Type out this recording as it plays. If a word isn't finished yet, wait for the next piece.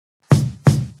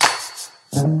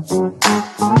Hey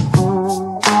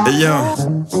yo,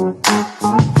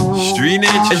 street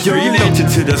nature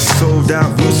to the sold out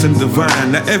roots and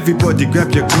divine. Now everybody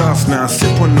grab your glass now,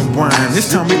 sip on the wine.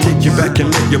 This time we take you back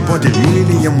and let your body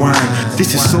really unwind.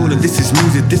 This is soul and this is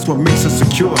music, this what makes us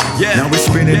secure. Now we're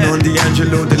spinning on the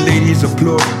Angelo, the ladies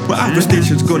applaud. But our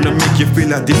station's gonna make you feel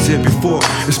like this here before.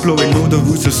 Exploring all the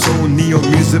roots of soul, neo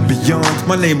music beyond.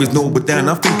 My name is Noble Dan,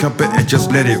 I think I better just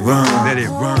let it run. Let it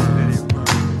run, let it run.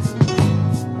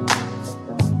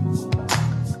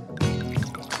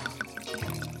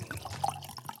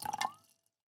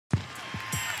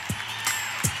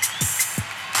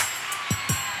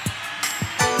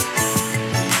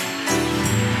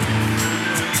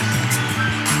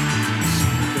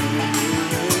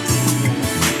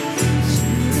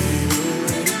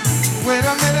 Wait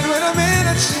a minute.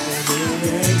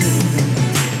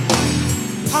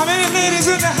 How many ladies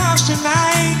in the house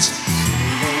tonight?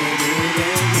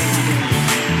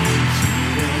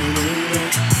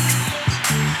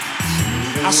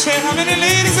 I said, how many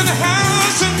ladies in the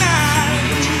house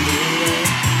tonight?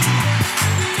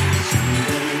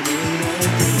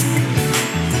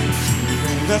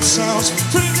 That sounds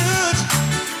pretty good,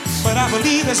 but I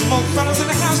believe there's more fellas in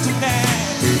the house tonight.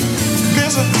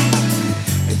 Listen.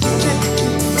 You can't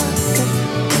keep my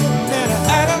letter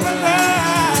out of my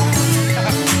life.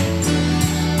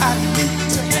 I need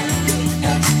to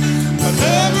have a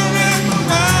lover in my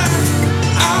mind.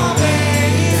 Oh,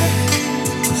 baby.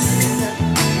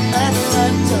 And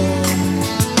right now,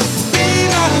 be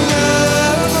my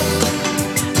lover.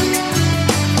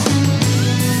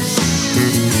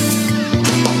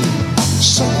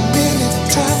 So many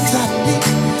times I need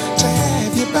to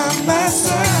have you by my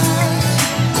side.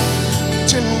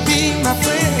 To be my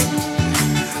friend,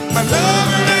 my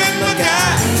lover and my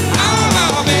guy.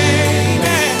 Oh,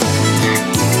 baby.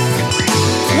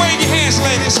 Wave your hands,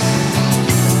 ladies.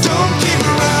 Don't keep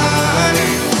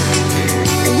running.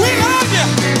 We love you.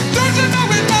 Don't you know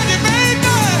we love you,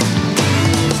 baby?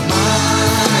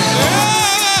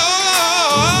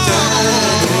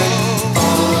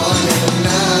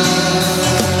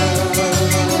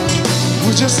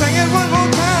 Would you sing it one more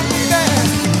time, baby?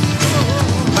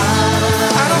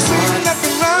 I don't see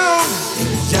nothing wrong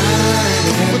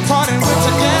with partying with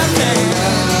together.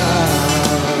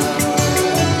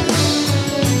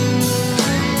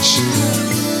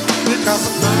 Because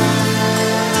my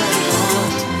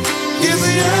heart is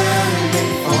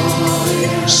yearning for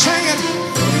you. Sing it.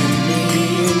 Bring me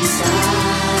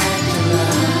inside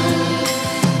tonight.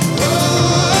 Oh,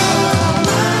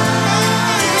 my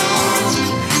heart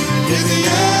is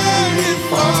yearning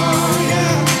for you.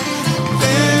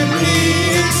 Let me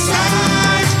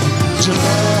inside to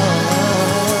love.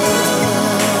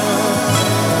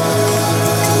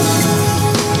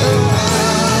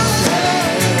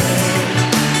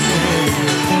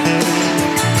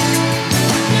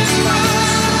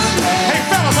 Hey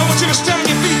fellas, I want you to stand on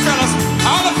your feet, fellas.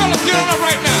 All the fellas, get on up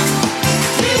right now.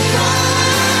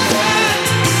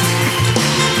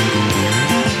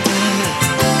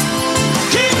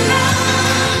 Keep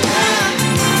running.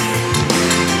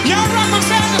 Y'all rock from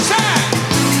side to side.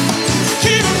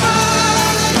 Keep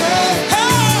running. Oh,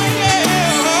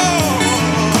 yeah. Oh.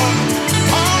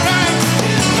 All right.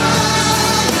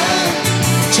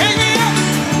 Take me up.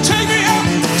 Take me up.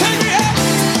 Take me up.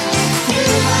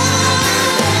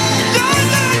 Yeah,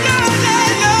 yeah, yeah, yeah,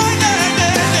 yeah, yeah,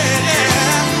 yeah.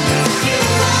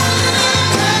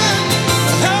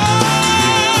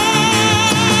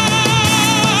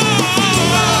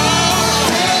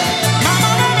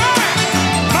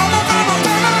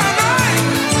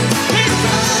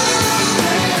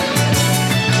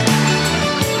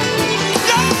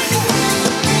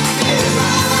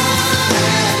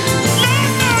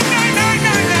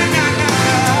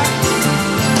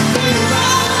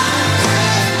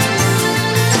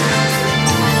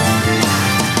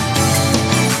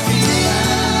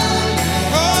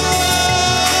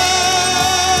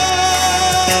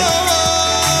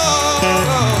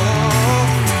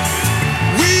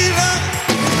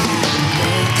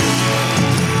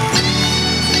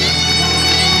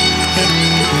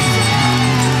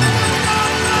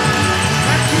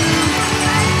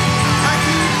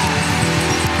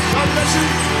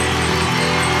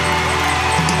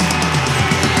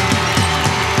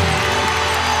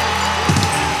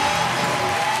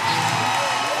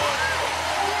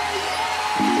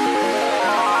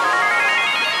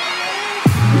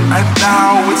 And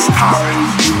now it's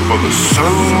time for the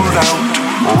Sold Out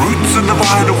Roots and the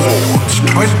Vine Awards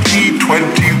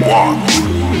 2021.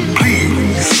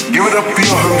 Please give it up for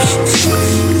your hosts,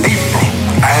 April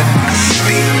and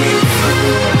Steve.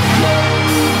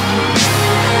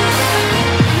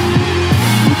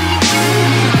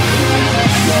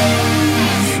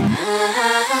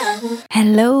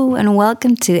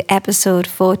 welcome to episode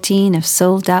 14 of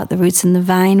Souled Out, the Roots and the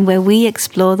Vine, where we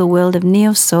explore the world of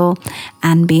neo-soul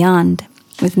and beyond.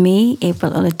 With me,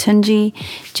 April Olatunji,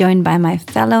 joined by my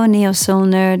fellow neo-soul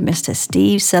nerd, Mr.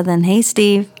 Steve Southern. Hey,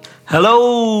 Steve.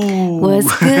 Hello.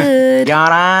 What's good? You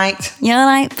alright? You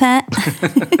alright, pet?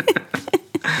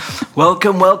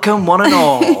 Welcome, one and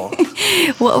all.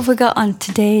 What have we got on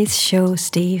today's show,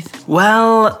 Steve?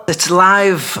 Well, it's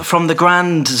live from the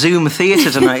Grand Zoom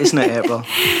Theatre tonight, isn't it, April?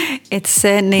 It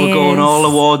certainly We're going all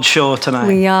award show tonight.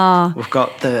 We are. We've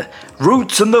got the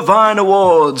Roots and the Vine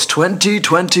Awards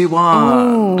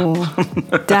 2021. Oh,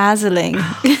 dazzling.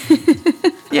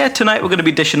 Yeah, tonight we're going to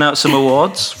be dishing out some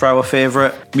awards for our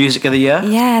favourite music of the year.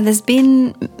 Yeah, there's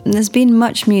been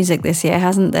much music this year,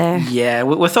 hasn't there? Yeah,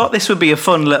 we thought this would be a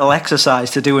fun little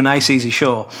exercise to do a nice, easy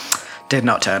show. Did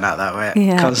not turn out that way.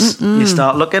 Yeah. Because you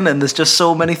start looking and there's just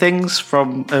so many things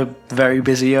from a very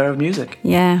busy year of music.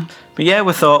 Yeah. But yeah,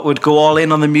 we thought we'd go all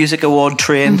in on the music award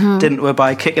train, didn't we,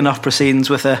 by kicking off proceedings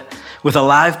with a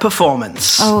live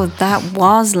performance. Oh, that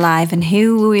was live. And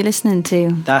who were we listening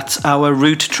to? That's our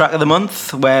Root Track of the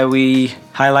Month, where we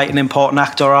highlight an important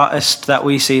act or artist that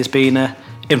we see as being an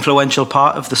influential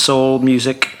part of the soul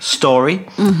music story.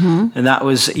 And that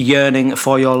was Yearning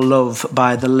for Your Love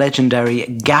by the legendary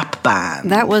Gap Band.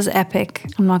 That was epic.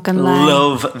 I'm not going to lie.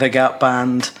 Love the Gap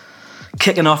Band.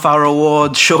 Kicking off our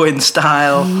awards show in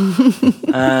style.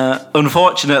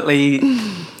 Unfortunately,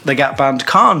 the Gap Band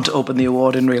can't open the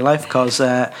award in real life because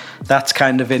that's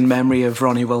kind of in memory of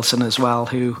Ronnie Wilson as well,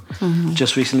 who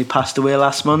just recently passed away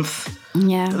last month.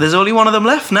 Yeah. There's only one of them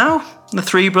left now. The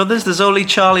three brothers. There's only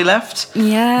Charlie left.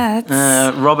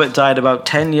 Yeah. Robert died about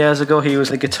 10 years ago. He was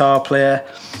the guitar player,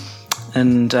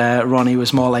 and Ronnie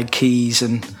was more like keys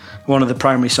and one of the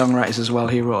primary songwriters as well.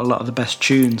 He wrote a lot of the best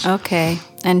tunes. Okay.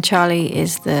 And Charlie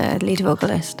is the lead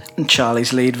vocalist. And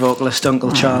Charlie's lead vocalist,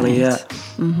 Uncle Charlie, yeah.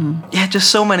 Yeah,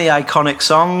 just so many iconic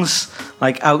songs,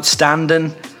 like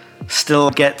Outstanding.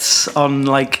 Still gets on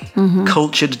like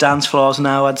cultured dance floors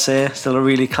now, I'd say. Still a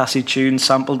really classy tune,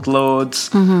 sampled loads.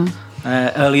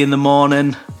 Early in the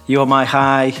Morning, You're My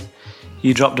High,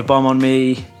 You Dropped a Bomb on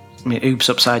Me. I mean, Oops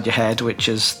Upside Your Head, which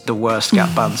is the worst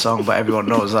Gap Band song, but everyone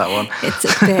knows that one. It's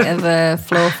a bit of a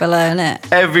floor filler, isn't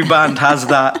it? Every band has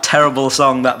that terrible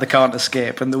song that they can't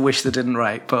escape and they wish they didn't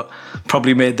write, but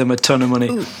probably made them a ton of money.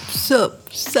 Oops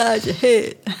upside your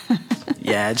head.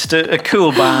 Yeah, just a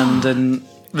cool band, and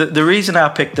the reason I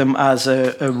picked them as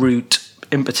a root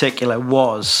in particular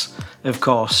was, of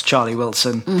course, Charlie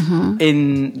Wilson.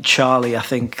 In Charlie, I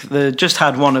think they just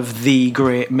had one of the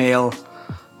great male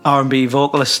R&B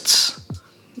vocalists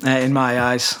in my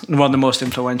eyes, and one of the most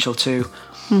influential too.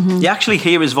 You actually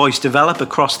hear his voice develop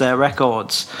across their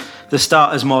records. They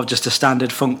start as more of just a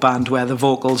standard funk band where the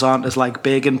vocals aren't as like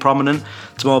big and prominent.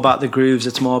 It's more about the grooves,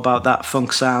 it's more about that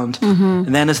funk sound.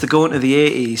 And then as they go into the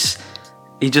 80s,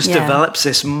 he just develops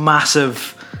this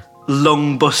massive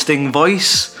lung-busting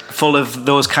voice full of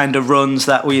those kind of runs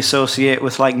that we associate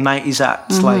with like 90s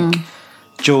acts like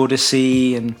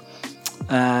Jodeci and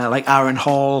like Aaron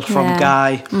Hall from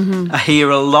Guy. I hear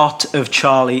a lot of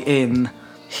Charlie in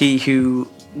He Who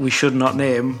We Should Not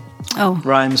Name.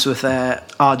 Rhymes with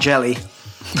R. Jelly.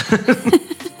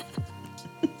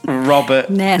 Robert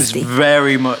Nasty. is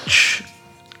very much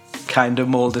kind of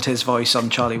moulded his voice on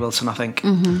Charlie Wilson, I think.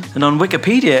 And on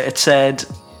Wikipedia it said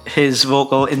his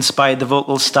vocal inspired the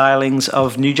vocal stylings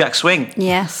of New Jack Swing.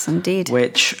 Yes, indeed.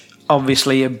 Which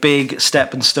obviously a big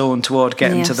stepping stone toward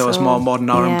getting to those more modern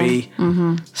R&B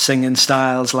singing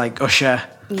styles like Usher,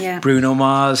 Bruno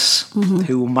Mars,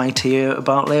 who we might hear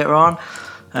about later on.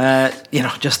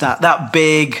 Just that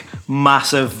big,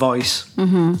 massive voice.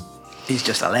 He's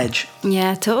just a ledge.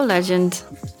 Yeah, total legend.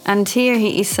 And here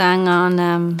he sang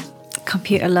on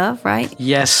Computer Love, right?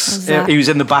 Yes, he was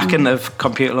in the backing of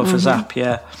Computer Love for Zap,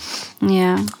 yeah.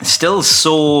 Still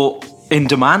so in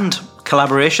demand,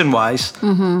 collaboration-wise.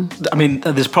 I mean,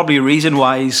 there's probably a reason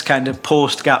why he's kind of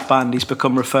post-Gap Band, he's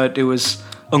become referred to as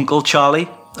Uncle Charlie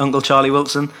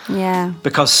Wilson. Yeah.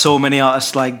 Because so many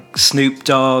artists like Snoop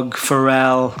Dogg,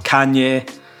 Pharrell, Kanye,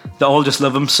 they all just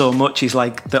love him so much. He's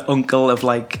like the uncle of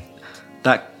like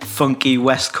that funky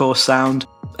West Coast sound,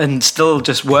 and still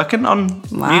just working on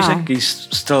music. He's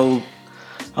still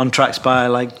on tracks by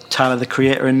like Tyler the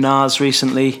Creator and Nas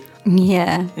recently.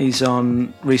 Yeah. He's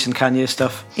on recent Kanye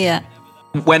stuff. Yeah.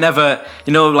 Whenever,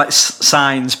 like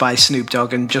Signs by Snoop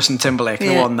Dogg and Justin Timberlake,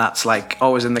 the one that's like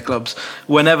always in the clubs,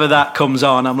 whenever that comes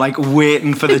on, I'm like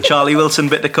waiting for the Charlie Wilson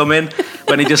bit to come in,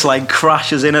 when he just like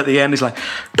crashes in at the end. He's like,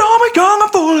 don't be young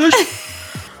and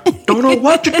foolish, don't know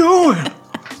what you're doing,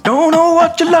 don't know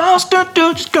what you lost to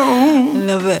do, just go.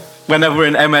 Love it. Whenever we're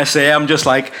in MSA, I'm just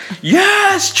like,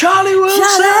 yes, Charlie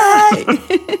Wilson!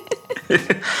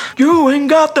 You ain't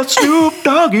got that Snoop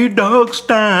Doggy Dogg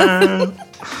style.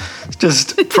 It's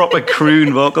just proper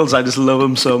croon vocals. I just love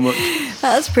them so much.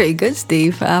 That's pretty good,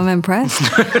 Steve. I'm impressed.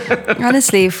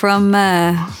 Honestly, from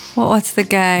what's the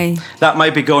guy? That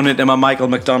might be going into my Michael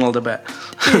McDonald a bit.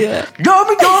 Yeah. Got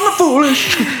me gone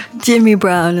foolish. Jimmy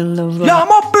Brown, I love that. Yeah,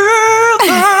 my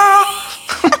birthday.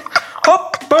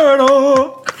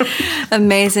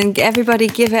 Amazing. Everybody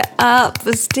give it up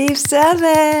for Steve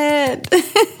Seven.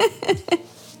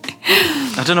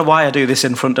 I don't know why I do this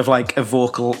in front of like a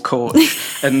vocal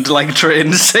coach and like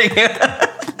trained singer.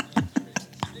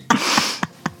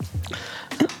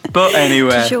 But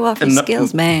anyway, Show off your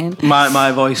skills, man.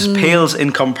 My voice pales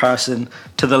in comparison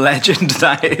to the legend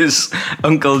that is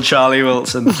Uncle Charlie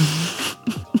Wilson.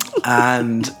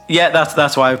 And yeah,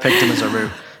 that's why I picked him as a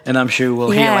root. And I'm sure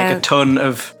we'll hear like a ton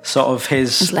of sort of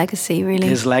his legacy, really.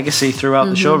 His legacy throughout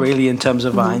the show, really, in terms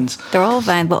of vines. They're all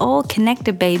vines, but all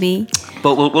connected, baby.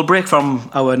 But we'll break from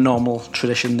our normal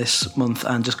tradition this month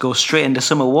and just go straight into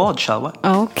some awards, shall we?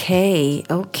 Okay.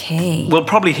 We'll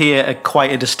probably hear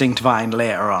quite a distinct vine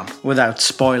later on without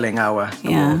spoiling our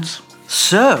awards.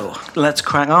 So, let's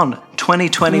crack on.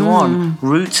 2021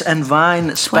 Roots and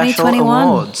Vine Special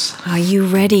Awards. Are you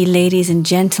ready, ladies and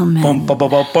gentlemen? Bum, bum, bum,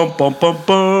 bum, bum, bum,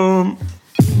 bum.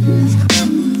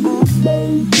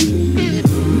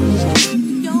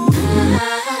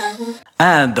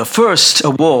 And the first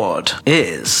award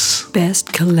is...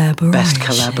 Best Collaboration. Best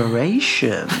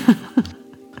Collaboration.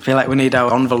 I feel like we need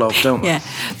our envelope, don't we? Yeah.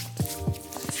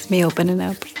 It's me opening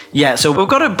up. Yeah, so we've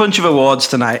got a bunch of awards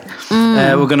tonight.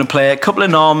 We're going to play a couple of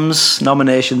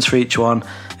nominations for each one,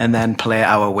 and then play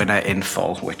our winner in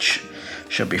full, which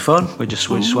should be fun. We just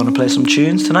want to play some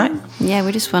tunes tonight. Yeah,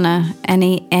 we just want to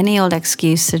any old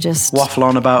excuse to just waffle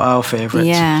on about our favourites.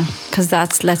 Yeah, because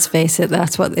let's face it,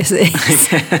 that's what this is.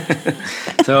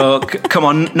 So come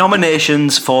on,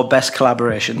 nominations for Best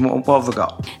Collaboration. What have we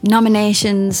got?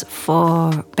 Nominations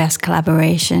for Best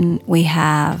Collaboration, we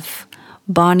have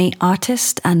Barney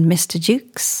Artist and Mr.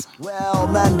 Jukes. Well,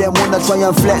 man, them wanna try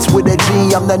and flex with a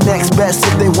G. I'm the next best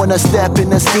if they wanna step in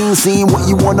the scene what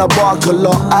you wanna bark a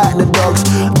lot at the dogs.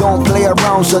 Don't play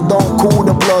around, so don't cool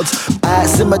the bloods.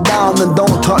 Simmer down and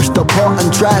don't touch the pot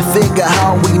and try and figure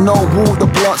how we know who the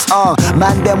plots are.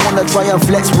 Man, them wanna try and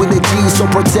flex with a G, so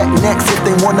protect next if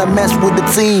they wanna mess with the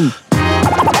team.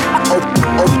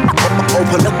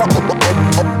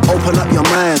 Open up your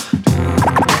mind.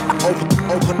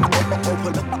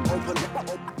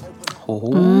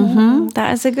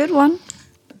 That is a good one.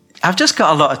 I've just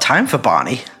got a lot of time for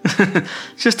Barney.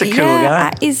 Just a cool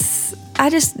guy. I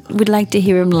just would like to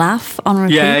hear him laugh on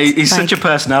repeat. Yeah, he's such a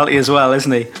personality as well,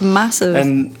 isn't he? Massive.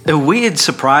 And a weird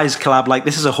surprise collab, like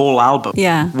this is a whole album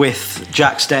with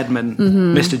Jack Steadman,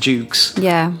 Mr. Jukes.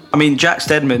 Yeah. I mean, Jack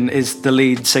Steadman is the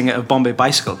lead singer of Bombay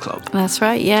Bicycle Club. That's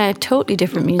right, yeah, totally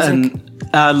different music. And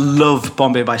I love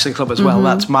Bombay Bicycle Club as well.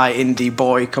 That's my indie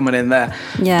boy coming in there.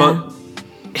 Yeah. But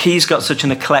he's got such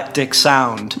an eclectic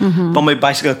sound. Bombay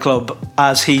Bicycle Club,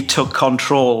 as he took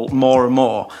control more and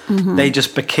more, they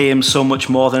just became so much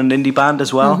more than an indie band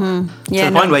as well. Yeah,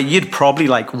 to the point where you'd probably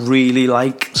really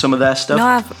like some of their stuff.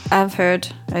 No, I've heard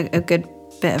a good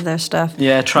bit of their stuff.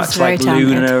 Yeah, tracks like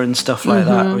Luna and stuff like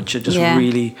that, which are just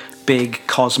really big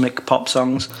cosmic pop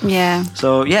songs. Yeah.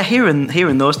 So yeah,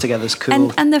 hearing those together is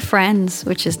cool. And they're friends,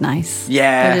 which is nice.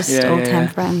 Yeah. They're just old-time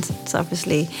friends. It's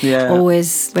obviously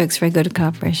always works for a good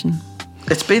collaboration.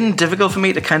 It's been difficult for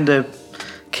me to kind of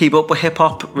keep up with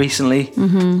hip-hop recently.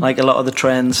 Like a lot of the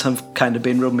trends have kind of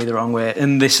been rubbing me the wrong way.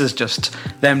 And this is just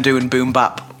them doing boom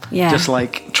bap. Yeah. Just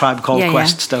like Tribe Called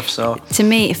Quest stuff. So for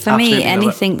me,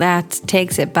 anything that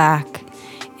takes it back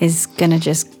is going to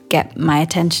just get my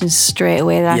attention straight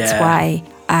away. That's why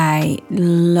I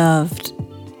loved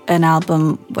an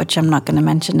album, which I'm not going to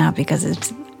mention now because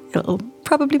it'll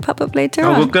probably pop up later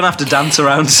on. We're going to have to dance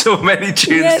around so many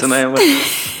tunes tonight.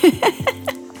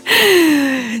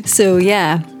 So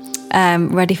yeah,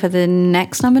 ready for the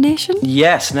next nomination?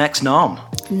 Yes, next nom.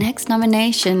 Next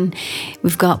nomination,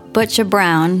 we've got Butcher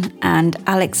Brown and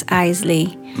Alex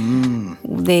Isley.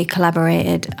 They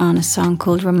collaborated on a song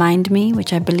called Remind Me,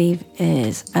 which I believe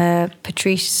is a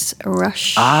Patrice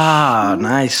Rush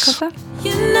nice cover.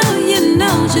 You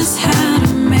know just how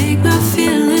to make my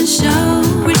feelings show.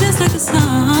 We're just like a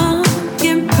song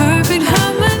in perfect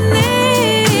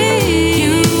harmony.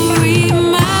 You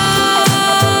remind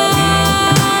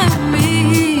me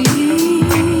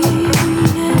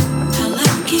how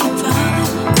love keep falling.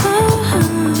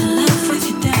 In love with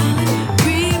you, darling.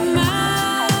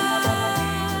 Remind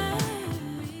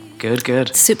me.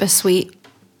 Good. Super sweet.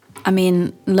 I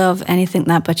mean, love anything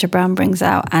that Butcher Brown brings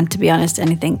out, and to be honest,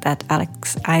 anything that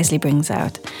Alex Isley brings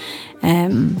out.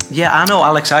 Yeah, I know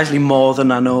Alex Isley more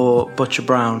than I know Butcher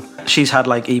Brown. She's had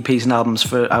like EPs and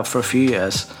albums out for a few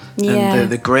years. Yeah. And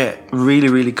they're great. Really,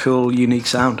 really cool, unique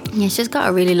sound. Yeah, she's got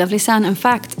a really lovely sound. In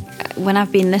fact, when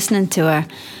I've been listening to her,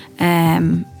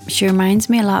 she reminds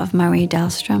me a lot of Marie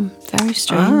Dahlstrom. Very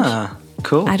strange. Ah,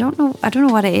 cool. I don't know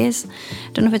what it is.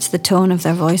 I don't know if it's the tone of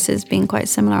their voices being quite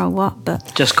similar or what,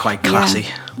 but Just quite classy.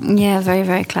 Yeah, very,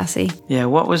 very classy. Yeah,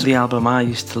 what was the album I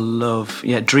used to love?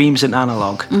 Yeah, Dreams in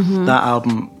Analog. Mm-hmm. That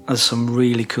album has some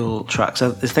really cool tracks. I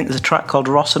think there's a track called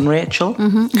Ross and Rachel.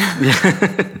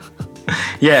 Mm-hmm.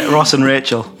 Yeah, Ross and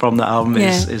Rachel from that album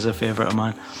is a favourite of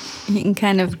mine. You can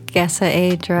kind of guess her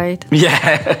age, right?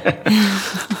 Yeah.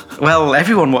 Well,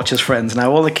 everyone watches Friends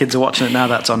now. All the kids are watching it now.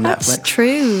 That's on That's Netflix.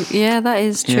 true. Yeah, that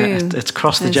is true. Yeah, it's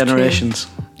crossed the That's true. generations.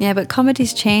 Yeah, but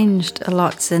comedy's changed a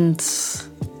lot since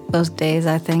those days,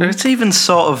 I think. It's even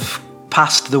sort of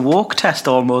passed the woke test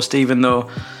almost, even though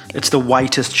it's the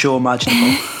whitest show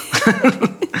imaginable.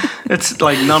 It's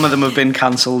like none of them have been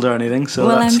cancelled or anything. So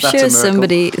Well, that's I'm a sure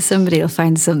miracle. somebody will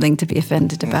find something to be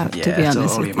offended about, Yeah, to be it's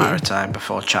honest only a with matter you. of time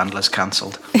before Chandler's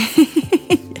cancelled.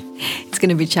 It's going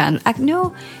to be Chandler.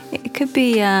 No, it could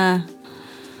be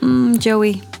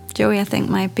Joey. Joey, I think,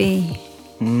 might be.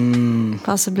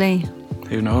 Possibly.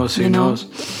 Who knows? Who You know. knows?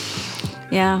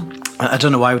 Yeah. I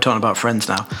don't know why we're talking about Friends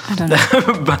now. I don't know.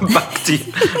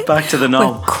 back to the We're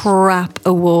norm. crap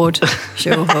award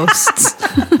show hosts.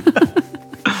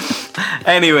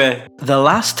 Anyway, the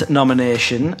last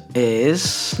nomination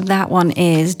is That one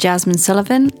is Jasmine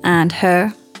Sullivan and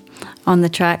Her on the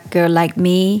track Girl Like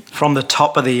Me. from the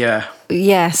top of the year.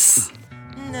 Yes.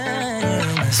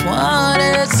 Just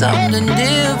wanted something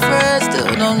different.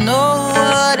 Still don't know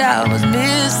what I was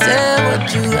missing.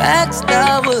 What you asked,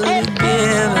 I would have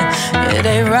given. It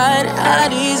ain't right how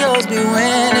these hoes be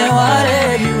winning. Why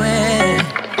they be winning?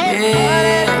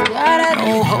 Yeah,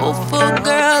 no hope for a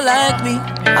girl like me.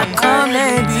 How come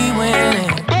they be winning?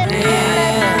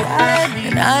 Yeah,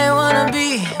 and I ain't wanna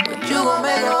be, but you gon'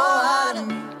 make a whole out of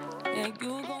me. Yeah, you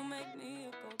gon' make me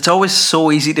a It's always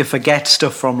so easy to forget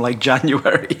stuff from like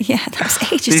January. Yeah, that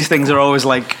was ages These ago. things are always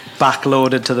like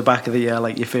backloaded to the back of the year,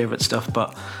 like your favourite stuff.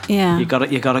 But Yeah. you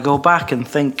gotta go back and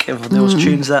think of those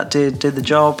tunes that did the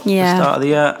job at Yeah. the start of the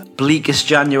year. Bleakest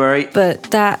January.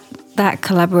 But that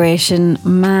collaboration,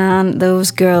 man,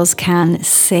 those girls can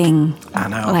sing. I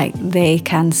know. Like, they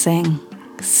can sing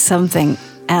something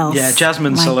else. Yeah,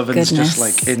 Jasmine My Sullivan's goodness. just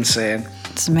like insane.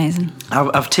 It's amazing.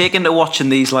 I've taken to watching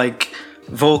these like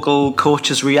vocal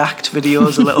coaches react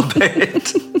videos a little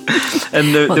bit.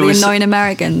 And What, the annoying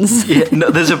Americans? Yeah, no,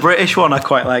 there's a British one I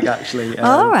quite like actually.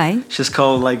 All right. She's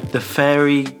called like the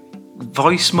Fairy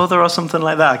Voice Mother or something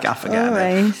like that. I forget. All her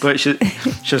name. right. But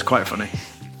she's quite funny.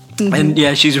 And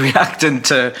yeah, she's reacting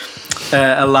to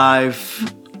a live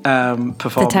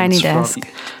performance. Tiny from- Desk.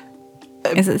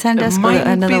 Is it the Tiny It Desk or might be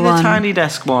another the one? Tiny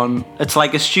Desk one. It's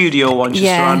like a studio one. She's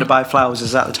Yeah. surrounded by flowers.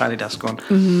 Is that the Tiny Desk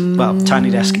one? Well,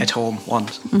 Tiny Desk at home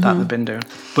ones that they've been doing.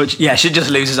 But yeah, she just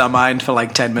loses her mind for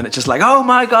like 10 minutes. Just like, oh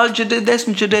my God, she did this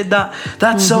and she did that.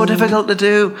 That's so difficult to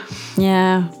do.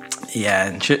 Yeah. Yeah,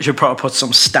 and she'll probably put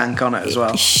some stank on it as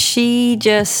well. She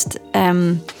just,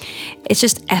 it's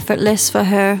just effortless for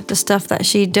her, the stuff that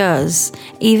she does.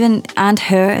 Even, and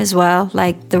her as well,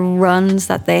 like the runs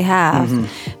that they have.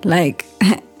 Like,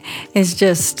 it's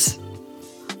just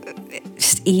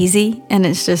easy. And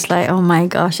it's just like, oh my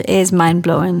gosh, it is mind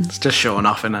blowing. It's just showing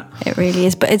off, innit? It really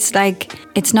is. But it's like,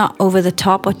 it's not over the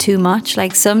top or too much.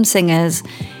 Like some singers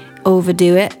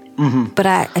overdo it. But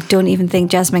I don't even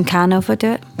think Jasmine can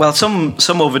overdo it. Well, some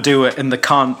overdo it and they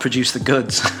can't produce the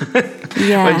goods.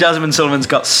 Yeah. When Jasmine Sullivan's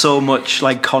got so much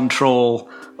like control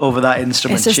over that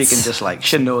instrument, It's she just- can just like,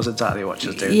 she knows exactly what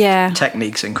she's doing. Yeah.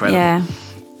 Technique's incredible. Yeah.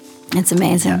 It's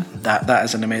amazing. That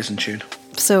is an amazing tune.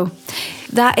 So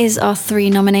that is our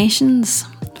 3 nominations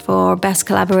for Best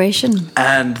Collaboration.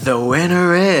 And the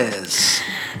winner is...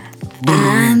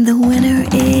 And the winner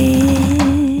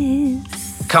is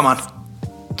Come on.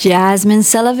 Jasmine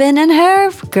Sullivan and Her,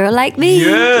 Girl Like Me.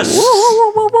 Yes. Woo,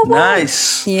 woo, woo, woo, woo.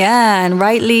 Nice. Yeah, and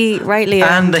rightly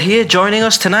And they're here joining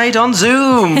us tonight on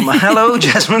Zoom. Hello,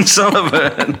 Jasmine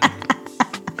Sullivan.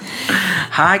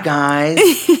 Hi, guys.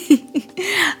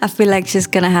 I feel like she's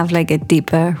going to have like a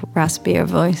deeper, raspier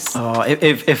voice. Oh,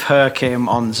 if her came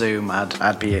on Zoom,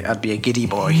 I'd be a giddy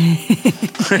boy.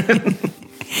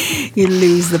 You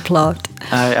lose the plot.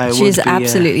 I She's would be,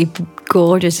 absolutely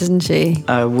gorgeous, isn't she?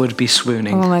 I would be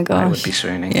swooning. Oh my gosh. I would be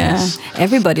swooning. Yeah. Yes.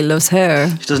 Everybody loves her.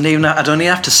 She doesn't even. I don't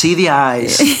even have to see the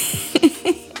eyes.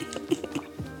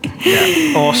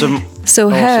 Yeah. Awesome. So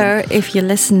Awesome. her, if you're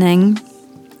listening,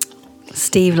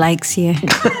 Steve likes you.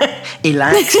 He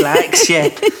likes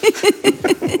you.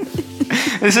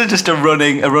 This is just a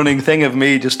running thing of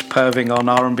me just perving on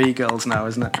R&B girls now,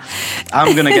 isn't it?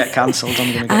 I'm going to get cancelled.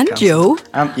 And Joe.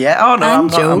 Yeah, oh no.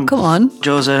 And Joe, come on.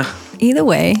 Joe's a Either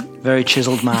way. very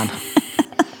chiseled man.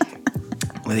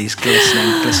 With these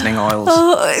glistening oils.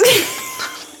 Oh.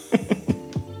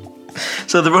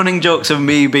 So the running jokes of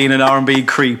me being an R&B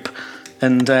creep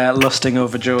and lusting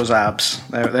over Joe's abs.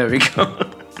 There we go.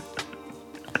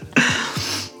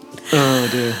 Oh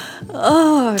dear.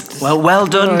 Oh. Well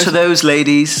done to those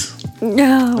ladies.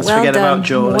 No, Let's well forget done. about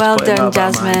Joe. Let's Well put him done, out of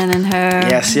our Jasmine mind. and her.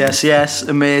 Yes.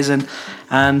 Amazing.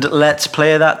 And let's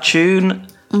play that tune.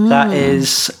 That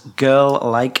is Girl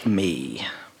Like Me.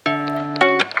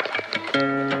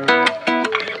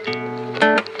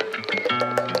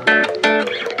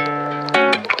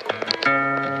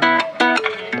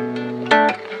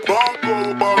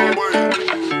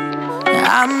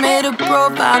 I made a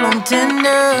profile on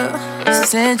Tinder.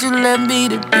 Since you left me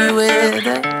to be with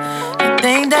her, I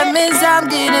think that means I'm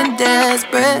getting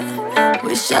desperate.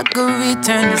 Wish I could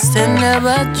return the sender,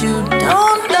 but you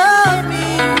don't love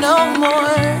me no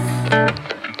more.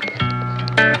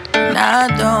 And I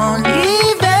don't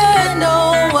even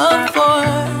know what for.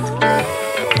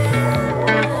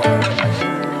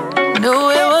 Knew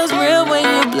it was real when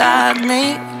you blocked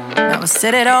me. Now I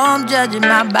sit at home judging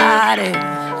my body,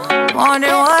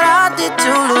 wondering what I did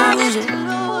to lose you.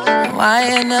 Why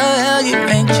in the hell you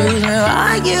ain't choose me?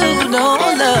 Why you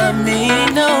don't love me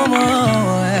no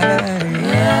more?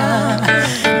 Yeah,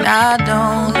 and I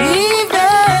don't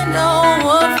even know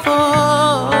what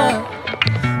for.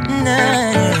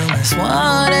 Nah, just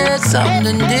wanted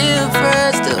something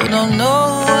different. Still don't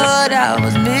know what I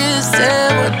was missing.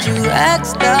 What you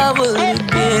asked I would've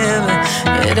given.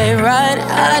 It ain't right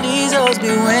how these hoes be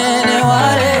winning.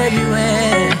 Why they be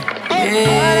winning?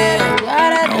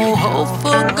 Yeah, no hope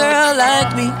for a girl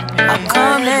like me. How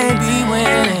come they be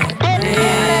winning?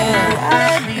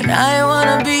 Yeah, and I ain't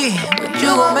wanna be, but you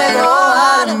gon' make a whole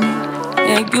out of me.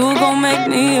 Yeah, you gon' make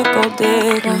me a gold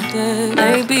digger.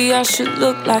 Maybe I should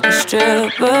look like a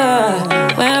stripper,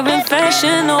 wearing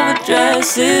fashion over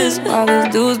dresses, while these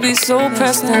dudes be so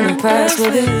pressed and impressed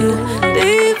with it. You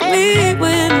leave me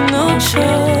with no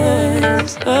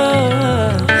choice.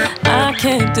 I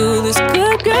can't do this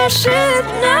good girl shit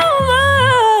no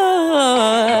more.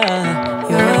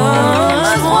 You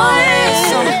always wanted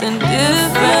something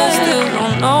different. Still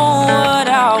don't know what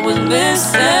I was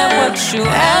missing. What you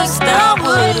asked I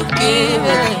would've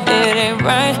given. It ain't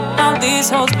right how these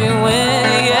hoes be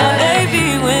winning. Yeah, they be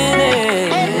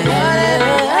winning.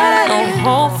 No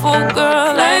hope for a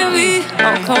girl like me.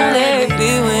 How come they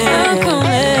be winning?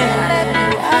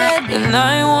 And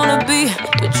I ain't wanna be,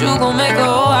 but you gon' make a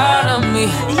whole out of me.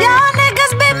 Y'all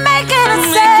niggas been making a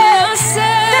sense.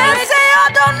 They say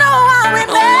y'all don't know how we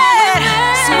met.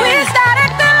 So we start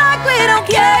acting like we don't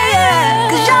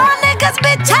care. Cause y'all niggas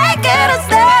be taking us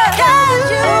there. Cause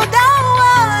you don't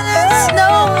want us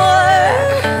no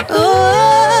more.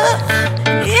 Ooh,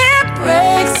 it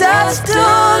breaks us to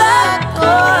the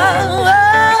core.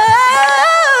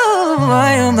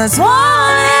 You must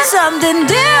want something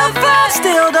different.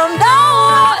 Still don't know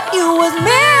what you was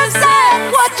missing.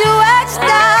 What you asked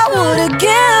I would've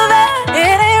given.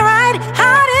 It ain't right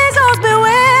how these hoes be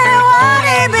winning. Why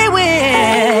they be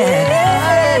winning?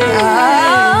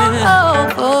 Oh,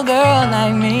 for a girl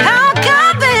like me. How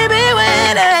come they be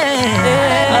winning?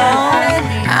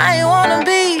 I ain't wanna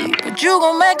be, but you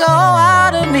gon' make a whole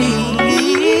out of me.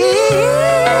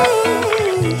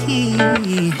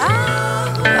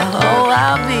 Oh,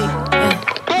 I'll be.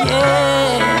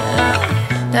 Yeah,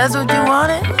 that's what you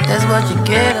wanted. That's what you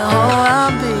get. Oh,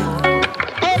 I'll be.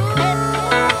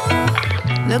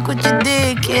 Look what you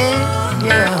did, kid.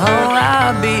 Yeah, oh,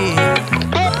 I'll be.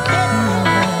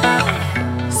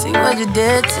 See what you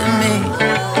did to me.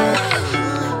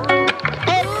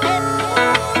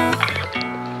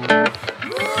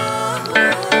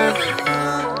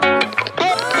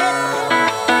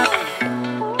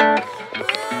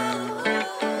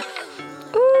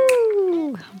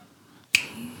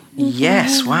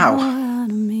 Yes, wow.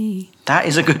 That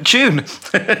is a good tune.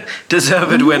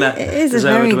 Deserved winner. It is a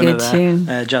Deserved very winner good there.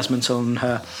 tune. Jasmine Sullivan and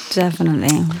her.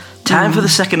 Definitely. Time for the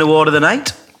second award of the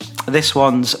night. This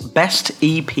one's Best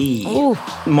EP. Ooh.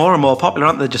 More and more popular,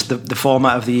 aren't they? Just the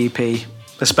format of the EP.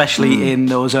 Especially in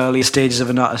those early stages of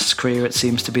an artist's career, it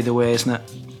seems to be the way, isn't it?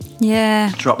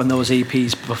 Yeah. Dropping those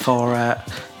EPs before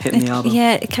hitting the album.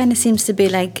 Yeah, it kind of seems to be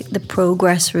like the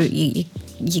progress route. You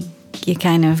you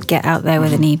kind of get out there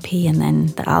with an EP and then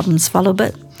the albums follow,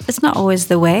 but it's not always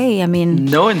the way. I mean,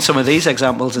 no, in some of these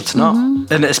examples, it's not.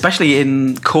 And especially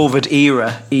in COVID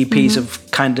era, EPs have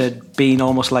kind of been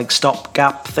almost like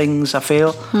stopgap things, I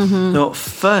feel. So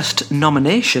first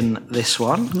nomination, this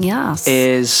one, yes,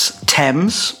 is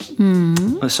Thames,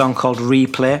 a song called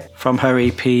Replay from her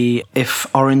EP, If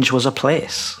Orange Was a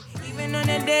Place. Even on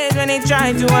the days when they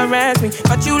tried to arrest me,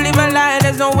 but you live a lie,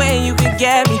 there's no way you could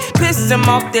get me. Piss them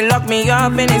off, they lock me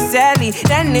up in a celly.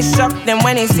 Then they shock them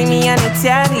when they see me on the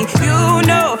telly. You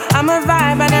know, I'm a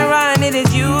vibe and I run it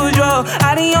as usual.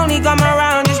 I the only come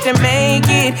around just to make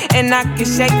it. And I can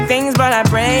shake things, but I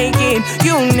break it.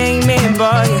 You name it,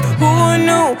 boy, who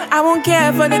knew? I won't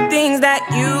care for the things that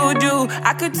you do.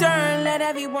 I could turn, let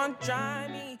everyone try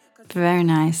me. Very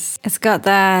nice. It's got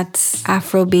that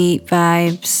Afrobeat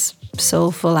vibes,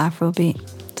 soulful Afrobeat.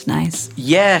 It's nice.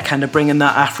 Yeah, kind of bringing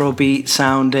that Afrobeat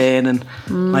sound in and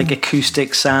like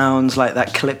acoustic sounds, like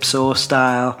that calypso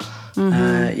style.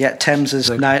 Yeah, Thames is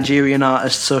a Nigerian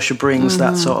artist, so she brings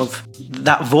that sort of,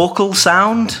 that vocal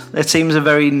sound. It seems a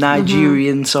very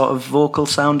Nigerian sort of vocal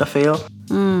sound, I feel.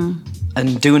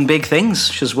 And doing big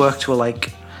things. She's worked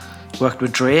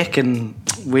with Drake and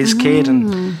Wizkid,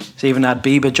 and she's even had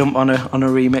Bieber jump on a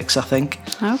remix, I think.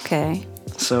 Okay.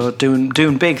 So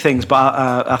doing big things, but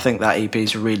I think that EP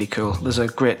is really cool. There's a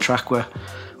great track with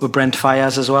Brent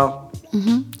Faiyaz as well.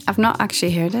 I've not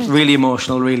actually heard it. Really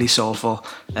emotional, really soulful,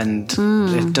 and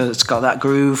it's got that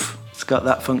groove. It's got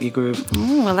that funky groove.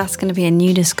 Oh, well, that's going to be a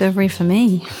new discovery for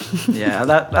me.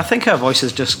 Yeah, I think her voice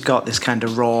has just got this kind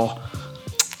of raw,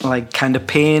 like kind of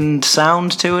pained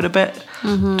sound to it a bit.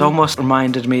 It almost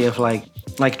reminded me of like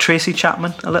Tracy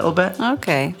Chapman a little bit.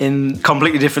 Okay. In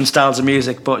completely different styles of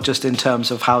music, but just in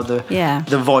terms of how the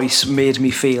voice made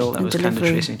me feel. It was kind of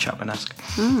Tracy Chapman-esque.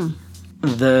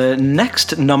 The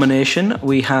next nomination,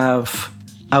 we have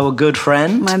our good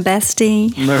friend, my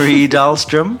bestie, Marie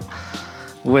Dahlstrom,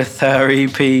 with her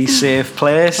EP Safe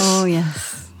Place. Oh,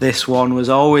 yes. This one was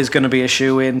always going to be a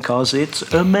shoe-in because it's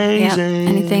amazing. Yeah,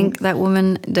 anything that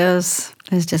woman does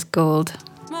is just gold.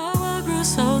 My world grew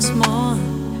so small,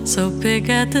 so big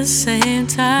at the same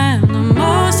time. The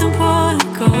most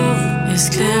important goal is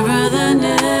clearer than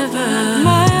ever.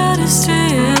 My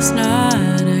artistry is not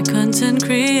a content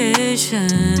creation,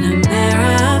 a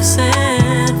mirror of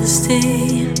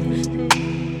self-esteem.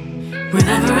 With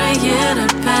every year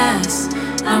that pass,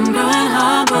 I'm growing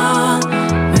humble.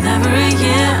 With every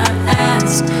year I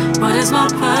ask, what is my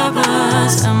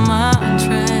purpose? Am I on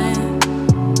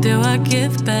track? Do I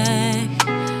give back?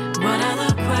 What are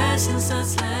the questions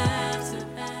that's left to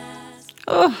ask?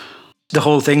 Oh, the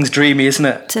whole thing's dreamy, isn't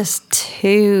it? just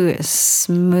too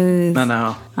smooth. I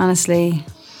know. Honestly,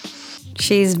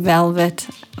 she's velvet,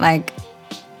 like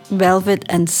velvet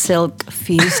and silk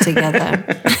fused together.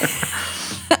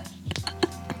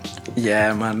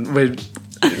 Yeah, man. We're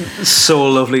so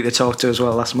lovely to talk to as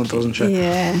well last month, wasn't she?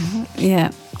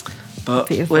 Yeah. But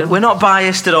Beautiful. we're not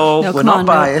biased at all. No, we're come not on,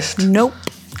 biased. Nope.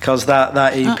 Because that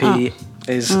EP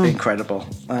is incredible.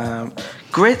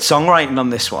 Great songwriting on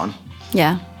this one.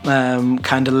 Yeah.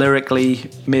 Kind of lyrically,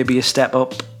 maybe a step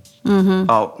up.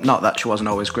 Oh, not that she wasn't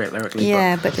always great lyrically.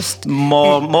 Yeah, but but just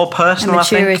more personal, I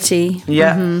think. maturity.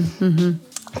 Yeah.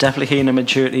 Definitely hearing a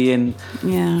maturity in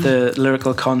the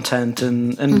lyrical content,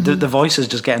 and the voice is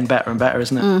just getting better and better,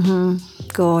 isn't it?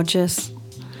 Gorgeous.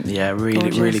 Yeah, really,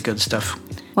 Gorgeous. really good stuff.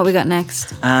 What we got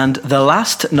next? And the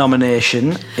last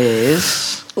nomination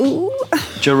is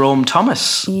Jerome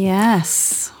Thomas.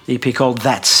 Yes. EP called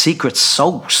That Secret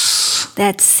Sauce.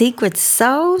 That secret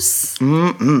sauce. Much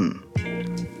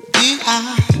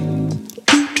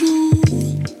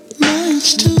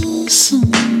too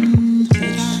soon.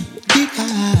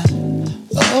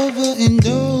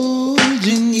 Overindulge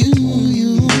in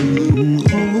you.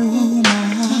 Oh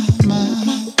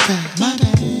my bad.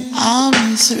 I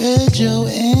misread your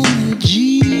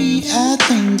energy. I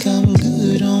think I'm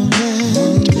good on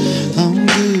that. I'm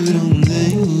good on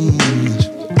that.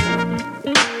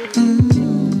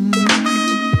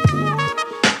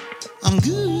 I'm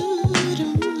good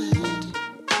on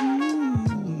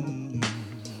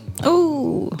that.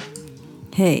 Ooh.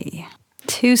 Hey.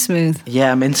 Too smooth.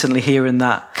 Yeah, I'm instantly hearing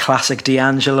that classic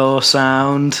D'Angelo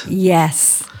sound.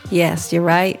 Yes. Yes, you're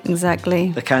right.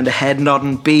 Exactly. The kind of head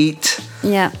nodding beat.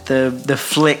 Yeah. The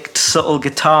flicked subtle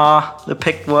guitar, the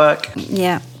picked work.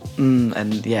 Yeah.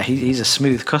 And yeah, he's a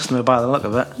smooth customer by the look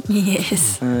of it.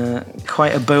 Yes.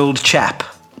 Quite a bold chap.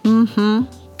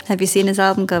 Have you seen his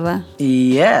album cover?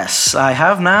 Yes, I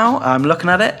have now. I'm looking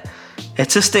at it.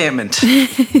 It's a statement.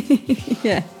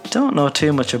 Yeah. don't know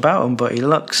too much about him, but he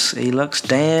looks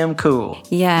damn cool.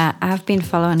 Yeah, I've been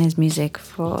following his music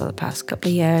for the past couple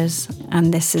of years,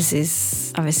 and this is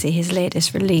his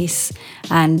latest release,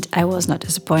 and I was not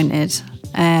disappointed.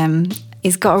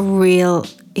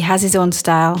 He has his own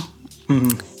style.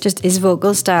 Just his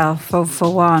vocal style, for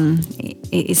one.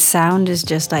 His sound is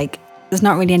just like, there's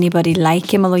not really anybody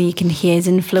like him, although you can hear his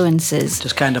influences.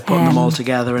 Just kind of putting them all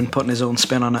together and putting his own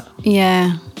spin on it.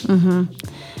 Yeah.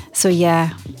 So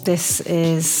yeah, this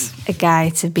is a guy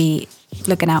to be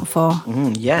looking out for.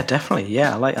 Yeah, definitely.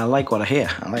 Yeah, I like what I hear.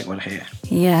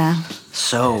 Yeah.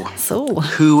 So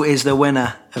who is the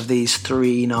winner of these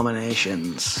 3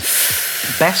 nominations?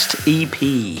 Best EP.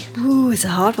 Ooh, it's a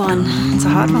hard one.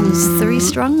 There's 3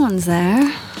 strong ones there.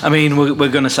 I mean, we're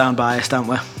going to sound biased, aren't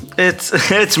we?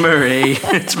 It's Marie.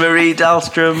 It's Marie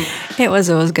Dahlstrom. It was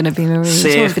always going to be Marie.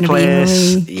 Safe It's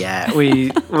Place. Be Marie. Yeah,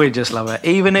 we just love it.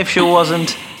 Even if she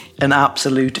wasn't an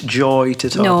absolute joy to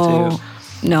talk to.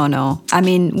 No. I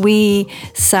mean, we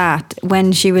sat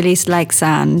when she released Like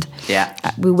Sand. Yeah.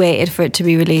 We waited for it to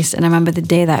be released, and I remember the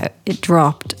day that it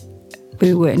dropped,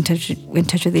 we were in touch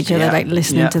with each other, like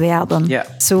listening to the album. Yeah.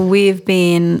 So we've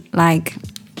really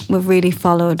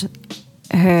followed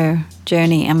her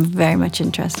journey. I'm very much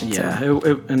interested. Yeah,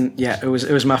 it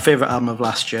was my favourite album of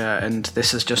last year, and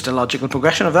this is just a logical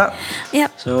progression of that.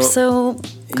 Yep. So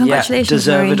congratulations,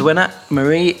 deserved Marie. winner.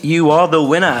 Marie, you are the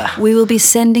winner. We will be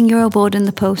sending your award in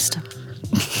the post.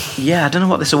 Yeah, I don't know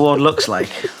what this award looks like.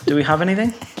 Do we have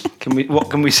anything? What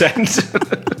can we send?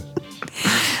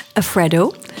 A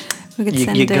Freddo.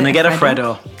 You're going to get a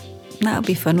Freddo. That would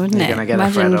be fun, wouldn't You're it? Gonna get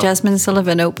Imagine a Freddo. Jasmine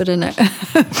Sullivan opening it.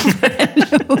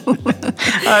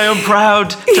 I am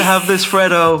proud to have this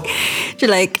Freddo. Do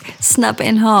you snap it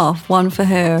in half, one for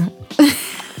her?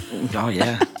 Oh,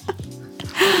 yeah.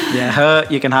 Yeah, her,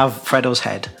 you can have Freddo's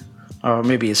head. Or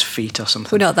maybe his feet or something.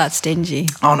 We're not that stingy.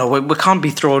 Oh, no, we can't be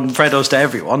throwing Freddos to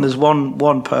everyone. There's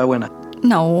one per winner.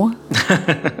 No.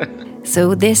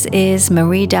 So this is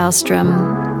Marie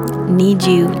Dahlstrom, Need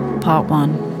You, Part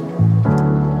 1.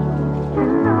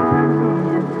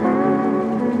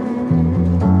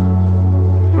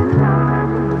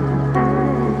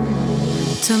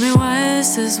 Tell me, why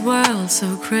is this world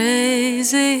so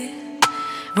crazy?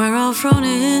 We're all thrown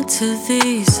into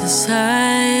the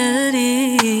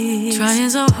society, trying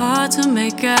so hard to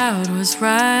make out what's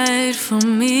right for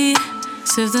me,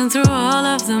 sifting through all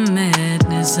of the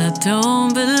madness I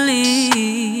don't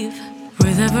believe.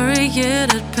 With every year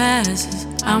that passes,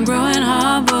 I'm growing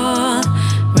humble.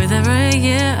 With every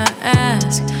year I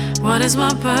ask, what is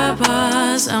my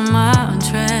purpose? Am I on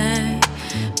track?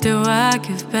 Do I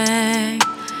give back?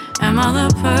 Am I the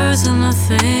person I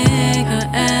think I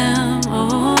am?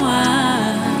 Oh,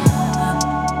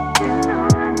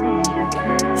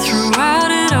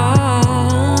 throughout it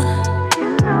all,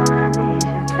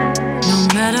 no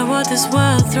matter what this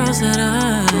world throws at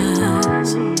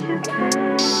us,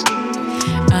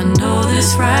 I know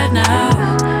this right now.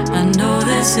 I know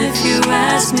this if you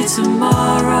ask me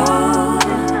tomorrow.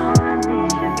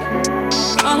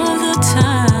 All of the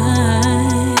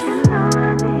time,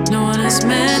 no one is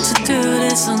meant to do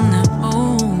this on their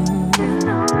own.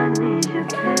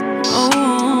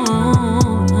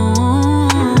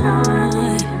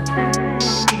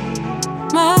 Oh,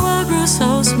 my world grew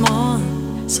so small,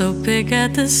 so big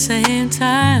at the same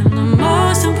time. The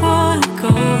most important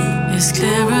goal is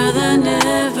clearer than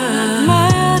ever.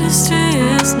 My artistry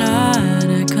is not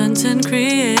a content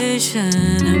creation,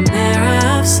 a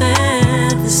mirror of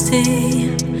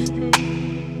self-esteem.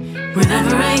 With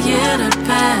every year that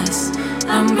passes,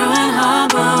 I'm growing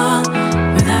humble.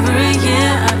 With every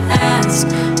year I ask,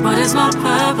 what is my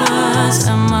purpose?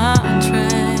 Am I on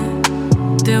track?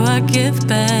 Do I give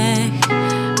back?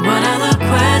 What are the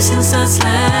questions that's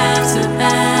left to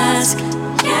ask?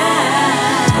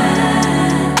 Yeah,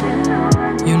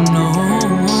 you know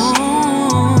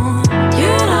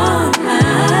I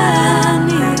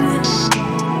need it.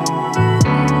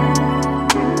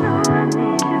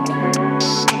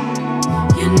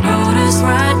 You know this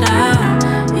right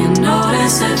now. You know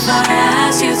this if I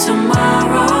ask you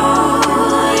tomorrow.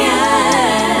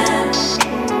 Yeah,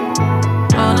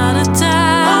 all of the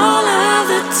time. All of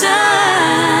the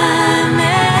time.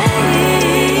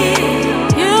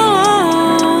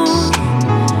 Yeah.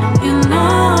 You know.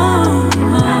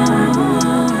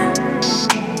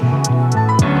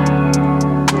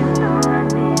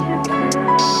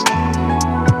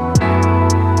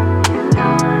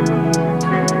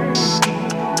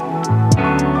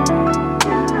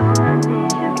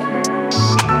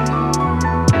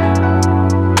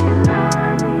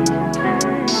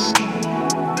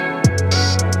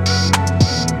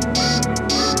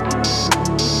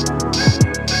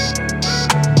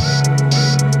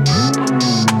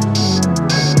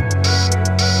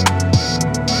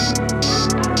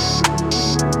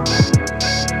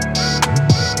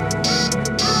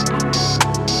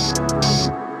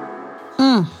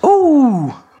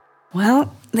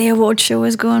 the award show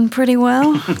is going pretty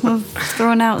well. We've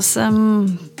thrown out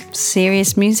some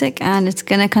serious music and it's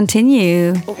going to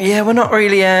continue. Yeah, we're not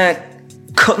really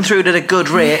cutting through it at a good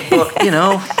rate, but, you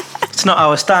know, it's not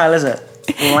our style, is it?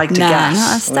 We like to gas.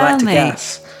 Not our style, we like to mate.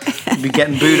 gas. Be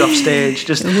getting booed off stage.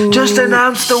 Just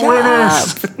announce the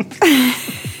winners.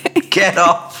 Get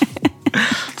off.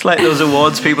 It's like those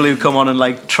awards people who come on and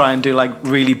like try and do like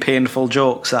really painful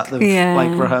jokes that they've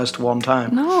like rehearsed one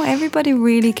time. No, everybody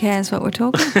really cares what we're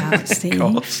talking about, Steve.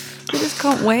 Of course. We just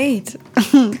can't wait.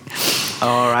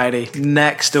 Alrighty,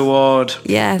 next award.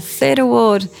 Yeah, third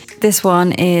award. This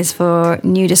one is for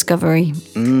New Discovery.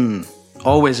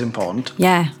 Always important.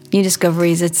 Yeah, New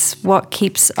Discoveries. It's what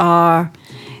keeps our...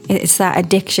 It's that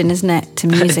addiction, isn't it, to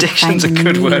music? Addiction's a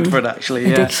good word for it, actually.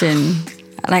 Yeah. Addiction.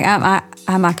 Like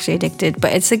I'm actually addicted,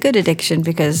 but it's a good addiction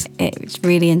because it's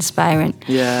really inspiring.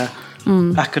 Yeah.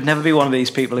 I could never be one of these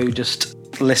people who just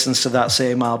listens to that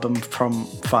same album from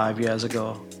 5 years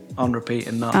ago on repeat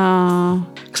and not.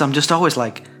 Because I'm just always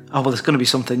like, oh, well, there's going to be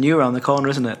something new around the corner,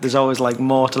 isn't it? There's always like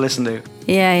more to listen to.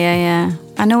 Yeah.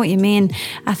 I know what you mean.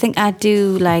 I think I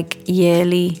do like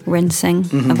yearly rinsing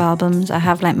of albums. I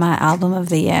have like my album of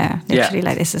the year. Literally,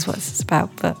 like this is what it's about.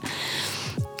 But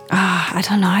I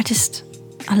don't know.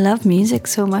 I love music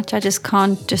so much. I just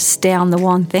can't just stay on the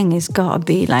one thing. It's got to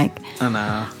be like, I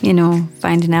know. You know,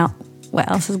 finding out what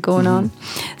else is going on.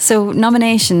 So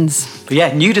nominations. But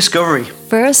yeah, New Discovery.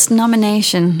 First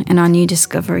nomination in our New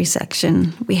Discovery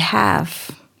section, we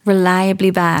have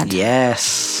Reliably Bad.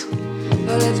 Yes.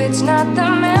 Well, if it's not the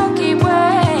Milky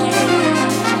Way, then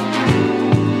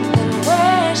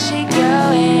where's she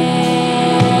going?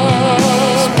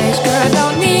 Space girl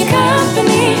don't need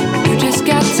company. You just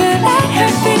got to let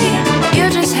her be. You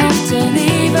just have to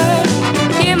leave her.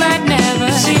 You might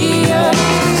never see her.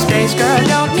 Space girl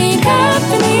don't need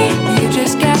company. You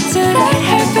just got to let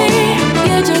her be.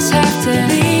 You just have to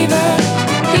leave her.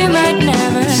 You might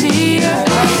never see her.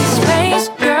 Space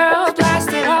girl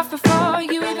blasted off before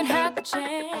you even had the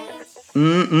chance.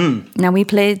 Now we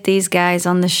played these guys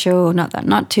on the show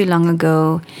not too long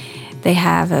ago. They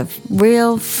have a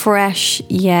real fresh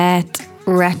yet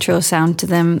retro sound to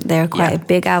them. They're quite a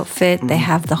big outfit. They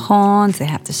have the horns, they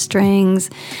have the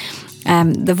strings.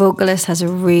 The vocalist has a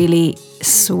really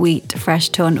sweet, fresh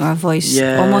tone to her voice.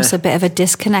 Almost a bit of a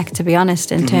disconnect, to be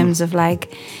honest, in terms of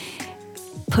like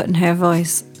putting her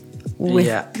voice with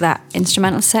that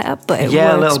instrumental setup, but it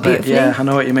works a little bit. beautifully. Yeah, I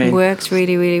know what you mean. It works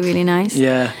really, really, really nice.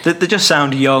 Yeah, they just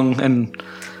sound young and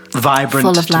vibrant,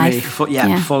 full of to life.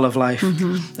 me. Full of life.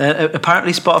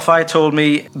 Apparently, Spotify told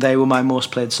me they were my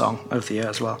most played song of the year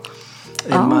as well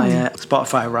in my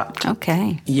Spotify Wrapped.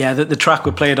 Okay. Yeah, the track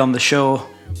we played on the show.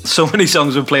 So many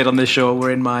songs we played on this show were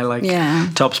in my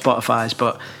top Spotifys,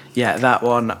 but yeah, that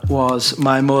one was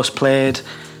my most played,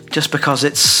 just because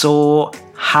it's so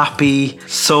happy,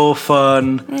 so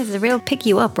fun. It's a real pick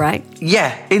you up, right?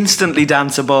 Yeah, instantly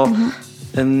danceable.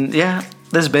 And yeah,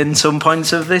 there's been some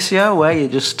points of this year where you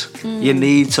just you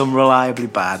need some Reliably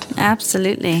Bad.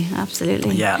 Absolutely.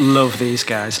 Yeah, love these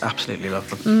guys. Absolutely love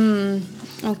them.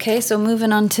 Okay, so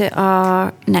moving on to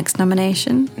our next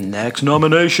nomination. Next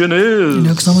nomination is...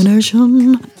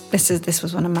 This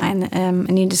was one of mine. A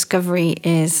New Discovery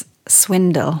is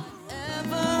Swindle.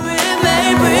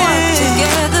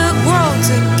 Together, grow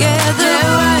together,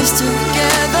 rise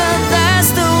together. That's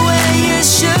the way it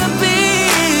should be.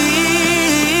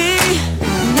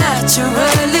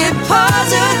 Naturally,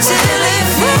 positively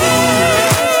free.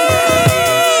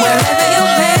 Wherever you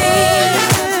be,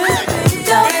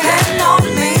 depend on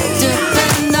me.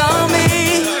 Depend on me.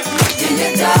 In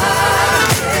your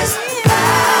darkest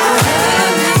hour.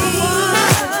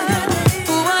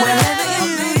 Wherever you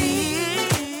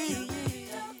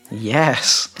be.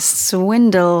 Yes.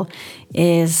 Swindle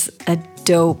is a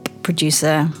dope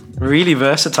producer. Really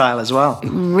versatile as well.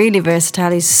 Really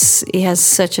versatile. He has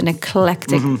such an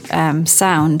eclectic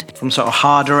sound. From sort of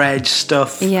harder edge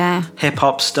stuff, hip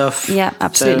hop stuff,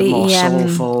 absolutely. to more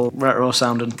soulful, retro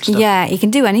sounding stuff. Yeah, he can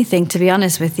do anything, to be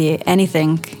honest with you.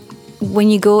 Anything.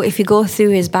 If you go through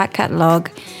his back catalogue,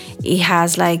 he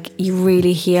has like, you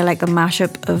really hear like a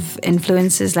mashup of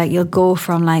influences. Like you'll go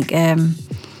from like a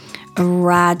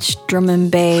Raj drum and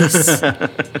bass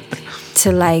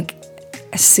to like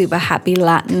a super happy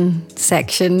Latin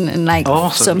section, and like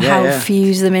somehow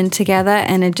fuse them in together,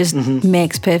 and it just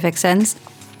makes perfect sense.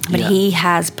 But he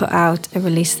has put out a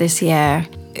release this year.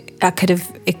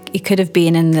 It could have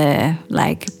been in the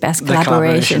like best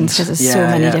collaborations, because there's so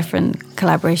many different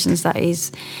collaborations that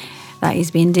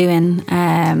he's been doing.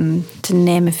 To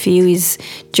name a few, he's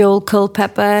Joel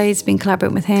Culpepper. He's been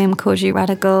collaborating with him. Koji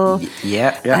Radical.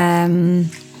 Yeah.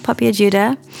 Poppy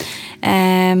Judah.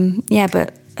 Yeah,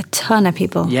 but a ton of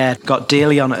people. Yeah, got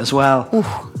Daly on it as well. Ooh,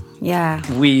 yeah.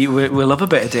 We love a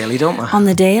bit of Daly, don't we? On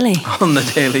the daily. On the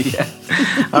Daily, yeah.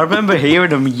 I remember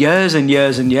hearing him years and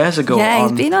years and years ago. Yeah,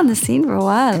 he's been on the scene for a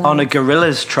while. On a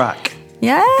Gorillaz track.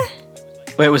 Yeah?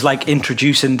 Where it was like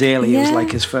introducing Daly. It was Yeah.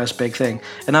 like his first big thing.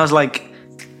 And I was like,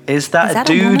 is that that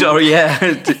a a dude? woman? Or yeah,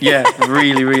 yeah, it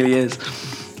really, really is.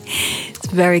 It's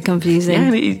very confusing. Yeah,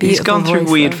 and he's Beautiful gone through a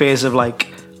voice, weird though. phase of like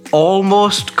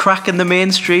almost cracking the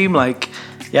mainstream. Like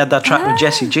he had that track with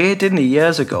Jessie J, didn't he,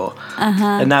 years ago?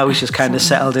 And now he's just kind of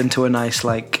settled into a nice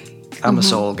like, I'm a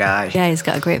soul guy. Yeah, he's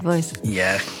got a great voice.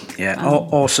 Yeah.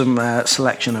 Awesome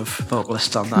selection of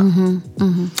vocalists on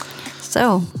that.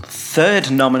 So,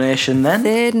 Third nomination then.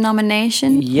 third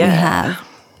nomination, we Yeah. have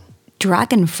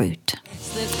Dragon Fruit.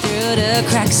 Slip through the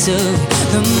cracks of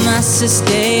the masses,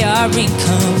 they are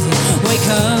incomplete. Wake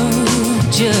up,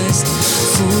 just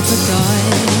food for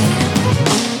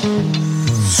thought.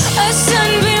 A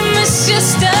sunbeam is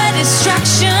just a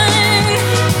distraction.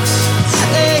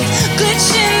 A glitch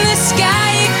in the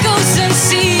sky, it goes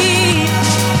unseen.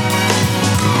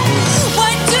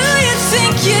 Why do you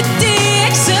think you're the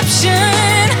exception?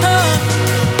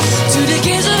 To the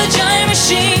gears of the giant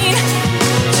machine.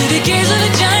 To the gears of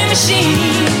the giant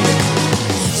machine.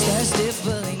 Stars stiff,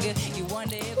 but linger. You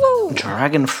wonder if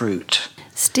Dragon Fruit.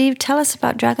 Steve, tell us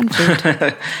about Dragon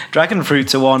Fruit. Dragon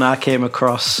Fruit's a one I came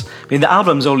across. I mean, the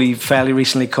album's only fairly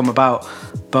recently come about,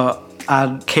 but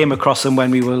I came across them when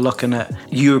we were looking at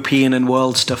European and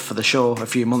world stuff for the show a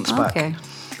few months back. Okay.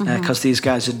 Because these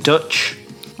guys are Dutch.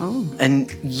 Oh.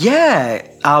 And yeah,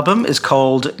 album is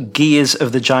called Gears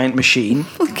of the Giant Machine,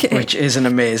 Okay. which is an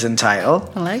amazing title.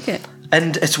 I like it.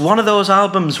 And it's one of those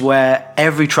albums where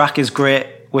every track is great,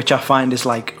 which I find is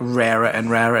like rarer and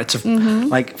rarer. It's a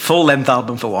like full length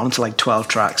album for one. It's like 12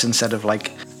 tracks instead of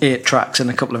like 8 tracks and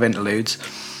a couple of interludes.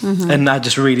 And I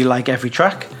just really like every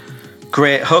track.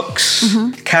 Great hooks,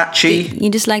 catchy. You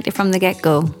just liked it from the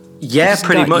get-go. Yeah, Just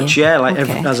pretty got much. you. Yeah, like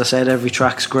Okay. as I said, every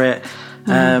track's great.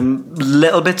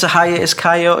 Little bits of Hiatus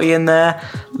Coyote in there.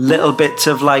 Little bits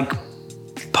of like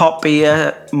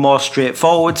poppier, more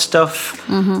straightforward stuff.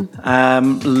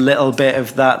 Little bit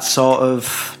of that sort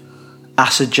of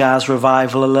acid jazz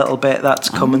revival, a little bit that's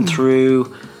coming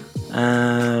through.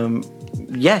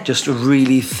 Yeah, just a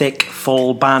really thick,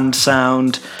 full band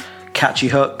sound, catchy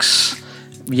hooks.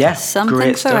 Yeah, Something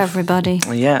great for stuff. everybody.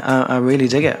 Yeah, I really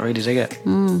dig it. Really dig it.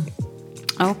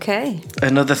 Okay.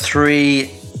 Another 3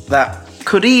 that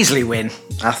could easily win,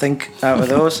 I think, out of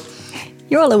those.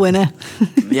 You're all a winner.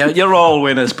 Yeah, you're all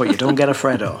winners, but you don't get a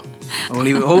Fredo.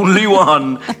 Only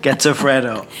one gets a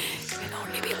Fredo.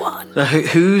 Only be one. So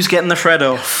who's getting the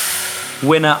Fredo?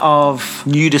 Winner of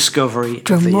New Discovery of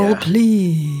Drum the roll, year.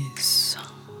 please.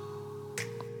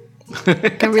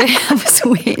 I was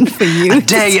waiting for you. I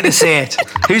dare you to say it.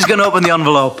 Who's going to open the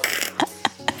envelope?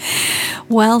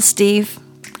 Well, Steve,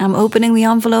 I'm opening the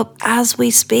envelope as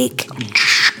we speak.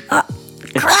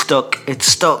 It's stuck. It's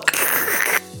stuck.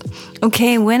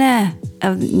 Okay, winner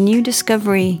of New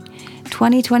Discovery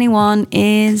 2021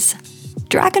 is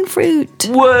Dragon Fruit.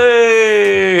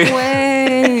 Way!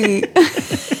 Way!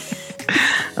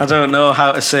 I don't know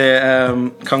how to say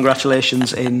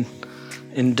congratulations in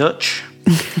Dutch.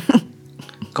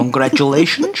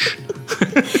 Congratulations.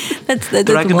 That's the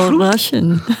Dragon old Fruit?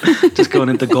 Russian. Just going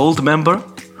into gold member.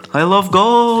 I love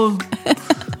gold.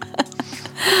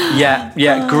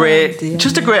 Yeah, great. dear.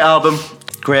 Just a great album.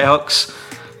 Great hooks.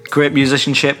 Great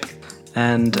musicianship.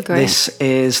 And Great. this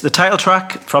is the title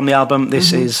track from the album.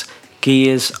 This is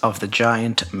Gears of the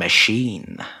Giant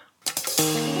Machine.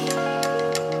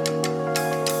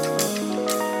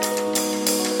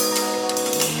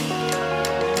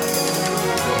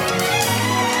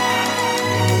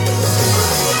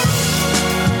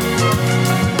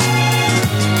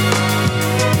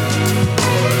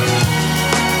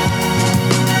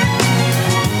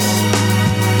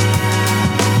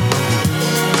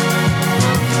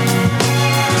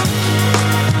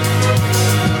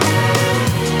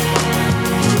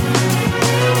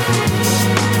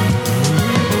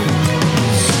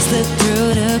 slip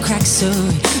through the cracks of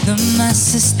the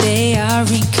masses, they are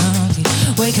incomplete.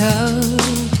 Wake up,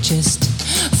 just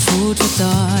food for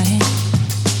thought.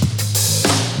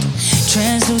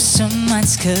 Translucent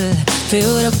minds could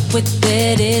filled up with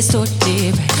their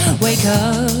distorted. Wake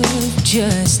up,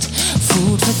 just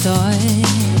food for thought.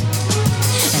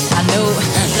 I know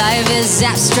life is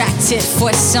abstracted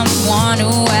for someone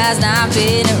who has not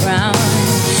been around.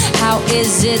 How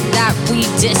is it that we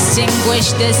distinguish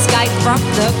the sky from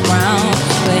the ground?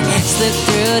 But slip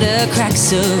through the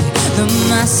cracks of the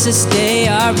masses, they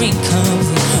are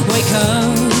incomplete. Wake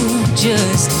up,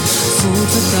 just food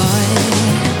for thought.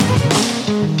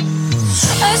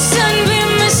 A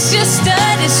sunbeam is just a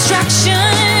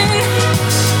distraction.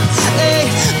 A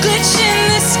glitch in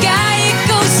the sky, it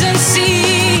goes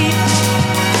unseen.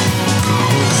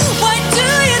 Why do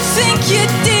you think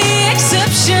you're the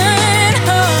exception?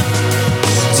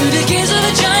 To the gears of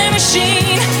a giant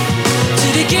machine. To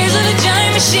the gears of a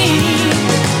giant machine.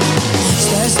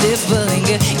 Stars stiff but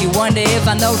linger. You wonder if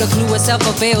I know the clue of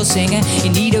self-fulfilled singer.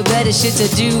 You need a better shit to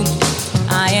do.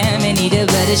 I am in need of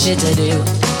better shit to do.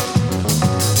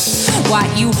 Why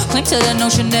you cling to the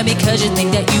notion that because you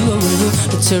think that you are real,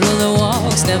 the turtle that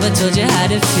walks never told you how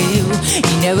to feel.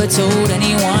 He never told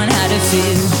anyone how to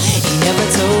feel. He never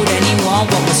told anyone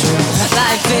what was real.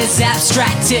 Life is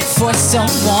abstracted for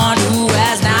someone who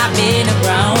has not been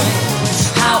around.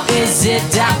 How is it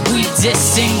that we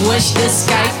distinguish the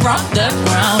sky from the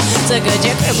ground? So could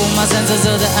you cripple my senses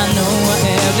so that I know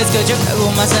I am? It's could you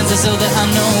cripple my senses so that I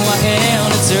know I am?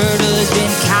 The turtle has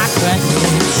been conquered.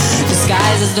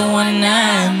 Disguised as the one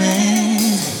I'm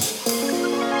in.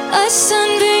 A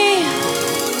sunbeam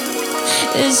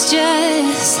is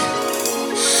just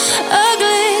a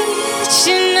glitch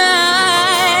in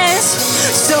eyes.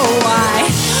 So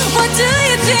what do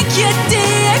you think you're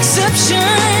the exception?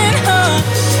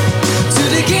 To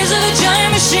the gears of the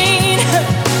giant machine.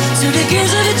 To the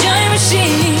gears of the giant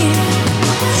machine.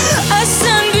 A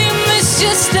sunbeam is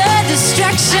just a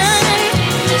distraction.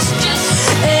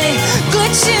 A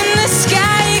glitch in the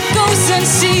sky, it goes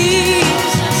unseen.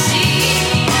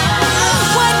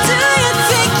 What do you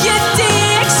think you're the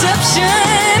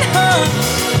exception?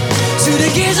 To the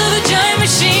gears of the giant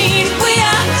machine. We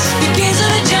are the gears of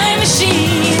the giant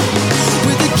machine.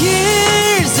 With the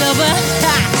gears of a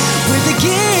with the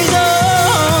gears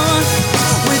on.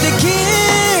 With the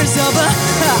gears of a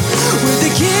with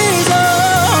the gears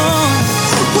on.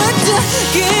 With the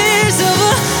gears of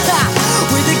a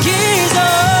with the gears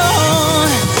on.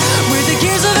 With the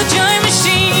gears of a giant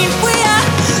machine. We are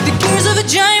the gears of a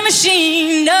giant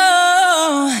machine.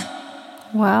 No.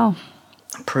 Wow.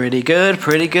 Pretty good,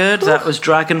 pretty good. That was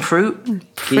Dragon Fruit.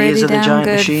 Pretty Gears of the damn Giant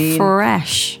good. Machine.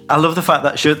 Fresh. I love the fact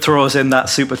that she throws in that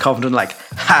super confident, like,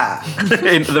 ha,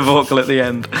 into the vocal at the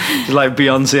end. Like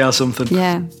Beyonce or something.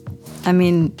 Yeah. I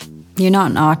mean, you're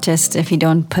not an artist if you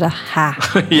don't put a ha.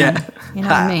 Yeah. You know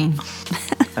what I mean?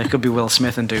 I could be Will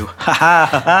Smith and do, ha ha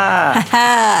ha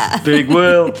ha. Big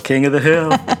Will, King of the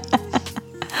Hill.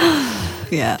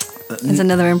 Yeah. There's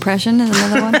another impression. There's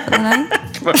another one for the night.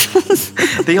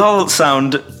 They all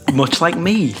sound much like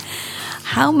me.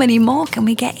 How many more can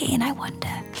we get in, I wonder?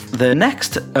 The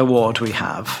next award we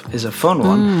have is a fun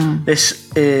one.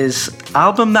 This is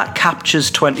album that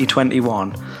captures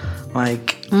 2021.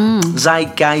 Like,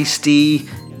 zeitgeisty,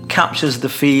 captures the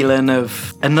feeling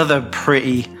of another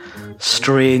pretty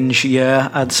strange year,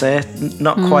 I'd say.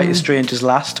 Not quite as strange as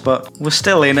last, but we're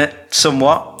still in it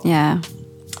somewhat. Yeah.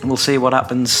 We'll see what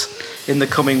happens in the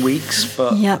coming weeks,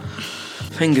 but Yep.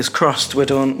 fingers crossed we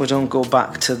don't go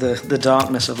back to the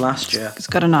darkness of last year. It's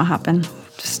got to not happen.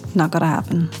 Just not got to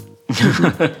happen.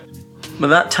 But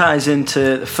that ties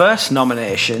into the first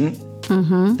nomination.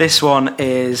 This one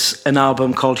is an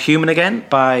album called Human Again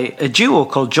by a duo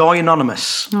called Joy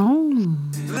Anonymous. Oh.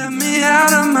 Let me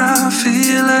out of my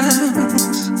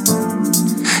feelings.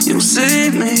 You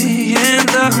save me in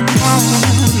the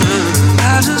moment.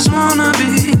 I just wanna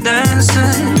be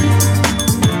dancing.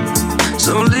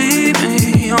 So leave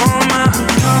me on my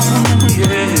own,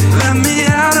 yeah. Let me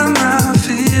out of my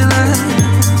feelings.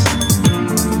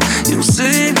 You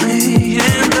save me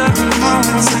in the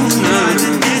moment.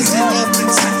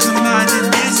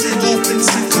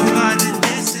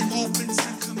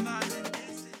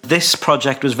 This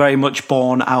project was very much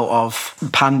born out of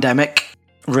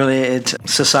pandemic-related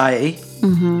society.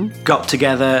 Got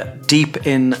together deep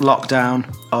in lockdown,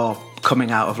 or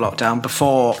coming out of lockdown,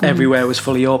 before everywhere was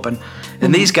fully open.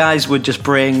 And these guys would just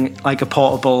bring like a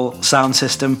portable sound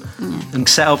system and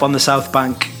set up on the South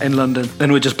Bank in London,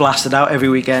 and would just blast it out every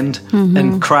weekend.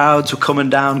 And crowds were coming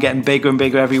down, getting bigger and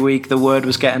bigger every week. The word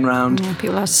was getting round. Yeah,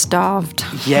 people are starved.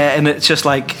 Yeah, and it's just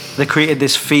like they created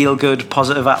this feel-good,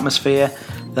 positive atmosphere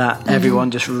that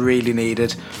everyone just really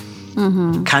needed.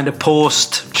 Kind of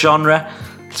post-genre.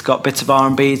 It's got bits of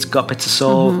R&B, it's got bits of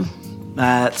soul,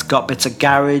 it's got bits of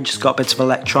garage, it's got bits of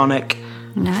electronic.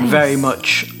 Nice. Very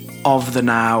much of the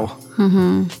now.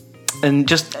 And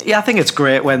just, yeah, I think it's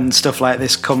great when stuff like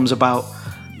this comes about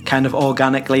kind of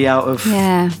organically out of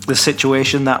the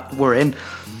situation that we're in.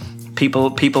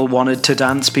 People wanted to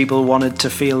dance, people wanted to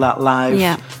feel that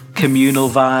live communal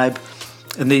vibe,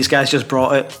 and these guys just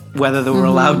brought it, whether they were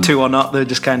allowed to or not. They're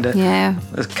just kind of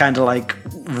like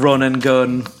run and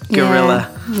gun guerrilla,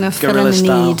 No, guerrilla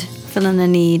style. Filling the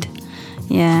need.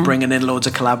 Yeah. Bringing in loads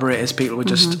of collaborators. People were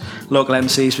just local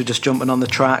MCs were just jumping on the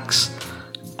tracks,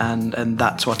 and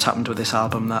that's what's happened with this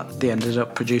album. That they ended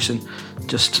up producing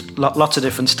just lots of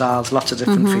different styles, lots of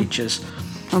different features.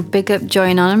 Well, big up Joy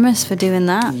Anonymous for doing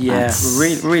that. Yeah,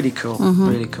 really cool.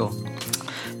 Really cool.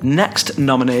 Next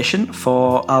nomination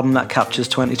for album that captures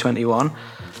 2021,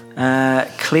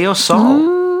 Cleo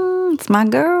Sol. It's my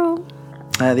girl.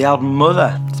 The album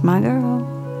Mother. It's my girl.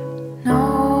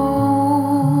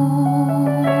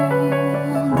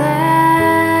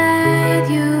 That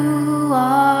you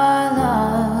are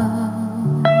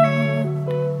loved,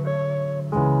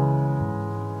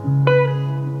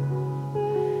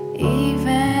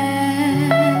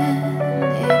 even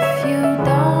if you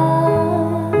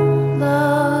don't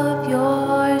love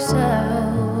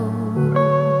yourself.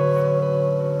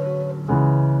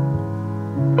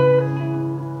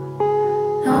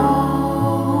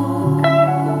 Know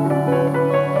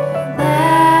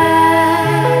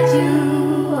that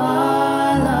you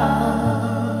are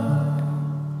loved.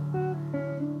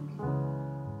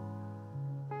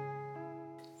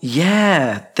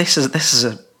 Yeah, this is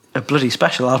a bloody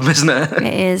special album, isn't it?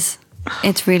 It is.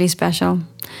 It's really special.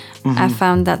 I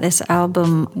found that this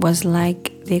album was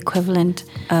like the equivalent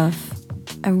of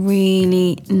a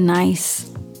really nice,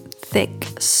 thick,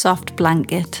 soft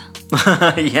blanket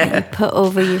Yeah. you put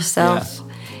over yourself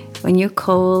when you're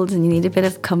cold and you need a bit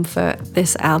of comfort.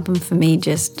 This album for me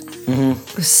just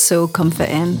was so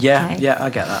comforting. Yeah, Like, yeah, I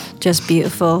get that. just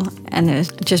beautiful, and it was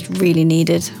just really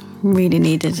needed. Really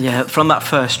needed. Yeah, from that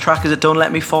first track, is it Don't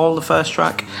Let Me Fall, the first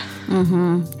track?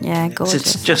 Yeah, gorgeous.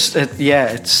 It's just,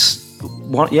 it's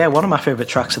one of my favourite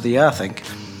tracks of the year, I think.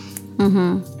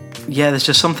 Yeah, there's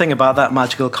just something about that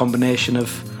magical combination of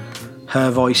her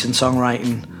voice and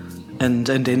songwriting and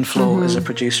inflow as a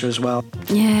producer as well.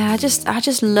 Yeah, I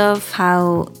just love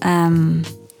how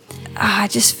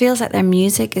it just feels like their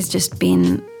music is just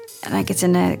being like it's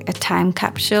in a time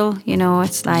capsule, you know.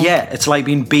 It's like Yeah, it's like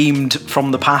being beamed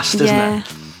from the past, isn't it?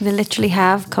 they literally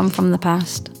have come from the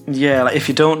past. Yeah, like if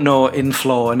you don't know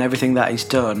Inflow and everything that he's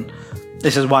done,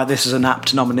 this is why this is an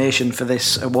apt nomination for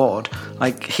this award.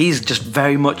 Like, he's just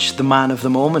very much the man of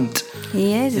the moment.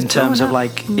 He is In terms of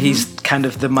like, he's kind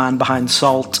of the man behind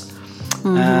Salt,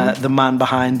 the man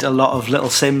behind a lot of Little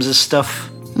Sims' stuff,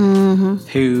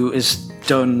 who has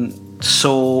done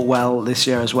so well this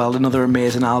year as well. Another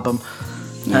amazing album.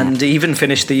 And even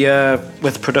finished the year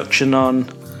with production on,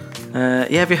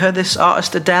 have you heard this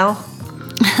artist Adele?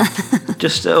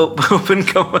 Just up and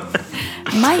coming.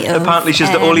 Might have. Apparently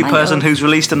she's the only might person have. who's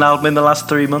released an album in the last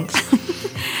 3 months.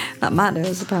 That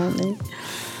matters, apparently.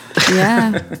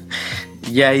 Yeah.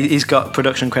 Yeah, he's got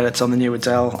production credits on the new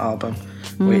Adele album,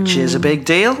 which is a big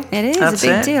deal. It is That's a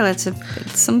big deal. It's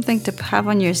something to have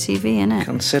on your CV, isn't it?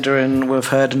 Considering we've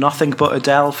heard nothing but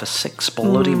Adele for 6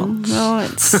 bloody months. No,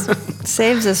 it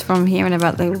saves us from hearing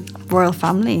about the royal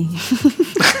family.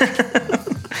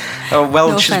 Oh, well,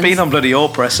 No she's offense. been on bloody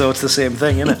Oprah, so it's the same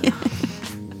thing, isn't it?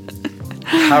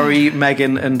 Harry,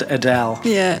 Meghan and Adele.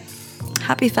 Yeah.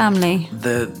 Happy family.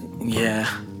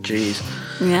 Jeez.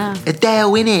 Yeah.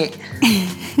 Adele, innit?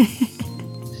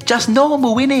 Just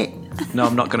normal, innit? No,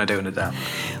 I'm not going to do an Adele.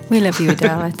 We love you,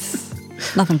 Adele. It's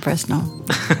nothing personal.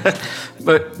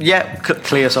 But yeah,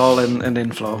 Cleo Sol and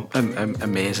Inflow,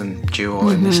 amazing duo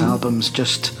in this album's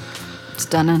just,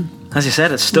 Stunning. as you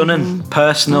said, it's stunning,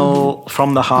 personal,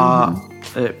 from the heart.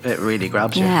 It really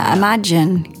grabs you. Yeah,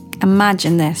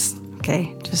 imagine this.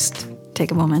 Okay, just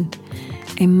take a moment.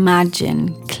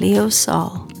 Imagine Cleo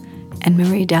Sol and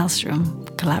Marie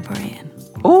Dahlstrom collaborating.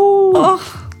 Oh,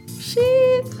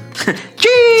 Shit.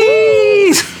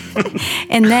 jeez!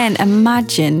 And then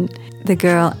imagine the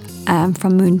girl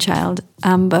from Moonchild,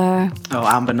 Amber. Oh,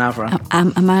 Amber Navra.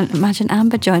 Imagine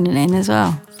Amber joining in as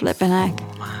well. Flipping heck.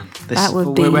 That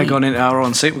would be. We're going into our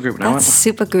own supergroup now, aren't That's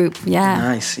we? super group, yeah.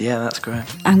 Nice, yeah, that's great.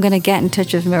 I'm going to get in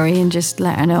touch with Marie and just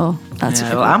let her know. That's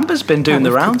Yeah, a well, group Amber's been doing that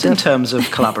the we've rounds picked in up. terms of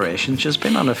collaboration. She's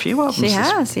been on a few albums. She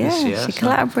has, yeah. this year, She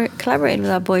so- collaborated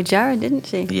with our boy Jared, didn't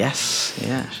she? Yes,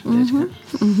 yeah, she did.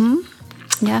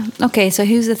 Yeah. Okay, so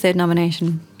who's the third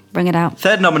nomination? Bring it out.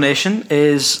 Third nomination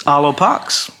is Arlo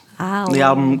Parks. Ow. The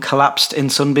album Collapsed in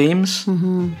Sunbeams.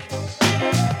 Watching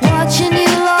you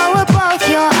lower both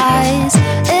your eyes,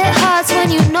 it hurts when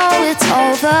you know it's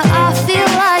over. I feel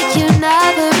like you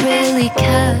never really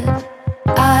cared.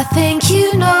 I think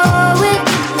you know it,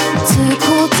 too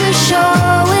cool to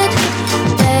show it.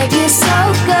 Babe, you're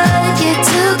so good, you're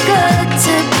too good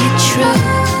to be true.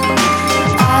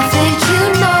 I think you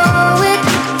know it,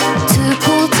 too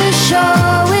cool to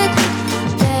show it.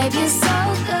 Babe, you're so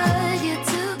good, you're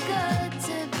too good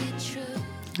to be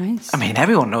mean,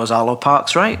 everyone knows Arlo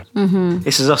Parks, right? Mm-hmm.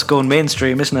 This is us going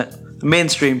mainstream, isn't it? A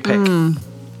mainstream pick.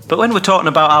 But when we're talking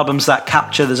about albums that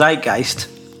capture the zeitgeist,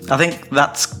 I think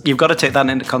you've got to take that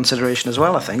into consideration as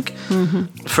well, I think.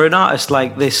 Mm-hmm. For an artist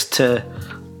like this to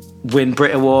win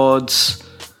Brit Awards,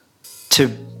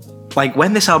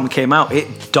 when this album came out,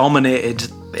 it dominated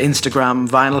Instagram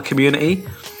vinyl community.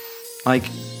 Like,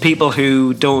 people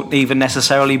who don't even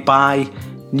necessarily buy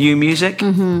new music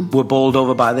were bowled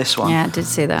over by this one. Yeah, I did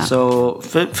see that. So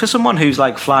for someone who's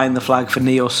like flying the flag for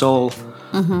neo soul,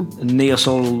 neo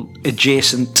soul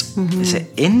adjacent, is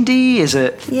it indie? Is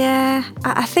it? Yeah,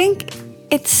 I think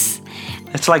it's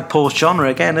like post genre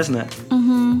again, isn't it?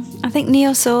 I think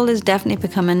neo soul is definitely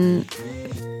becoming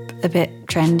a bit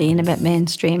trendy and a bit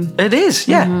mainstream. It is,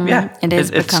 yeah. It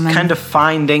is becoming. It's kind of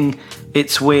finding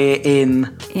its way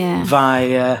in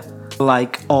via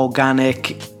like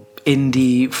organic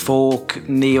indie, folk,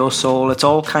 neo soul. It's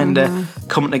all kind of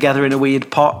coming together in a weird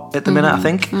pot at the minute, I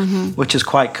think, which is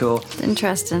quite cool. It's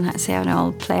interesting to see how it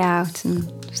all play out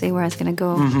and see where it's going to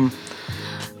go.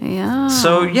 Yeah.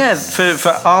 So yeah,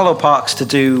 for Arlo Parks to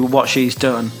do what she's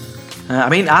done, I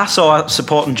mean, I saw her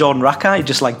supporting Jordan Rakai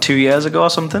just like 2 years ago or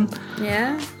something.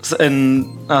 Yeah.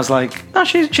 And I was like, oh,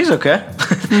 she's okay.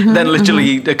 Then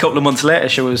literally a couple of months later,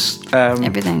 she was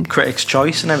everything. Critics'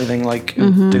 Choice and everything, like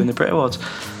doing the Brit Awards.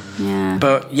 Yeah.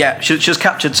 But yeah, she's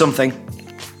captured something.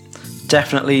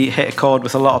 Definitely hit a chord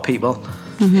with a lot of people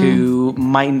who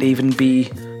mightn't even be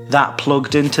that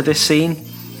plugged into this scene.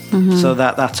 So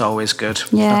that's always good.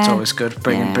 Yeah. That's always good.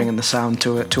 Bringing the sound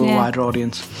to a wider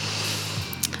audience.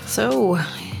 So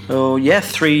yeah,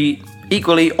 3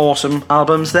 equally awesome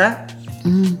albums there.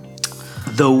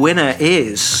 The winner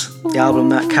is the album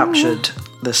that captured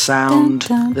the sound,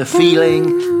 the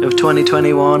feeling of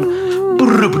 2021.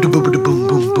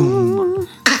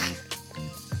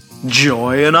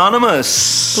 Joy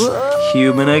Anonymous.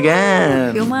 Human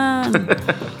again. Human.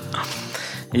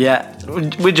 Yeah,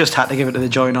 we just had to give it to the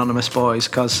Joy Anonymous boys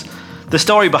because the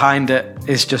story behind it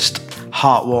is just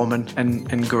heartwarming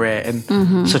and great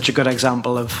and such a good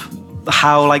example of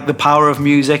how like the power of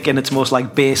music in its most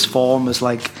like base form has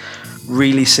like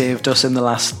really saved us in the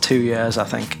last 2 years, I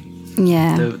think.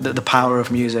 Yeah. The power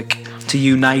of music to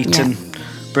unite and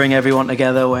bring everyone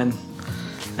together when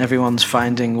everyone's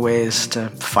finding ways to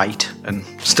fight and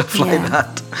stuff like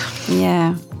that.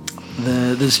 Yeah.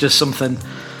 There's just something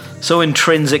so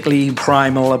intrinsically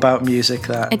primal about music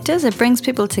that it does. It brings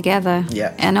people together.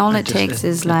 Yeah. And all it takes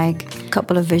is like a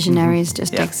couple of visionaries.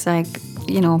 Just takes like,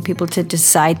 people to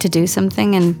decide to do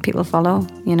something and people follow,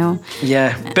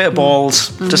 Yeah, bit of balls,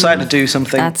 decide to do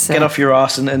something, That's get it. off your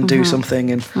ass and do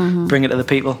something and bring it to the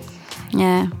people.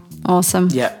 Yeah, awesome.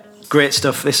 Yeah, great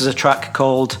stuff. This is a track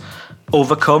called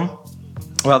Overcome.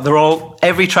 Well,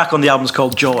 every track on the album is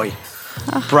called Joy.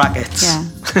 Brackets. Yeah.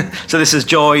 So this is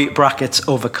Joy, brackets,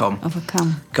 Overcome.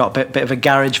 Overcome. Got a bit of a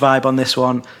garage vibe on this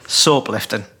one. So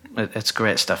uplifting. It's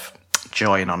great stuff.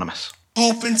 Joy Anonymous.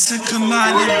 Open to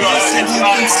command and this and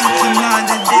open to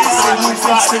command and this and open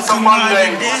to command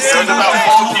and this and about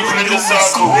 4 people in the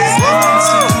circle. Open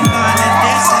to command and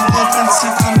this and open to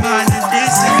command and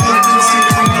this and open to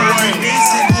command and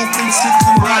this and open to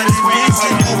command and this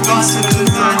and open to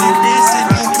command and this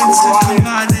and open to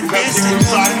command and this and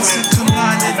open to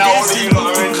command and this and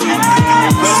open to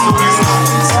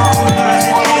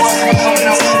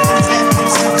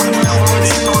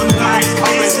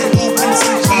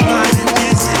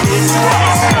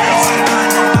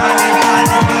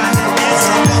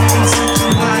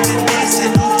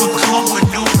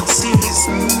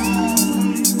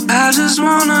I just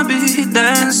wanna be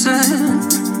dancing,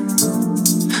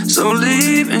 so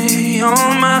leave me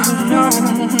on my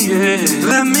own, yeah.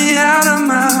 Let me out of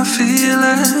my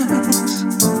feelings,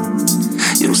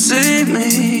 you save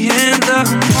me in the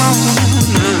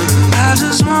moment. I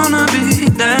just wanna be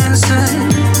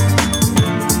dancing,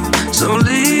 so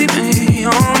leave me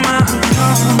on my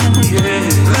own, yeah.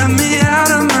 Let me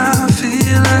out of my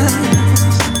feelings,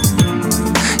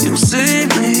 you save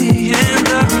me in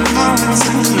the moment.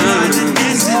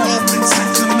 Open to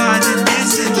command and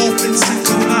this and open to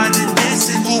command and this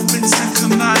and open to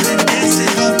command and this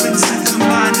and open to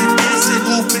command and this and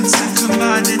open to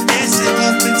command and this and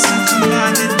open to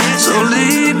command and this. So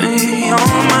leave me on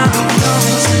my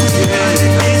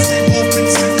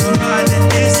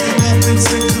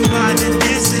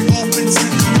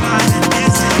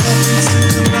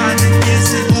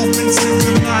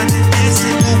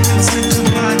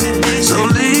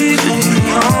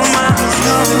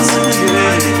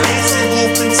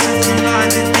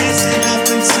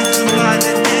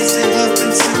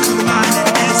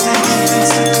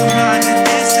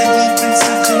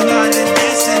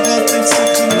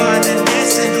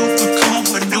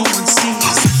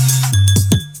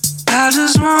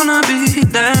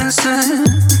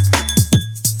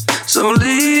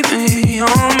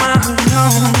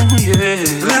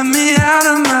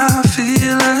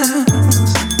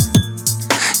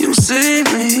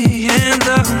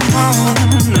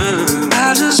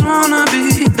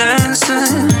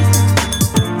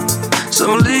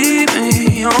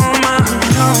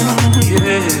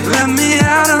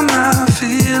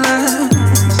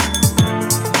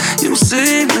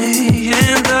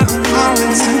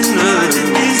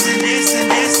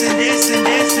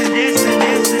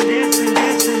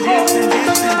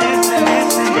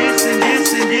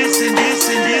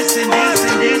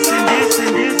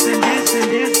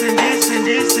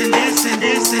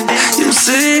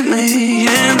save me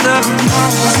in the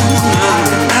moment.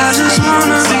 I just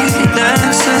wanna be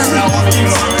dancing.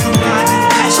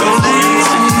 So leave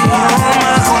me on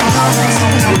my own.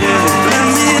 Let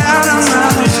me out of my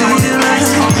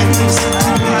feelings.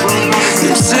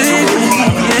 You save me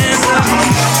in the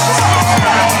moment.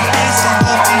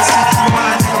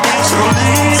 So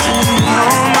leave me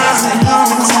on my own.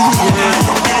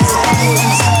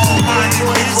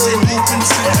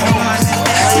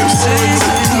 You save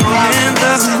me in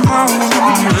the moment.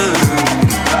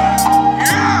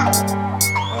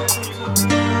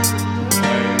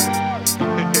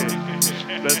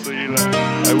 That's what you like.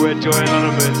 Hey, we're Joy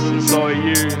Anonymous, and so are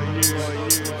you.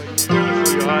 Thanks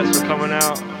for your hearts for coming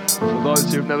out. For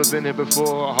those who've never been here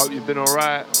before, I hope you've been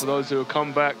alright. For those who have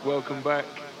come back, welcome back.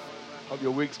 Hope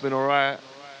your week's been alright.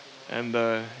 And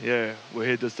yeah, we're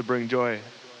here just to bring joy.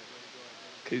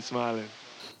 Keep smiling.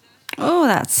 Oh,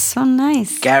 that's so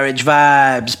nice. Garage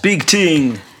vibes, big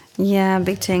ting. Yeah,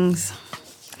 big things.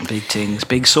 Big tings,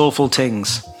 big soulful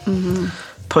tings. Mm-hmm.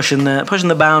 Pushing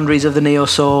the boundaries of the neo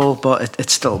soul, but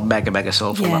it's still mega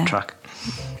soulful, that track.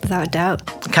 Without a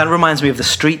doubt. It kind of reminds me of The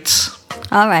Streets.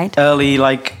 All right. Early,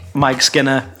 like Mike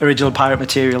Skinner, original Pirate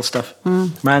Material stuff.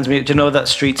 Reminds me. Do you know that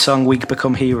Street song "We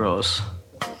Become Heroes"?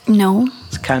 No.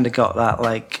 It's kind of got that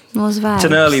like. Those vibes. It's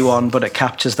an early one, but it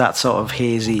captures that sort of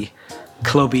hazy,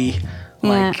 clubby,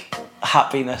 like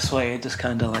happiness where you just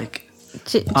kind of like.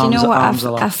 Do you know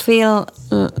what I feel?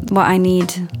 What I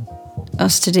need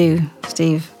us to do,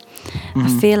 Steve. I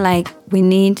feel like we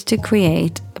need to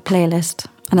create a playlist,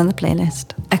 another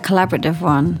playlist, a collaborative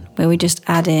one where we just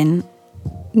add in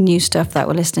new stuff that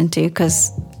we're listening to,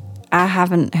 because I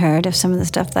haven't heard of some of the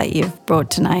stuff that you've brought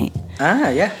tonight. Ah,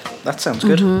 yeah, that sounds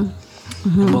good.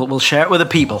 We'll share it with the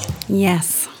people.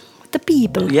 Yes, with the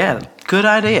people. Yeah, good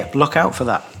idea. Look out for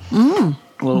that.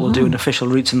 We'll do an official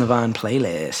Roots in the Vine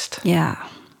playlist. Yeah.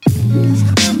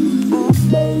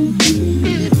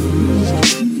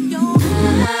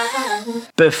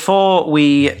 Before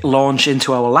we launch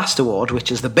into our last award,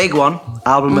 which is the big one,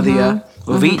 Album of the Year,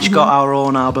 we've each got our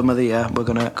own Album of the Year. We're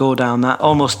going to go down that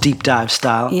almost deep dive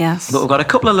style. Yes. But we've got a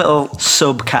couple of little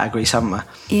sub-categories, haven't we?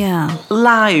 Yeah.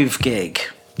 Live gig.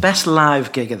 Best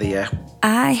live gig of the year.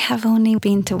 I have only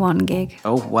been to one gig.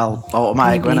 Oh, well,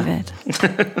 automatic winner. Can you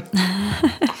believe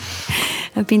it?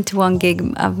 I've been to one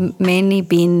gig. I've mainly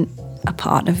been a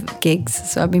part of gigs,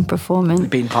 so I've been performing.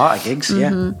 Been part of gigs,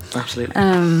 yeah, absolutely.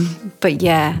 But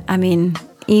yeah, I mean,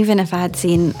 even if I had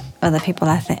seen other people,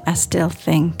 I still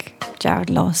think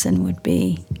Jared Lawson would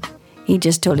be. He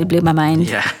just totally blew my mind.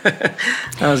 Yeah,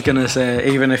 I was gonna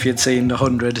say, even if you'd seen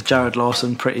 100, Jared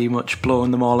Lawson pretty much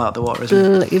blowing them all out the water,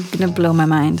 isn't he? It's gonna blow my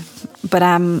mind. But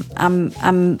I'm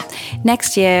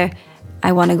next year.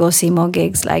 I want to go see more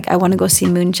gigs. Like, I want to go see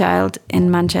Moonchild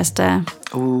in Manchester.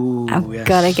 Ooh, I've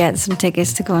got to get some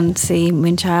tickets to go and see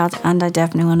Moonchild, and I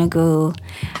definitely want to go.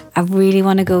 I really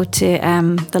want to go to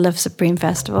the Love Supreme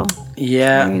Festival.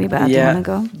 Yeah, I really badly want to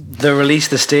go. They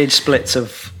released the stage splits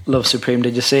of Love Supreme.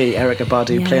 Did you see Erykah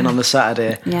Badu playing on the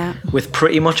Saturday? Yeah, with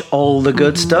pretty much all the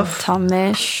good stuff. Tom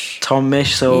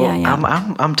Misch. So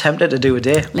I'm tempted to do a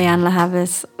day. Leanne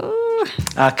LaHavis.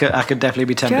 I could definitely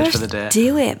be tempted for the day.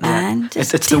 Do it, man. Yeah.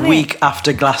 It's the week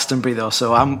after Glastonbury though,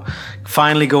 so I'm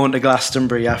finally going to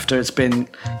Glastonbury after it's been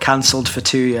cancelled for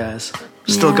 2 years.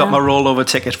 Still got my rollover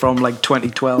ticket from like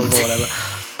 2012 or whatever.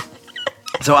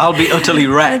 So I'll be utterly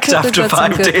wrecked after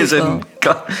 5 days. And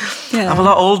I'm a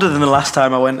lot older than the last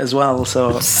time I went as well,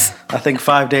 so I think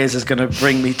 5 days is going to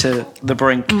bring me to the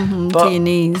brink. But to your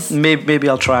knees. Maybe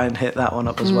I'll try and hit that one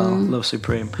up as well, Love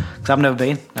Supreme, because I've never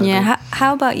been.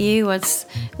 How about you? What's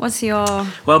your...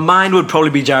 Well, mine would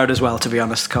probably be Jared as well, to be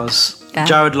honest, because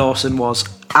Jared Lawson was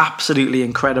absolutely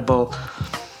incredible.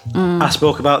 I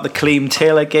spoke about the Clean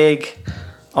Taylor gig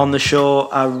on the show.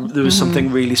 There was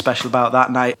something really special about that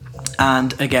night.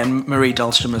 And again, Marie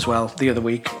Dahlstrom as well, the other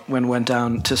week when we went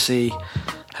down to see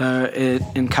her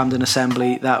in Camden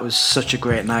Assembly. That was such a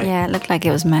great night. Yeah, it looked like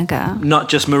it was mega. Not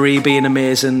just Marie being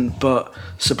amazing, but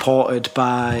supported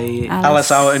by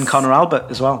Alice Hour and Connor Albert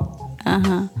as well.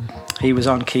 He was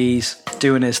on keys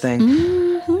doing his thing.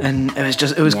 And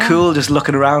it was cool just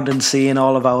looking around and seeing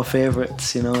all of our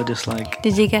favourites, you know, just like...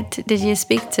 Did you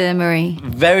speak to Marie?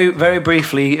 Very, very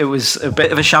briefly. It was a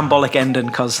bit of a shambolic ending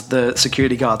because the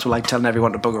security guards were like telling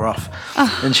everyone to bugger off.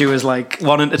 And she was like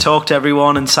wanting to talk to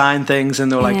everyone and sign things,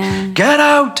 and they were like, get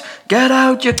out,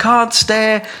 you can't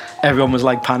stay. Everyone was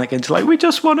like panicking. She's like, we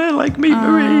just want to like meet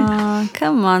Marie.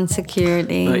 Come on,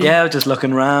 security. But yeah, just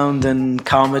looking around, and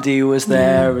Comedy was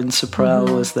there, and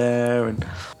Suprel was there, and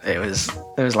it was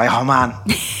like, oh man,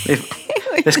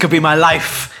 if This could be my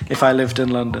life if I lived in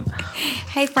London.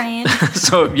 Hey, friend.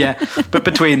 So, yeah. But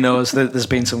between those, there's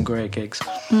been some great gigs.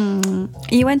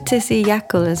 You went to see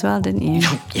Yakult as well, didn't you?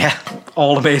 Yeah,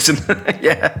 all amazing.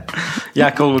 Yeah.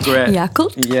 Yakult were great.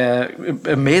 Yakult? Yeah,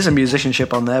 amazing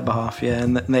musicianship on their behalf, yeah.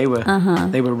 And they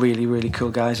were really, really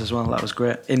cool guys as well. That was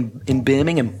great. In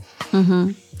Birmingham.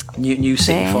 New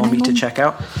city for me to check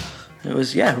out. It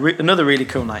was, another really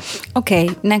cool night. Okay,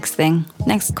 next thing.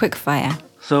 Next quick fire.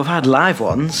 So I've had live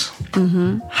ones.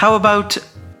 How about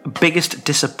biggest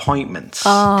disappointments?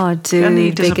 Oh, dude,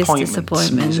 Any biggest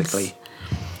disappointments musically?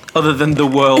 Other than the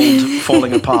world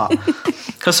falling apart.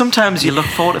 Because sometimes you look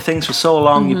forward to things for so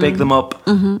long, you big them up,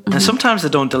 and sometimes they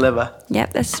don't deliver.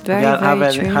 Yep, that's very,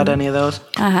 Have true. had any of those?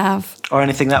 I have. Or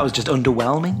anything that was just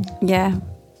underwhelming? Yeah.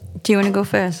 Do you want to go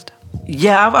first?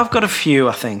 Yeah, I've got a few,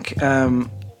 I think.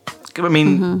 I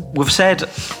mean, we've said...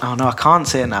 Oh, no, I can't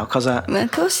say it now because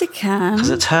Of course you can. Because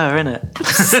it's her, innit?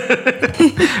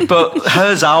 But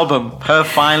her album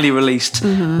finally released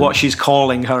what she's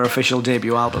calling her official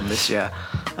debut album this year.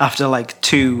 After like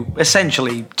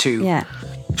essentially two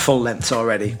full lengths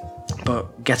already.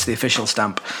 But gets the official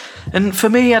stamp. And for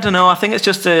me, I don't know, I think it's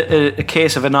just a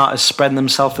case of an artist spreading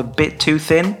themselves a bit too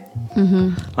thin.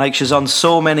 Like she's on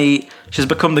so many... She's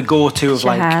become the go-to of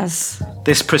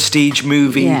this prestige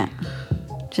movie. Yeah.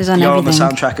 She's on You're everything. on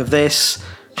the soundtrack of this.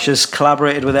 She's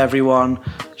collaborated with everyone.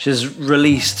 She's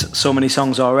released so many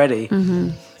songs already.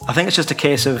 I think it's just a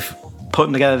case of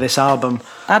putting together this album.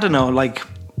 I don't know, like...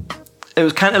 It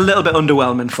was kind of a little bit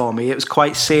underwhelming for me. It was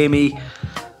quite samey.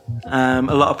 A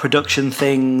lot of production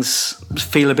things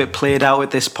feel a bit played out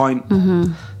at this point.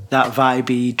 That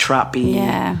vibey,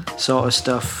 trappy sort of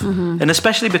stuff. And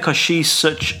especially because she's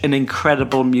such an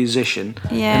incredible musician,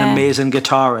 an amazing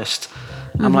guitarist.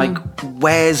 I'm like,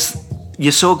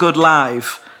 you're so good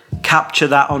live, capture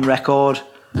that on record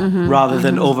rather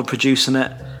than overproducing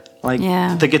it. Like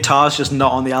the guitar's just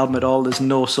not on the album at all. There's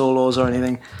no solos or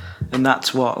anything. And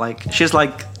that's what, like, she's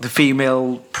like the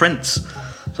female Prince.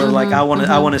 So like, I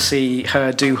want to see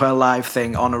her do her live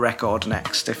thing on a record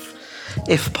next,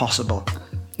 if possible.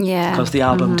 Yeah. Because the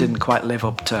album didn't quite live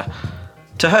up to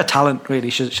her talent, really.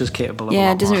 She's capable of a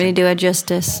lot it doesn't more, really do her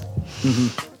justice.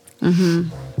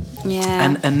 Yeah.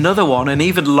 And another one, an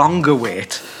even longer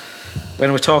wait,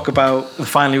 when we talk about the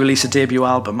finally released a debut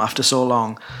album after so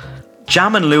long,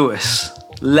 Jam and Lewis,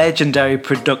 legendary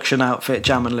production outfit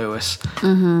Jam and Lewis,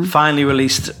 finally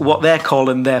released what they're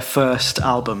calling their first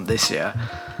album this year.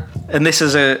 And this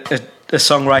is a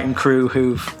songwriting crew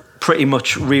who've pretty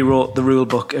much rewrote the rule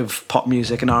book of pop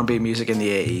music and R&B music in the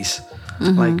 80s.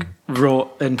 Like,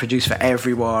 wrote and produced for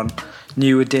everyone.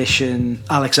 New Edition,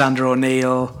 Alexander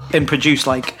O'Neal, and produced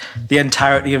like the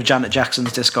entirety of Janet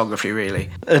Jackson's discography, really.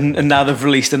 And now they've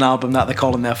released an album that they're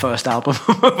calling their first album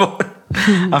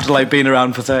after like being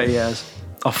around for 30 years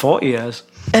or 40 years.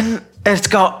 And it's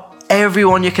got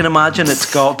everyone you can imagine.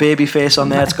 It's got Babyface on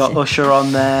there, it's got Usher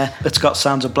on there, it's got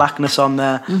Sounds of Blackness on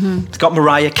there, it's got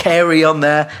Mariah Carey on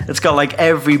there, it's got like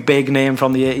every big name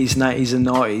from the 80s, 90s and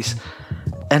noughties.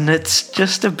 And it's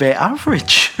just a bit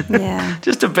average. Yeah.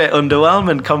 Just a bit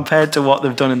underwhelming compared to what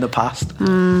they've done in the past.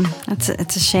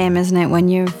 It's a shame, isn't it, when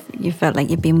you felt like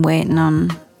you've been waiting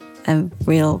on a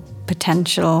real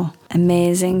potential,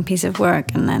 amazing piece of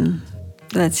work and then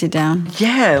lets you down.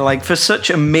 Yeah, like for such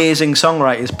amazing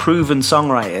songwriters, proven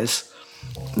songwriters.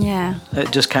 Yeah.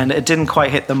 It just it didn't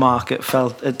quite hit the mark.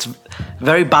 It's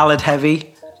very ballad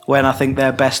heavy when I think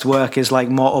their best work is like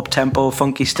more up-tempo,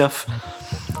 funky stuff.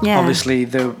 Yeah. Obviously,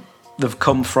 they've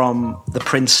come from the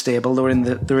Prince stable. They're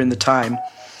in the time,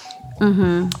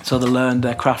 so they learned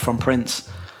their craft from Prince.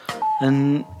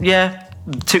 And yeah,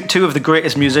 two of the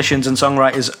greatest musicians and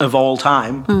songwriters of all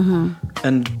time,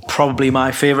 and probably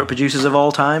my favorite producers of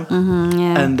all time.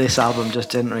 And this album just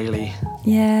didn't really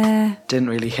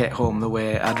hit home the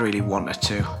way I'd really want it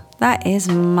to. That is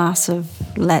a massive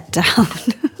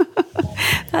letdown.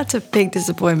 That's a big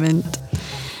disappointment.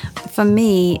 For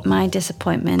me, my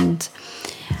disappointment,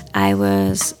 I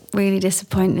was really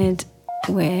disappointed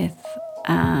with,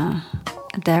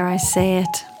 dare I say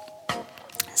it,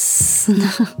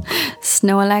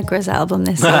 Snow Allegra's album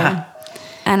this year.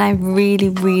 And I really,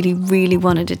 really, really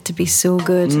wanted it to be so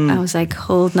good. I was like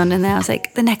holding on in there. I was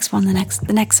like, the next song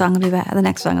will be better. The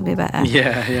next song will be better.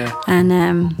 Yeah.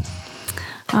 And,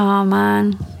 oh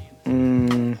man.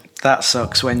 That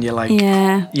sucks when you're like,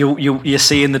 you're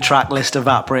seeing the track list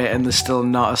evaporate and there's still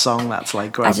not a song that's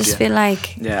like grabbed you. I just feel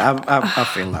like, I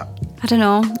feel that. I don't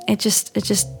know. It just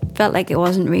felt like it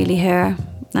wasn't really her.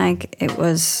 Like it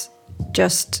was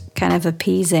just kind of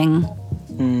appeasing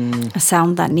a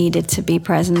sound that needed to be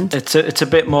present. It's a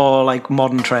bit more like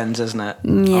modern trends, isn't it?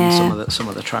 Yeah. On some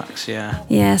of the tracks, yeah.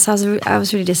 Yeah, so I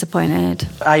was really disappointed.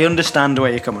 I understand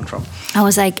where you're coming from. I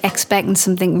was like expecting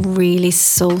something really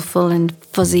soulful and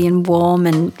fuzzy and warm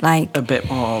and like A bit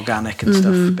more organic and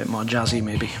stuff, a bit more jazzy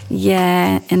maybe.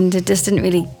 yeah, and it just didn't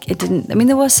really. It didn't. I mean,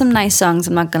 there were some nice songs.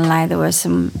 I'm not gonna lie. There were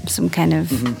some kind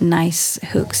of nice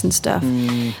hooks and stuff.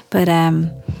 But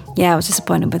yeah, I was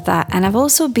disappointed with that. And I've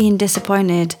also been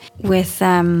disappointed with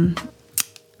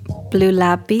Blue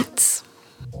Lab Beats.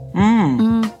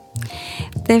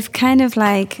 They've kind of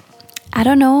like, I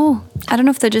don't know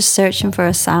if they're just searching for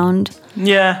a sound,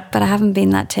 Yeah. but I haven't been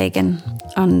that taken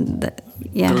on the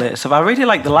The latest stuff. I really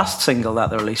like the last single that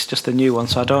they released, just the new one,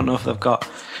 so I don't know if they've got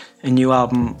a new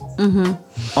album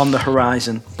on the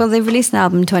horizon. Well, they released an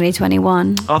album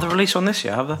 2021. Oh, they released one this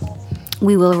year, have they?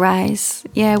 We Will Rise.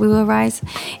 Yeah, We Will Rise.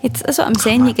 That's what I'm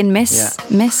saying. You can miss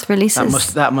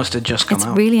releases. That must have just come It's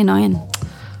out. really annoying.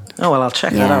 Oh well, I'll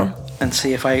check that Yeah. out and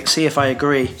see if I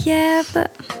agree. Yeah,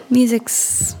 but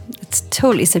it's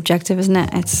totally subjective, isn't it?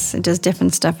 It does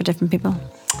different stuff for different people.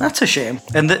 That's a shame.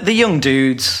 And the young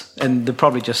dudes, and they're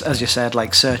probably just, as you said,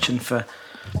 like searching for.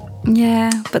 Yeah,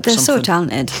 but they're so Something.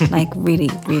 talented. Like really,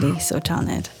 really so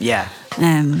talented. Yeah,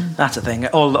 that's the thing.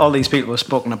 All these people we've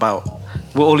spoken about,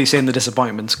 we're only saying the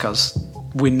disappointments because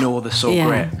we know they're so Yeah.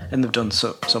 great and they've done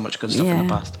so much good stuff in Yeah. the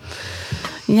past.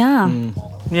 Yeah.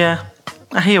 Yeah,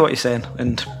 I hear what you're saying,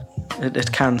 and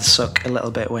it can suck a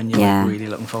little bit when you're Yeah. really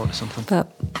looking forward to something. But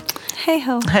hey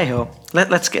ho. Hey ho,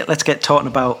 let's get talking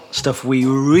about stuff we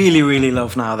really, really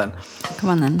love now. Then Come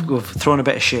on then. we've thrown a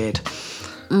bit of shade.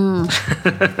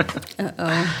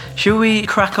 Uh-oh. Should we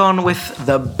crack on with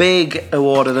the big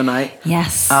award of the night?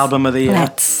 Yes. Album of the year.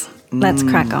 Let's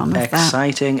crack on with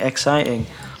that. Exciting.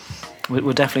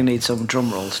 We definitely need some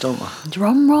drum rolls, don't we?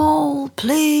 Drum roll,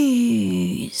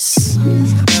 please.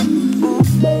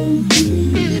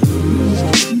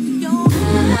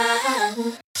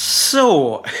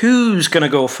 So, who's going to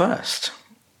go first?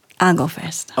 I'll go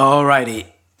first. Alrighty.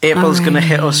 April's going to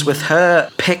hit us with her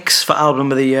picks for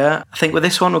album of the year. I think with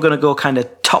this one, we're going to go kind of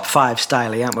top 5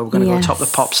 style-y, aren't we? We're going to Yes. go top the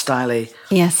pop style-y.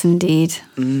 Yes, indeed.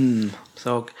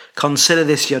 So, consider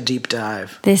this your deep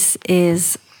dive. This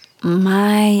is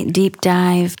my deep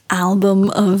dive album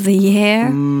of the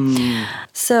year.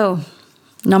 So,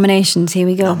 nominations, here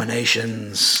we go.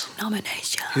 Nominations.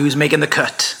 Nomination. Who's making the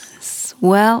cut?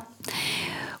 Well,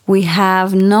 we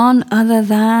have none other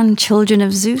than Children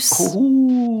of Zeus.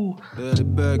 Ooh. Early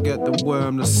bird get the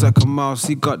worm, the second mouse,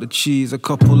 he got the cheese. A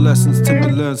couple lessons to be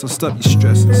learned, so stop your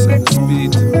stress and set the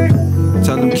speed.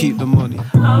 Tell them keep the money.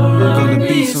 I'm gonna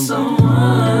be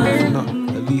somebody. If not,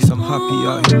 at least I'm happy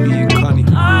out here being cunning.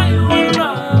 I would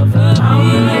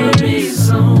rather be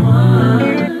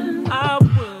someone. I would.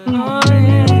 Oh,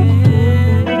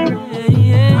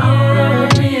 yeah. I would rather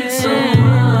be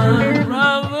someone.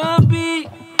 Rather be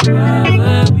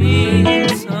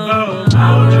someone. I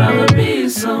would rather be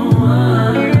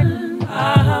someone.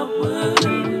 I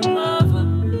would rather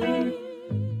be.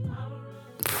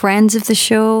 Friends of the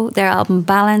show, their album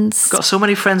Balance. Got so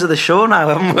many friends of the show now,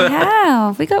 haven't we?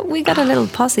 Yeah, we got a little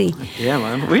posse. Yeah,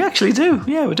 man. We actually do.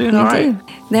 Yeah, we're doing all We right.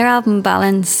 do. Their album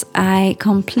Balance, I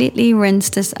completely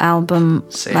rinsed this album.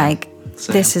 Same. Like,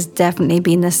 Same. this has definitely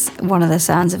been one of the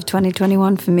sounds of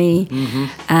 2021 for me.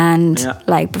 And Yeah.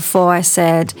 like before I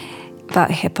said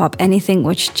about hip hop, anything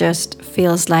which just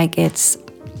feels like it's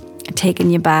taking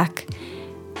you back,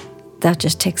 that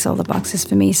just ticks all the boxes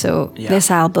for me. So Yeah. this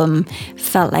album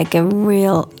felt like a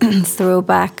real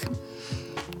throwback,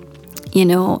 you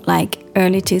know, like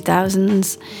early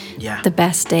 2000s, Yeah. the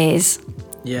best days,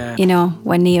 Yeah. you know,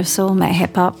 when neo soul met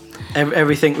hip hop.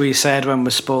 Everything we said when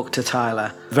we spoke to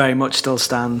Tyler very much still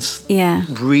stands. Yeah.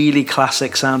 Really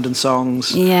classic sounding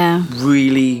songs. Yeah.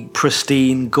 Really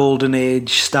pristine golden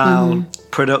age style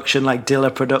production, like Dilla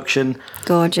production.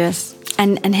 Gorgeous.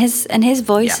 And his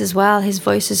voice Yeah. as well. His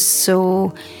voice is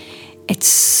so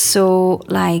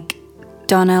like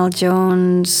Donnell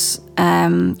Jones,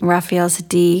 Raphael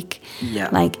Sadiq. Yeah.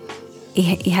 Like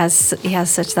he has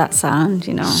such that sound,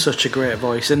 you know. Such a great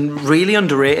voice and really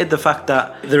underrated. The fact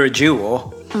that they're a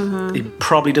duo. He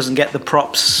probably doesn't get the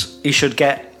props he should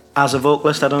get as a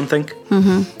vocalist, I don't think.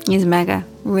 He's mega.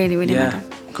 Really, really Yeah. mega.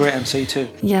 Great MC too.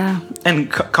 Yeah. And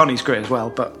Connie's great as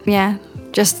well, but Yeah.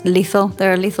 Just lethal.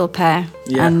 They're a lethal pair.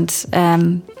 Yeah. And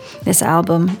this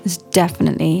album is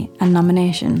definitely a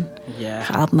nomination yeah.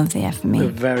 for album of the year for A me.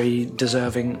 very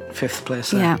deserving 5th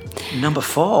place there. Yeah. Number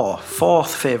 4.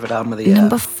 4th favourite album of the year.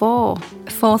 Number 4.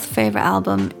 Fourth favourite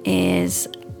album is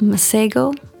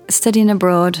Masego, Studying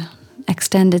Abroad,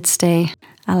 Extended Stay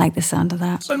I like the sound of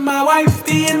that. But my wife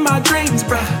be in my dreams,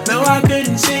 bruh. No, I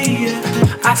couldn't see you.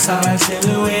 I saw her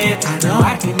silhouette. I know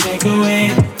I can make a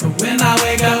way. But when I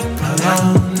wake up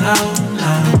alone, no,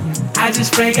 I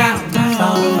just break out my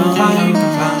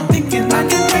phone. Thinking I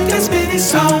can make us many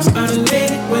songs.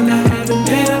 Unlit when I haven't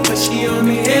met her, but she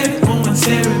only hit it on one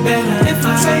better. If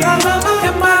I say I love her,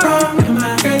 am I wrong? Am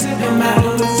I crazy? Am I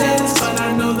overzealous? But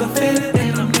I know the feeling,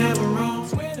 and I'm never wrong.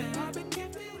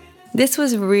 This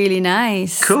was really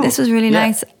nice. Cool. This was really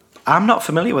nice. I'm not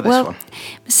familiar with this one.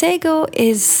 Masego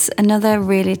is another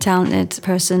really talented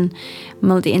person,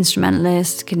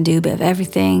 multi-instrumentalist, can do a bit of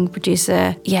everything,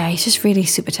 producer. Yeah, he's just really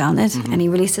super talented. And he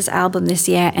released this album this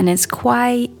year, and it's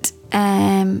quite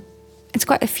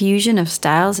a fusion of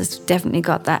styles. It's definitely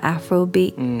got that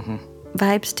Afrobeat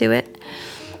vibes to it.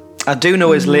 I do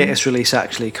know his latest release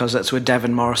actually, because it's with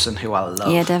Devin Morrison, who I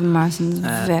love. Yeah, Devin Morrison's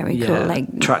very cool. Like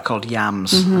a track called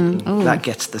Yams. That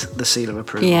gets the seal of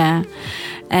approval. Yeah.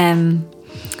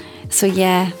 So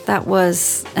yeah, that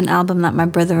was an album that my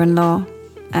brother-in-law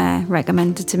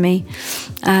recommended to me,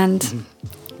 and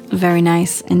very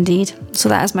nice indeed. So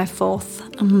that is my 4th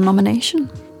nomination,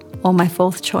 or my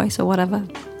 4th choice, or whatever.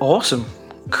 Awesome.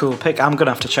 Cool pick. I'm going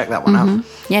to have to check that one out.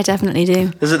 Yeah, definitely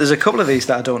do. There's a couple of these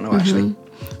that I don't know actually.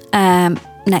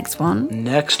 Next one.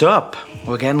 Next up,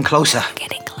 we're getting closer.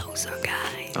 Getting closer,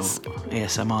 guys. Oh,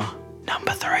 ASMR.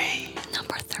 Number 3.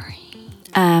 Number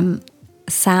 3.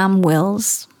 Sam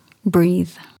Wills,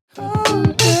 Breathe. Oh,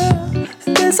 girl,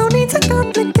 there's no need to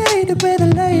complicate it with a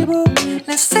label.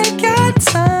 Let's take our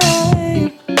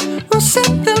time. We'll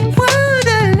set the world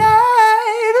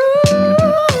alight.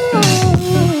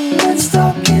 Ooh, let's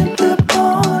talk in the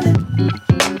morning,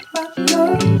 my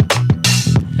love.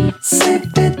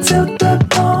 Save it till the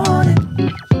morning.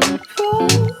 Ooh,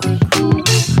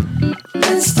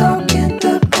 let's talk in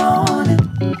the morning.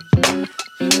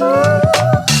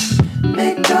 Ooh,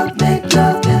 make love in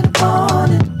the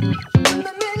morning.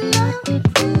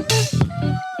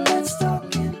 Let's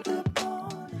talk in the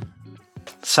morning.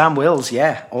 Sam Wills,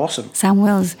 yeah, awesome. Sam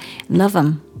Wills, love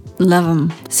him.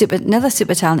 Another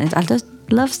super talented. I just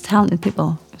love talented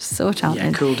people. So talented.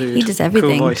 Yeah, cool dude. He does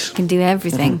everything. Cool voice. Can do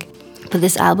everything. But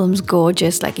this album's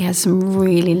gorgeous. Like, he has some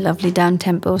really lovely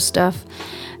down-tempo stuff.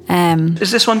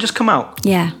 Has this one just come out?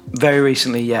 Yeah. Very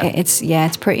recently, yeah.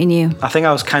 It's pretty new. I think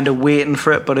I was kind of waiting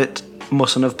for it, but it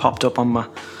mustn't have popped up on my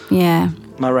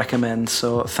recommend.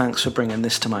 So thanks for bringing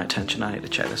this to my attention. I need to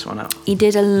check this one out. He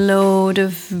did a load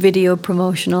of video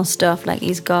promotional stuff. Like,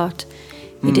 he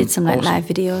did some awesome. live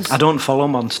videos. I don't follow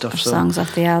him on stuff. So songs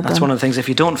off the album. That's one of the things. If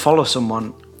you don't follow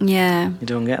someone, you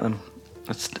don't get them.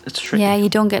 It's tricky. Yeah, you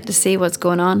don't get to see what's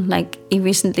going on. Like, he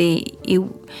recently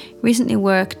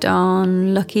worked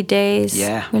on Lucky Days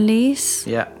release,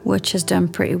 which has done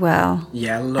pretty well.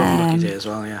 Yeah, I love Lucky Day as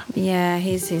well. Yeah,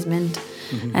 he's mint.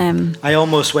 I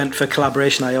almost went for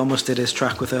collaboration. I almost did his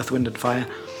track with Earth, Wind and Fire.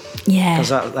 Yeah, because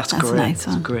that's great. A nice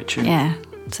one. It's a great tune. Yeah,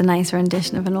 it's a nice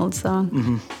rendition of an old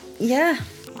song. Yeah.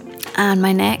 And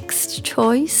my next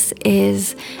choice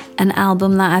is an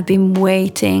album that I've been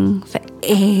waiting for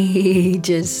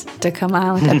ages to come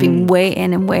out. I've been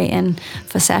waiting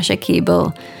for Sasha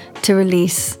Keeble to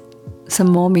release some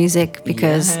more music,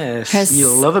 because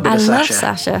you'll love a bit of Sasha. I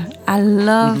love Sasha. I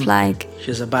love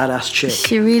she's a badass chick.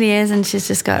 She really is, and she's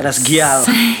just got badass gal.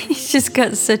 She's just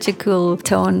got such a cool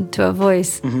tone to her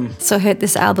voice. So I heard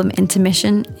this album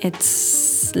Intermission.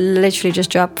 It's literally just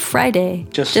dropped Friday.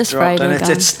 Just dropped, Friday, and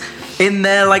it's in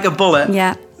there like a bullet.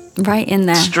 Yeah, right in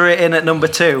there. Straight in at number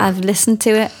 2. I've listened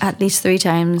to it at least 3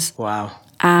 times. Wow,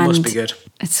 and must be good.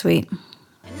 It's sweet.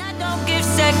 And I don't give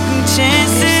second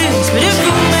chances, but if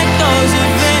you make those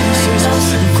advances,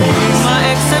 you're my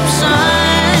exception.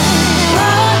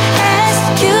 I'll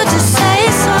ask you to say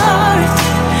sorry.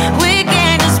 We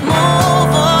can just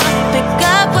move on, pick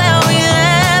up where we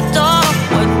left off.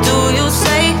 What do you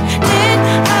say? Did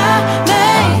I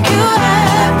make you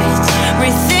happy?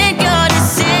 Rethink your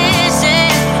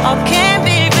decision, or can't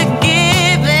be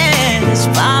forgiven. It's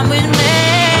fine with me.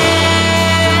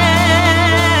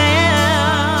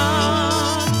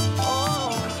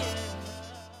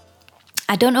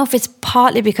 I don't know if it's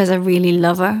partly because I really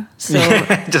love her. So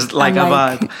just like her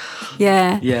vibe.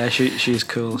 Yeah. Yeah, she's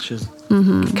cool. She's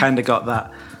kind of got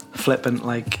that flippant,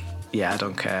 like, I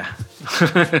don't care.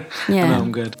 I know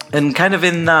I'm good. And kind of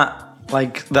in that,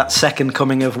 like, that second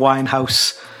coming of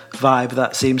Winehouse vibe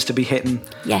that seems to be hitting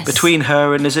between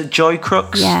her and, is it Joy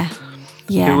Crooks? Yeah.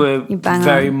 Who were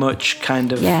very much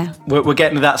kind of... We're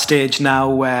getting to that stage now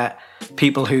where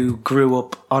people who grew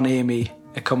up on Amy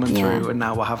coming Yeah. through, and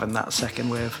now we're having that second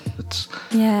wave.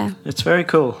 Yeah. It's very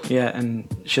cool. Yeah, and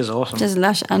she's awesome. Just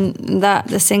lush. And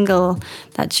the single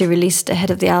that she released ahead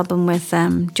of the album with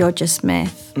Georgia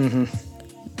Smith. Mhm.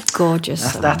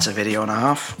 Gorgeous. That's a video and a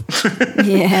half.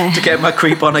 Yeah. To get my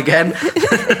creep on again.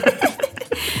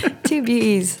 Two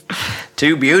beauties.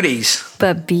 Two beauties.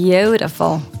 But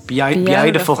beautiful.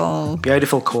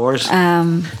 Beautiful cores.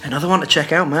 Another one to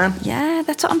check out, man. Yeah,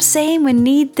 that's what I'm saying. We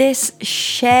need this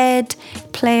shared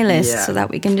playlist Yeah. so that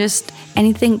we can just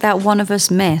anything that one of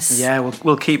us miss. Yeah,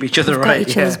 we'll keep each other We've got right.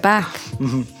 each yeah. other's back.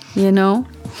 Mhm. You know?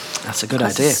 That's a good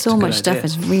 'Cause idea. So much stuff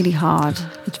is really hard.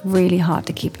 It's really hard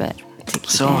to keep it.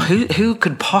 So who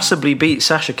could possibly beat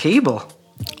Sasha Keeble?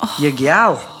 Your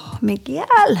gal. Miguel.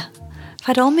 I've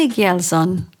had all Miguel's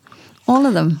on. All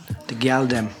of them. The gal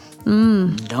dem.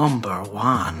 Number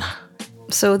one.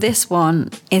 So this one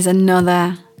is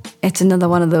another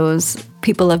one of those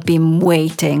people have been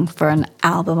waiting for an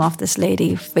album off this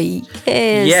lady for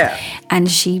years. Yeah.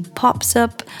 And she pops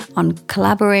up on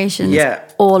collaborations Yeah.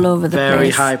 all over the Very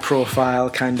place. high profile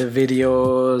kind of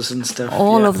videos and stuff.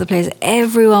 All yeah. over the place.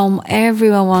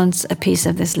 Everyone wants a piece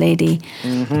of this lady.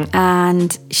 Mhm.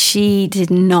 And she did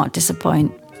not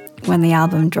disappoint when the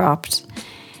album dropped.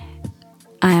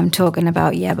 I am talking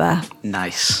about Yeba.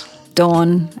 Nice.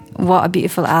 Dawn. What a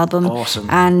beautiful album. Awesome.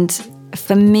 And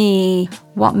for me,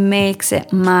 what makes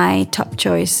it my top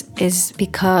choice is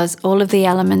because all of the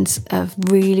elements of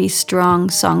really strong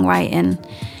songwriting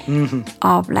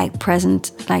are like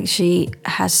present. Like she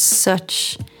has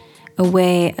such a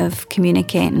way of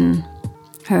communicating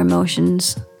her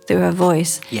emotions through her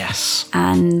voice. Yes.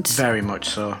 And Very much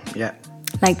so. Yeah.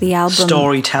 like the album.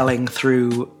 Storytelling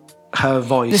through her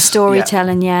voice. The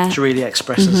storytelling, yeah. Which really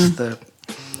expresses the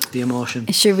emotion.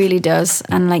 She really does,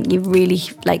 and like you really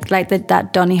like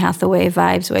that Donny Hathaway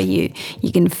vibes where you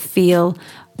can feel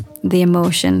the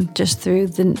emotion just through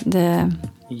the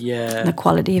Yeah.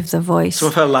 quality of the voice. Some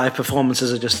of her live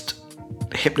performances are just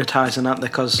hypnotizing, aren't they?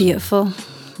 Because Beautiful,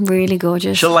 really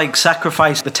gorgeous. she'll like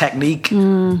sacrifice the technique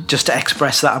just to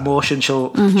express that emotion.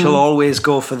 She'll always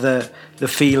go for the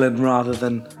feeling rather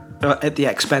than at the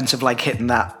expense of like hitting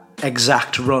that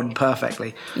exact run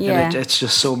perfectly. Yeah. And it's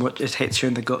just so much. It hits you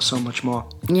in the gut so much more.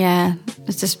 Yeah,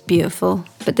 it's just beautiful.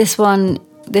 But this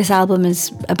album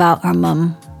is about her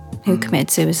mum who committed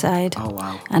suicide. Oh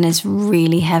wow. And it's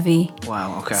really heavy.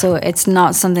 Wow. Okay. So it's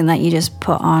not something that you just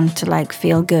put on to like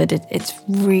feel good. It's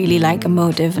really like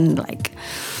emotive and like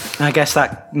I guess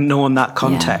that knowing that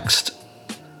context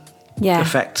yeah,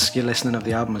 affects your listening of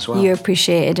the album as well. you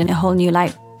appreciate it in a whole new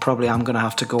light. Probably I'm gonna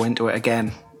have to go into it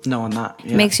again, knowing that.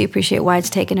 Yeah. Makes you appreciate why it's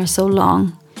taken her so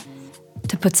long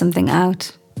to put something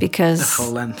out because the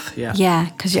full length. Yeah. yeah,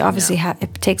 because you obviously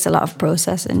it takes a lot of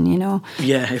processing, you know.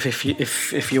 Yeah.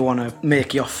 If you want to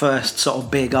make your first sort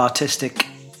of big artistic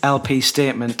LP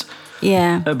statement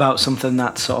Yeah, about something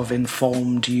that sort of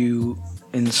informed you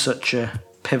in such a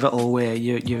pivotal way,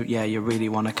 you really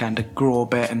want to kind of grow a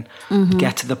bit and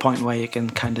get to the point where you can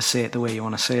kind of say it the way you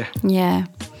want to say it.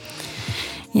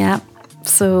 yeah.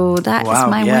 So that is Wow,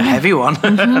 my yeah, winner. heavy one.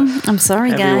 I'm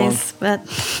sorry, Heavy guys, but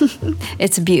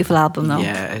it's a beautiful album, though.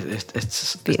 Yeah,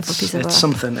 it's Beautiful piece of it's work.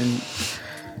 something. And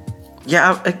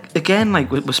yeah, again,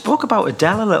 like we spoke about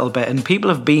Adele a little bit, and people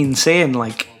have been saying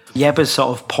like Yeba's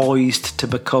sort of poised to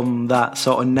become that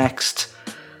sort of next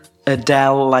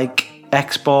Adele like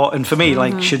export, and for me,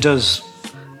 like she does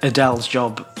Adele's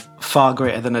job far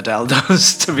greater than Adele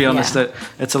does. To be honest, Yeah.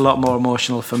 it's a lot more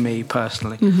emotional for me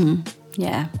personally.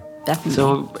 Yeah, definitely.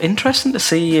 So interesting to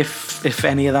see if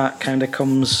any of that kind of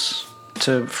comes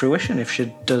to fruition, if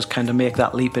she does kind of make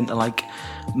that leap into like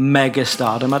mega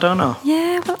stardom. I don't know.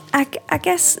 Yeah, well, I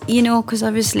guess, you know, because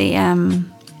obviously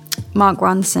Mark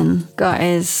Ronson got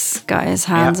his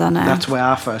hands Yeah, on her. That's where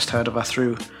I first heard of her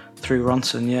through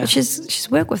Ronson. Yeah. But she's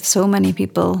worked with so many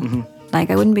people. Like,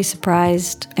 I wouldn't be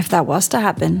surprised if that was to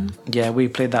happen. Yeah, we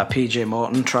played that PJ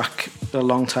Morton track a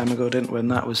long time ago, didn't we? And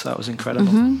that was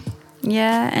incredible.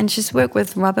 Yeah, and she's worked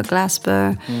with Robert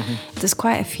Glasper. There's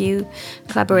quite a few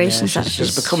collaborations Yeah, that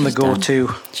she's become the she's done. go-to.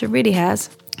 She really has.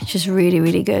 She's really,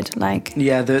 really good. Like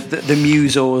Yeah, the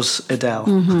Musos Adele.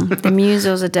 the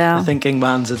Musos Adele. Thinking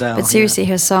Man's Adele. But seriously,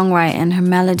 her songwriting, her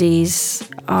melodies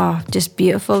are just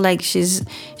beautiful. Like she's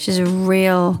a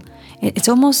real. It's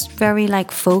almost very like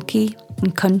folky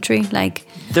and country. Like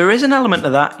yeah. There is an element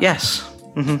of that, yes.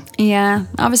 yeah,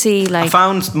 obviously I like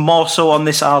found more so on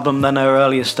this album than her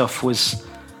earlier stuff was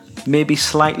maybe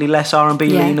slightly less R&B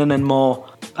Yeah. leaning and more,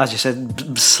 as you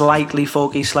said, slightly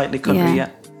folky, slightly country. Yeah,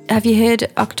 Have you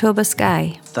heard October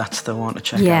Sky? that's the one to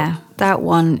check Yeah, out. that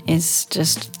one is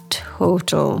just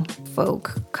total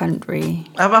folk country.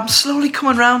 I'm slowly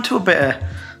coming round to a bit of...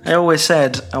 I always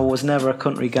said I was never a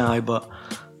country guy, but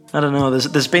I don't know.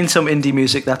 There's been some indie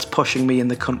music that's pushing me in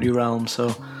the country realm,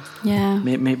 so yeah,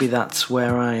 maybe that's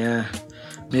where I...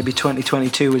 maybe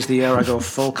 2022 is the year I go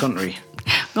full country.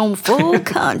 Going full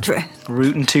country.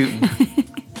 Rootin' tootin'.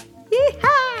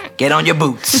 Get on your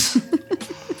boots.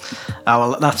 Oh,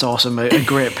 well, that's awesome. A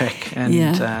great pick. And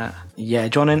yeah, do you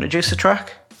want to introduce the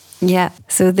track? Yeah,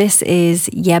 so this is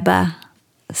Yebba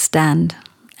Stand.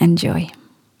 Enjoy.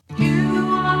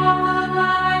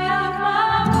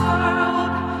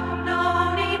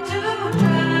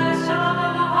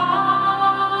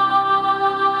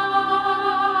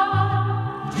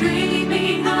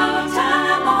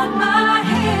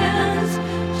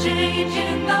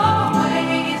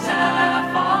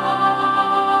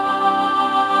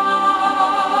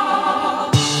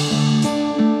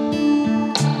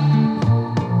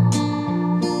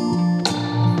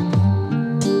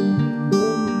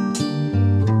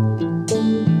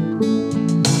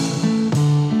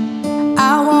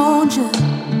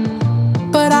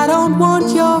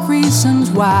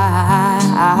 Reasons why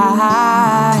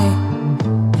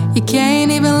you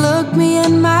can't even look me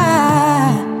in my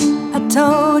eye. I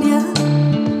told you,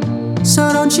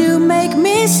 so don't you make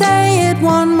me say it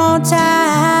one more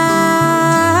time.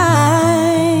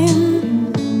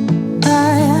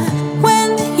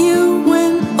 When you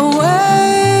went away,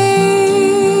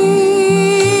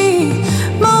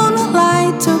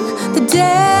 moonlight took the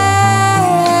day.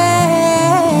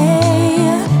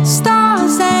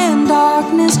 Stars and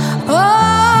darkness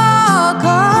all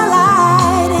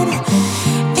collided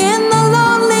in the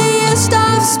loneliest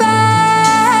of space.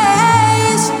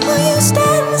 Will you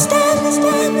stand, stand,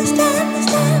 stand, stand,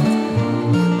 stand?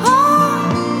 Oh,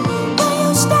 will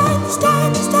you stand,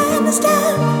 stand, stand,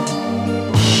 stand?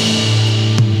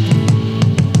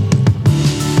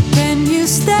 Can you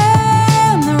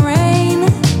stand the rain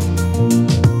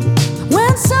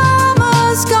when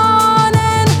summer's gone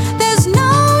and there's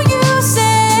no use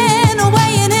in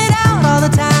weighing it out all the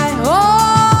time,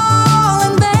 all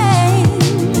in vain,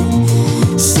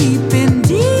 seeping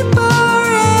deeper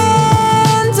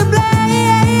into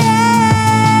blame?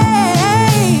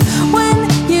 When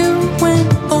you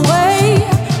went away,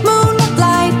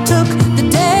 moonlight took the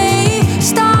day,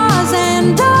 stars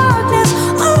and darkness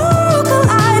all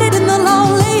collided in the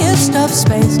loneliest of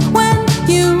space. When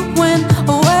you went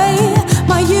away,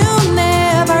 my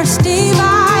universe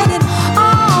divided.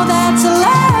 All that's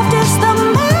left is the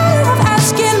matter of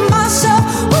asking myself,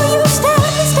 will you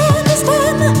stand, stand,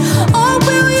 stand, or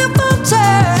will you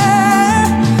falter?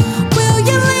 Will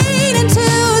you lean into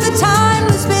the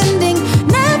timeless bending,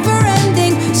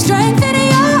 never-ending strength in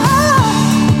your heart?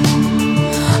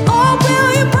 Or will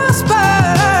you prosper?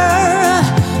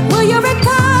 Will you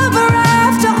recover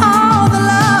after all the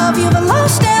love you've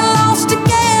lost and lost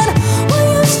again? Will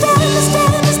you stand,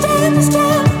 stand, stand,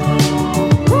 stand?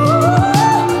 Ooh,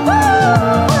 will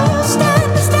you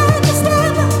stand, stand,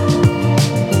 stand?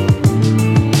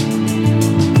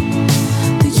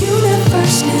 The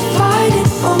universe divided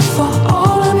over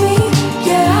all of me,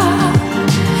 yeah.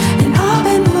 And I've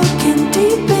been looking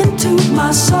deep into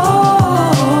my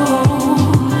soul,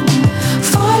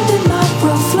 finding my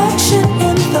reflection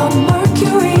in the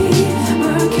mercury,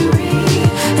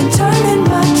 and turning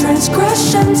my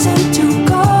transgressions into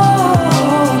gold.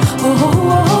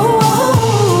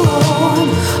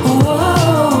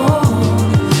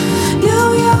 Knew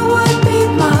you would be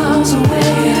miles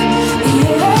away,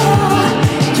 yeah,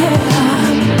 yeah.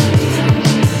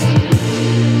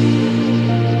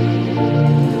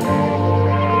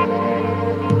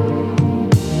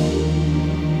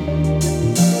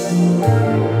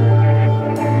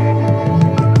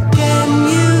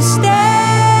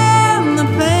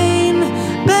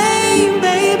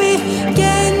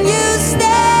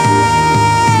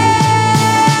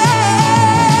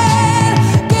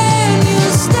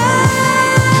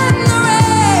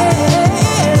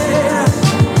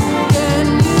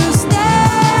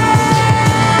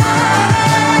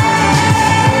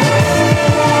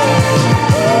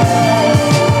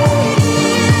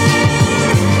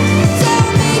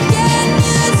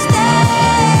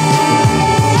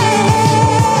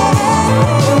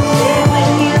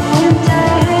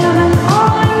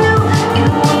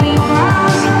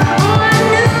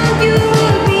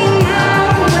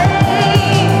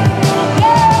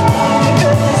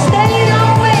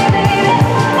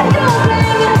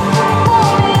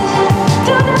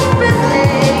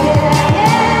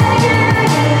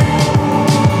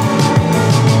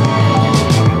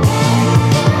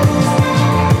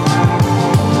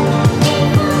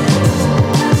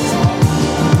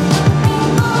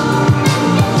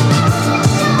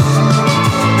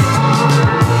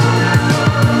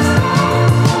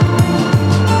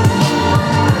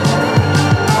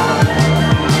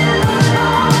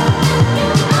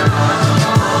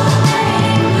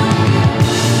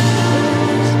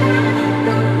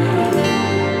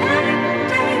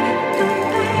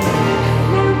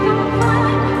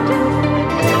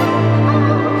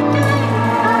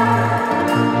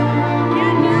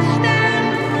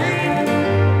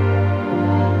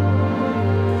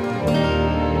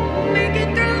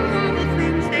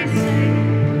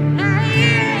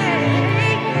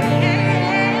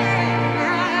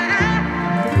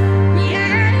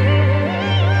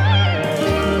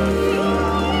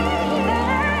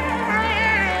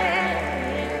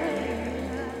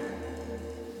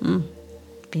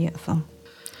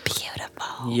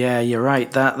 Yeah, you're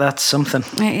right. That's something.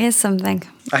 It is something.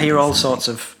 I hear all sorts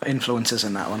of influences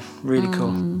in that one. Really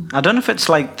cool. I don't know if it's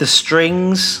like the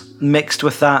strings mixed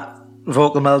with that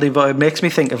vocal melody, but it makes me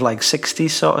think of like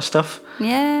 60s sort of stuff.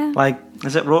 Yeah. Like,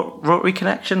 is it Rotary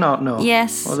Connection or no?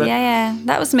 Yes. Was it? Yeah.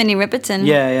 That was Minnie Riperton.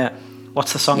 Yeah.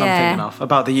 What's the song I'm thinking of?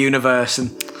 About the universe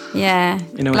and... Yeah.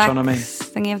 You know which one I mean?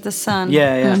 Thingy of the Sun.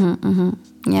 Yeah.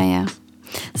 Yeah.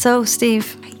 So,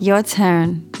 Steve, your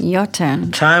turn.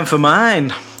 Time for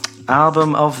mine.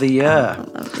 Album of the year.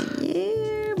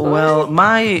 Well,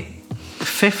 my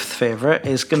fifth favourite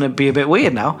is going to be a bit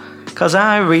weird now, because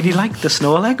I really like the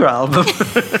Snow Allegra album.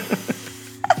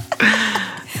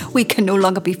 We can no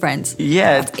longer be friends.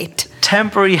 Yeah. That's it.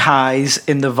 Temporary Highs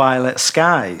in the Violet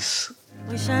Skies.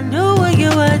 Wish I knew what you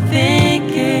were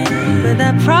thinking, but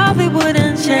that probably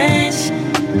wouldn't change.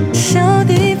 So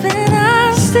deep and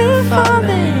I'm still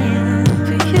falling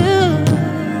for you.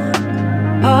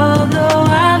 Although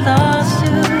I lost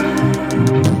you,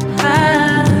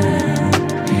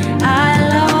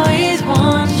 I'll always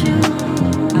want you.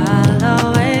 I'll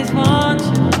always want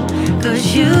you, 'cause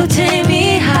you take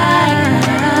me high.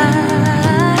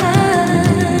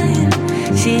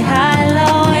 See, I'll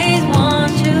always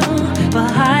want you,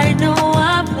 but I know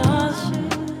I've lost you.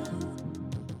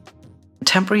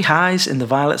 Temporary Highs in the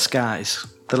Violet Skies,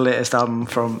 the latest album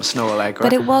from Snow Allegra.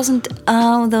 But it wasn't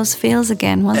Those Feels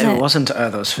again, was it? It wasn't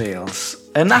Those Feels.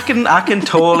 And I can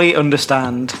totally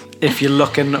understand if you're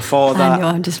looking for that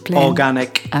I'm just playing.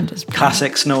 organic,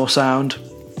 classic Snow sound.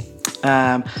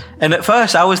 And at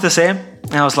first I was the same.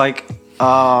 I was like,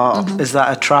 is that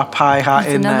a trap hi-hat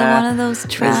in another there? one of those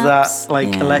traps. Is that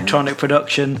like electronic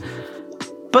production?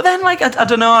 But then like, I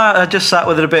don't know, I just sat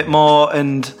with it a bit more,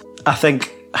 and I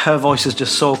think her voice is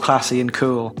just so classy and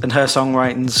cool, and her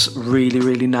songwriting's really,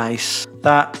 really nice.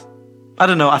 That, I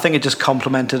don't know, I think it just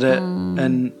complemented it.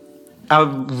 And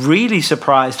I'm really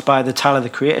surprised by the Tyler the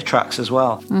Creator tracks as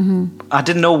well. I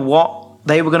didn't know what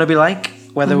they were going to be like,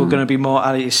 whether they were going to be more,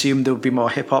 I assumed they would be more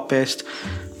hip-hop based,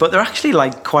 but they're actually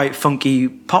like quite funky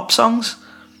pop songs,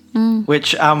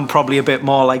 which I'm probably a bit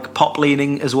more like pop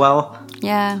leaning as well.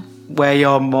 Yeah. Where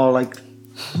you're more like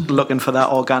looking for that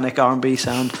organic R&B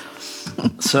sound.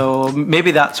 So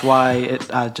maybe that's why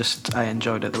I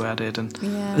enjoyed it the way I did. And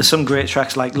there's some great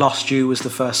tracks, like Lost You was the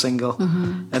first single,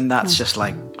 and that's just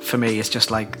like, for me, it's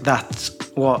just like, that's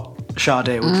what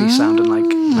Sade would be sounding like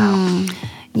now.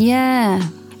 Yeah.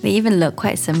 They even look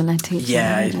quite similar to each other.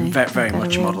 Yeah, very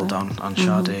much modelled on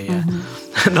Sade,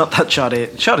 Not that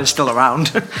Sade's still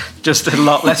around, just a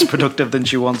lot less productive than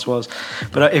she once was.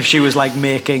 But if she was like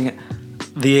making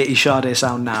the 80s Sade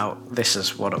sound now, this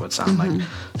is what it would sound like.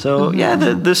 So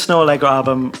the Snow Allegra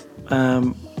album,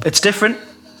 it's different,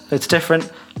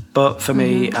 but for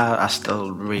me, I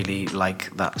still really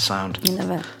like that sound. You love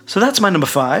it. So that's my number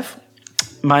 5.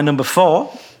 My number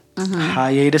 4,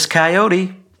 Hiatus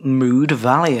Coyote, Mood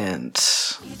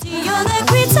Valiant. We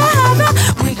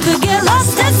could get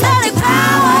lost in static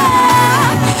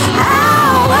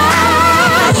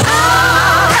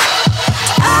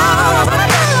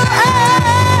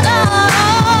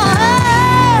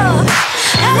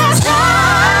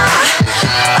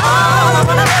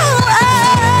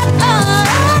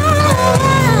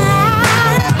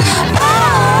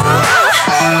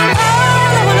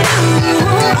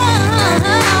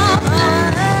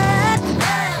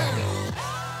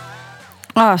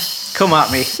Oh, come at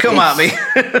me.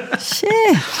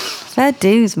 Shit. Fair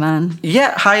dues, man.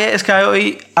 Yeah, Hiatus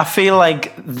Coyote, I feel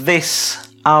like this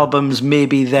album's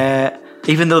maybe their,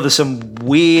 even though there's some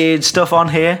weird stuff on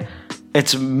here,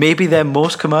 it's maybe their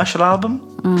most commercial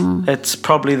album. It's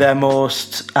probably their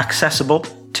most accessible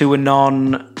to a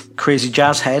non-crazy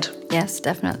jazz head. Yes,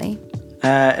 definitely.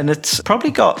 And it's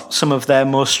probably got some of their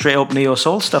most straight-up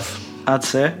neo-soul stuff, I'd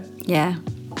say. Yeah.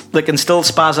 They can still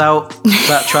spaz out.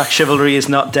 That track, Chivalry Is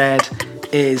Not Dead,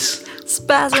 is...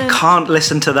 Spazzing. I can't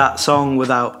listen to that song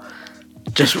without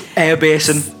just air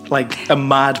bassing like a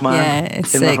madman. Yeah,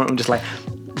 it's in sick. the front room, just like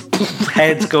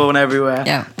heads going everywhere.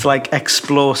 Yeah. It's like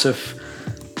explosive,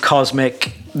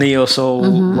 cosmic,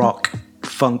 neo-soul, rock,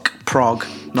 funk, prog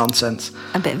nonsense.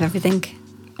 A bit of everything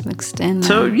mixed in.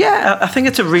 So yeah, I think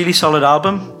it's a really solid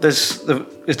album.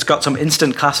 It's got some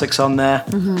instant classics on there.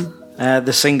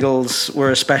 The singles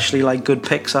were especially like good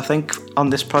picks, I think, on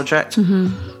this project.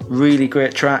 Really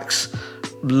great tracks,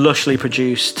 lushly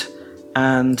produced,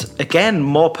 and again,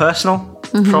 more personal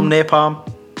from Napalm.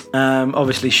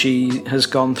 Obviously, she has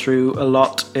gone through a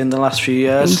lot in the last few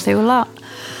years. Been through a lot.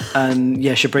 And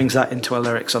yeah, she brings that into her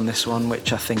lyrics on this one,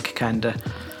 which I think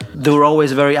they were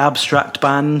always a very abstract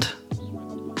band,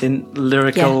 in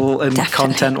lyrical and definitely.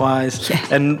 content-wise. Yeah.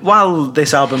 And while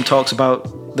this album talks about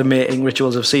the mating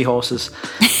rituals of seahorses,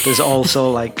 there's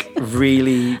also like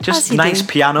really just As you nice do.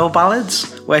 piano ballads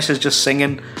where she's just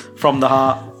singing from the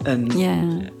heart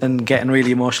and getting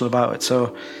really emotional about it.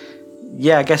 So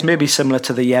yeah, I guess maybe similar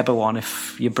to the Yebba one,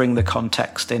 if you bring the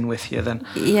context in with you, then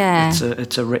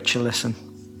it's a richer listen.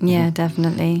 Yeah,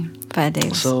 definitely. Fair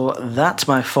dues. So that's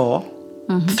my 4.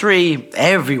 3,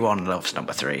 everyone loves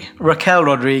number 3. Raquel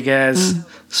Rodriguez,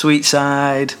 Sweet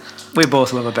Side. We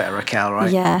both love a bit of Raquel,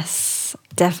 right? Yes,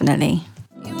 definitely.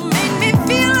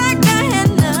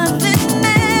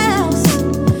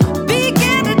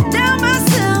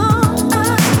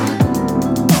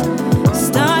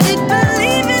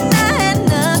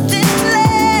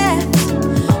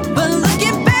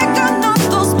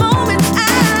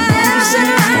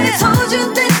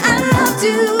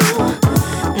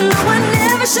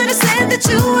 Should have said that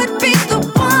you would be the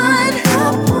one.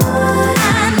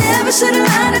 I never should have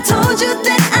lied. I told you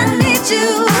that I need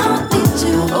you.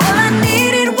 All I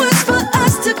needed was for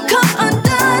us to come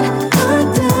undone.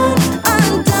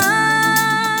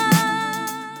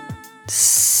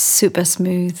 Super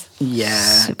smooth. Yeah.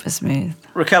 Super smooth.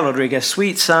 Raquel Rodriguez,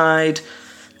 Sweet Side,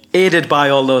 aided by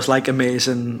all those like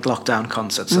amazing lockdown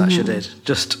concerts that she did.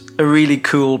 Just a really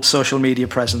cool social media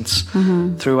presence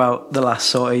throughout the last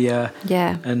sort of year.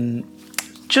 Yeah. And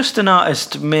just an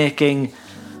artist making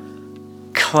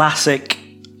classic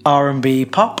R&B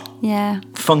pop. Yeah.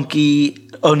 Funky,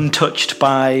 untouched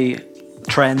by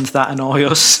trends that annoy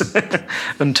us,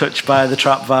 untouched by the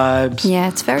trap vibes. Yeah,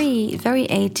 it's very, very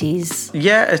 80s.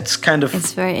 Yeah, it's kind of...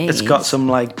 It's very 80s. It's got some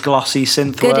like glossy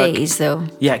synth Good work. 80s though.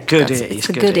 Yeah, good That's- 80s. It's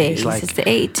the good good 80s. 80s. Like, It's the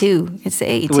 82. It's the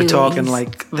 82. we're talking 80s.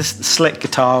 like this slick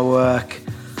guitar work,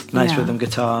 nice Yeah. rhythm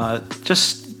guitar,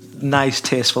 just nice,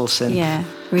 tasteful synth. Yeah,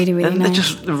 really, really and nice. they're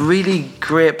just really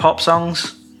great pop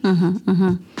songs.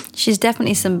 She's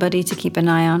definitely somebody to keep an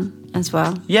eye on as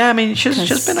well. Yeah, I mean, she's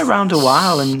 'Cause- been around a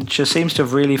while, and she seems to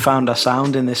have really found her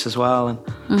sound in this as well.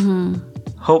 And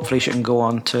hopefully, she can go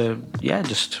on to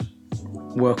just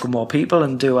work with more people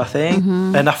and do her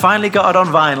thing. And I finally got it on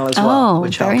vinyl as well, Oh,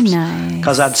 which very helps. nice.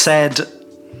 Because I'd said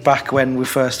back when we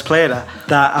first played her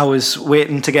that I was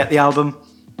waiting to get the album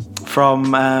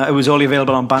from. It was only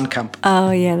available on Bandcamp, Oh,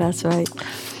 yeah, that's right.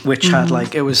 which had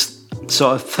like it was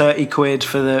sort of 30 quid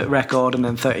for the record and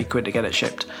then 30 quid to get it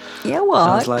shipped. Yeah, So what?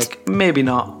 I was like, maybe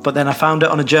not. But then I found it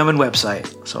on a German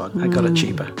website, so I got it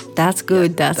cheaper. That's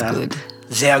good, that's good.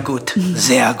 Sehr gut,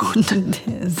 sehr gut.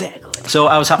 Sehr good. So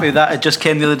I was happy with that. It just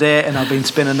came the other day and I've been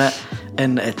spinning it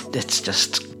and it's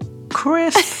just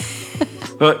crisp.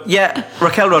 But yeah,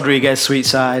 Raquel Rodriguez, Sweet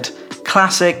Side.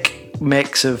 Classic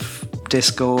mix of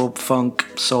disco, funk,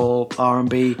 soul,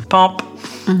 R&B, pop.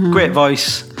 Great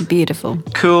voice. Beautiful.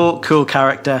 Cool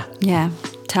character. Yeah,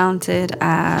 talented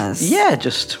as... Yeah,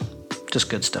 just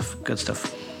good stuff. Good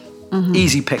stuff.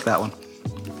 Easy pick, that one.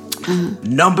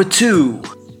 Number 2,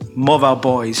 Mobile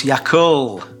Boys,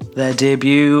 Yakul. Their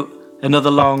debut,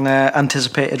 another long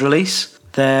anticipated release.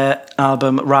 Their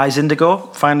album Rise Indigo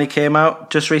finally came out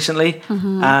just recently,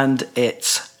 and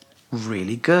it's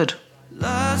really good.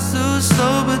 Life's too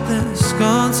slow, but then it's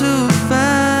gone too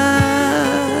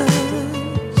fast.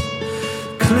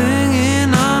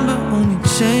 Clinging on, but only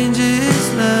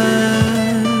changes last.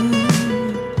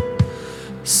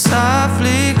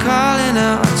 Softly calling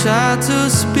out, I try to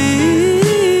speak.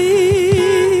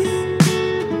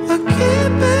 I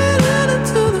keep it running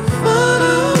to the far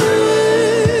away.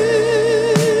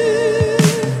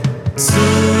 To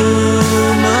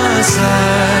my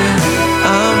side,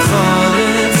 I'm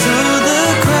falling through the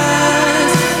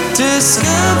cracks,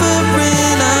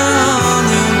 discovering a whole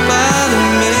new part of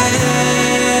me.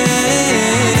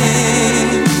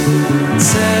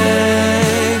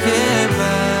 Take it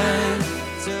back,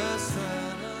 just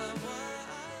run away.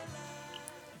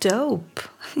 Dope.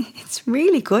 It's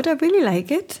really good. I really like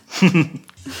it.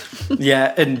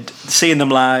 Yeah, and seeing them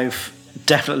live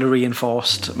definitely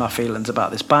reinforced my feelings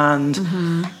about this band.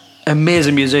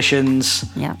 Amazing musicians.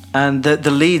 Yeah. And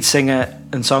the lead singer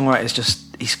and songwriter is just,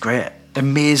 he's great.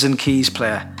 Amazing keys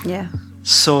player. Yeah.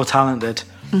 So talented.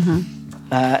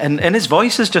 And his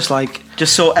voice is just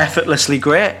so effortlessly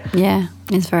great. Yeah,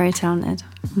 it's very talented.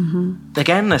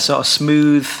 Again, a sort of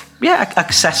smooth,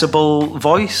 accessible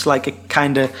voice, like a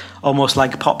kind of almost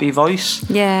like poppy voice.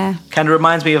 Yeah. Kind of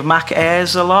reminds me of Mac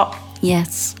Ayres a lot.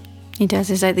 Yes, he does.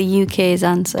 It's like the UK's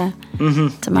answer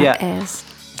to Mac Yeah. Ayres.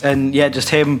 And yeah, just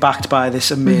him backed by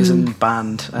this amazing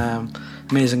band.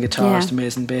 Amazing guitarist, Yeah.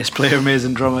 amazing bass player,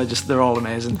 amazing drummer. Just they're all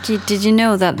amazing. Did you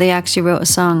know that they actually wrote a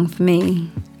song for me?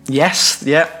 Yes,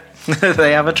 yeah.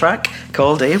 They have a track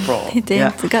called April. They do. Yeah.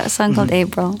 They got a song called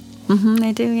April.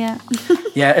 They do, yeah.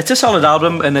 Yeah, it's a solid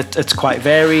album, and it's quite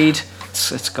varied.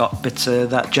 It's got bits of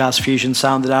that jazz fusion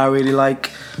sound that I really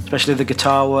like, especially the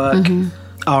guitar work,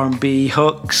 R&B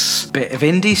hooks, bit of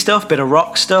indie stuff, bit of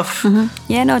rock stuff.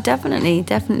 Yeah, no, definitely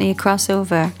a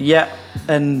crossover. Yeah,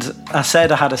 and I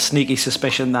said I had a sneaky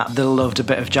suspicion that they loved a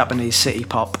bit of Japanese city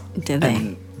pop. Do they?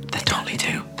 And they totally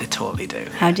do. They totally do.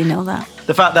 How do you know that?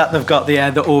 The fact that they've got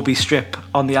the Obi strip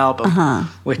on the album,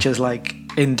 which is like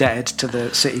indebted to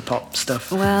the city pop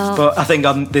stuff. Well, but I think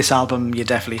on this album you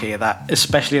definitely hear that,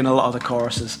 especially in a lot of the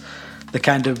choruses. The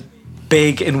kind of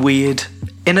big and weird,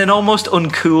 in an almost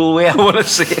uncool way, I want to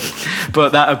say it.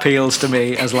 But that appeals to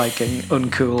me as like an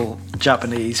uncool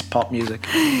Japanese pop music.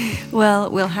 Well,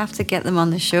 we'll have to get them on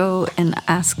the show and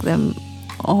ask them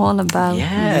all about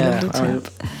the lovely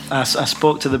chap. I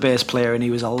spoke to the bass player and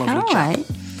he was a lovely chap. All right.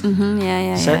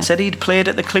 Yeah. Said he'd played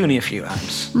at the Clooney a few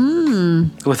times.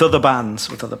 With other bands.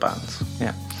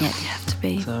 Yeah. Yeah, you have to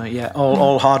be. So yeah,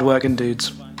 all hard-working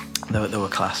dudes. They were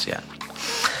class, yeah.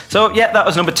 So yeah, that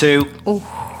was number 2. Ooh.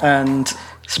 And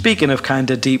speaking of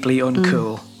kind of deeply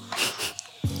uncool,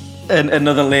 and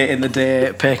another late in the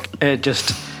day pick, it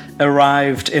just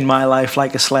arrived in my life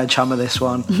like a sledgehammer, this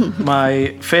one.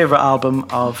 My favourite album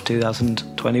of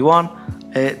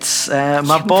 2021. It's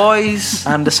my boys,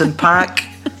 Anderson .Paak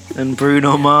and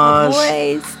Bruno Mars.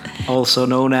 My boys. Also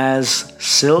known as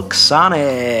Silk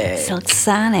Sonic. Silk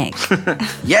Sonic.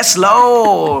 Yes,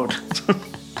 Lord.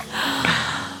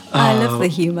 I love the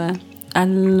humour. I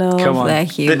love their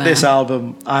humour. This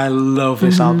album, I love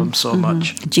this album so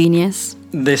much. Genius.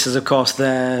 This is, of course,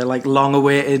 their like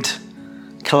long-awaited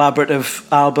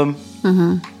collaborative album.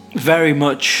 Very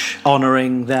much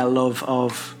honouring their love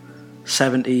of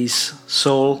 70s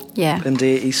soul and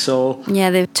 80s soul. Yeah,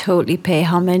 they totally pay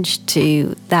homage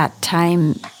to that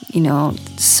time,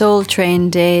 Soul Train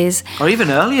days. Or even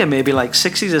earlier, maybe like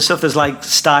 60s and stuff. There's like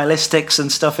stylistics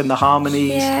and stuff in the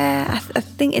harmonies. Yeah, I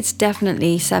think it's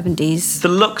definitely 70s. The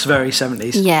look's very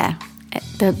 70s. Yeah,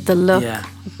 the look,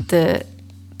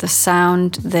 the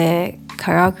sound, the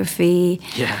choreography.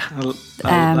 Yeah,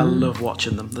 I love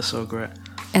watching them. They're so great.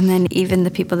 And then even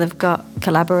the people they've got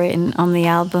collaborating on the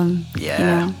album.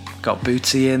 Yeah. Got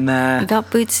Bootsy in there. We got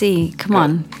Bootsy. Come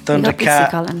on. Thundercat. We got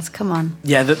Bootsy Collins. Come on.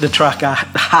 Yeah, the track I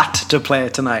had to play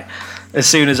tonight. As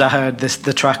soon as I heard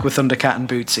the track with Thundercat and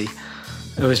Bootsy,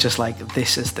 it was just like,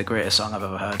 this is the greatest song I've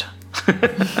ever heard.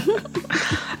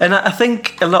 And I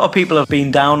think a lot of people have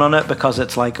been down on it because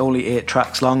it's like only 8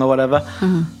 tracks long or whatever.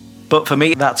 But for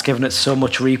me, that's given it so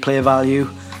much replay value.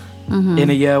 In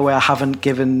a year where I haven't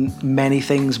given many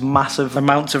things massive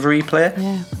amounts of replay.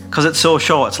 Because it's so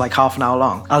short, it's like half an hour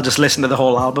long. I'll just listen to the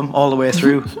whole album all the way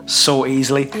through so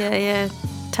easily. Yeah,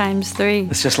 times 3.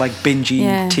 It's just like bingey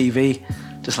TV.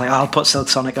 Just like, I'll put Silk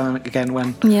Sonic on again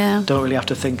when don't really have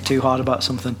to think too hard about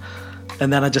something.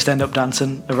 And then I just end up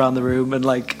dancing around the room and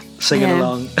like singing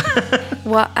along.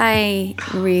 What I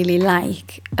really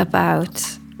like about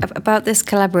this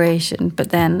collaboration,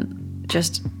 but then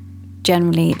just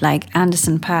generally like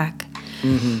Anderson .Paak,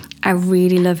 I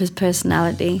really love his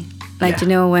personality. Like,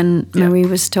 when Marie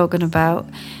was talking about,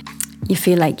 you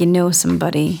feel like you know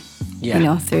somebody,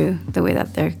 through the way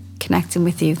that they're connecting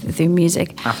with you through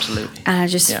music. Absolutely. And I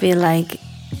just feel like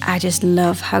I just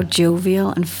love how jovial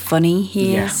and funny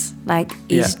he is. Like,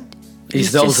 he's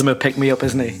the ultimate pick-me-up,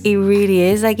 isn't he? He really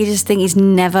is. Like, you just think he's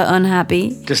never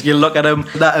unhappy. Just, you look at him,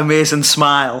 that amazing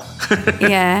smile.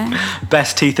 Yeah.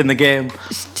 Best teeth in the game.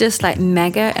 It's just, like,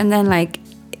 mega. And then, like,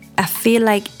 I feel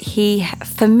like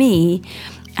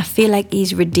I feel like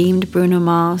he's redeemed Bruno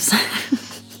Mars.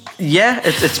 Yeah,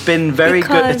 it's been very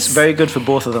good. It's very good for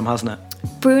both of them, hasn't it?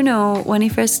 Bruno, when he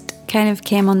first kind of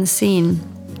came on the scene,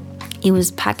 he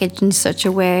was packaged in such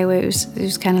a way where it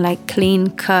was kind of like clean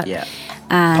cut. Yeah.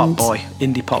 And pop boy,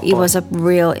 indie pop boy. He was a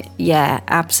real,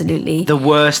 absolutely. The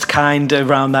worst kind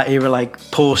around that era, like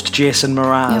post Jason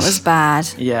Mraz. It was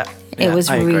bad. Yeah. It was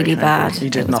really bad. He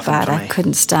did nothing bad. I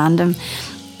couldn't stand him.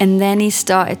 And then he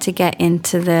started to get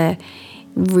into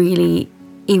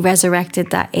he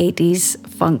resurrected that 80s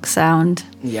funk sound.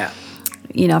 Yeah.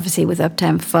 Obviously with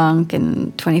Uptown Funk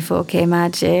and 24K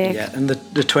Magic. Yeah, and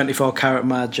the 24 Karat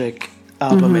Magic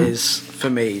album is, for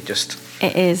me, just...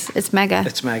 It is. It's mega.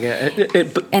 It's mega.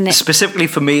 It specifically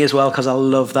for me as well, because I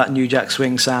love that New Jack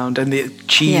Swing sound and the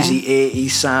cheesy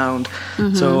 80s sound.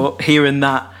 So hearing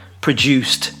that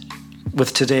produced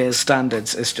with today's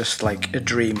standards is just like a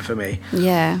dream for me.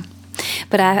 Yeah.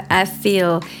 But I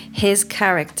feel his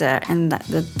character and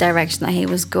the direction that he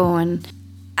was going,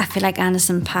 I feel like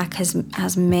Anderson .Paak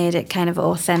has made it kind of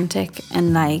authentic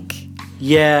and like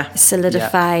Yeah.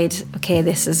 solidified. Okay,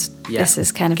 this is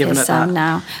kind of Given his it sound that.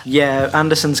 now. Yeah,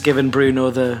 Anderson's given Bruno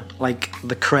the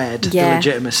cred, the Yeah,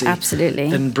 legitimacy.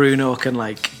 absolutely. And Bruno can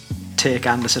like take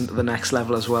Anderson to the next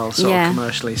level as well, sort Yeah. of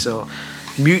commercially. So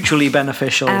mutually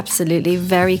beneficial. Absolutely,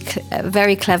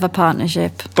 very clever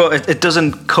partnership. But it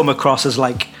doesn't come across as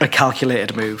like a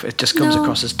calculated move. It just comes No.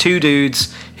 across as two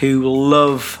dudes who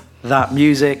love that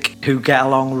music, who get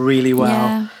along really well,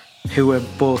 Yeah. who are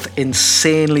both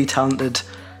insanely talented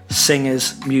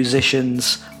singers,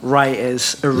 musicians,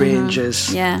 writers,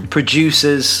 arrangers, Yeah.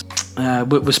 producers.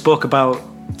 We spoke about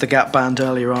the Gap Band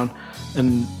earlier on,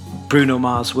 and Bruno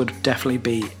Mars would definitely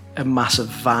be a massive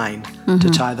vine to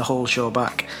tie the whole show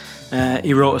back.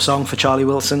 He wrote a song for Charlie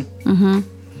Wilson,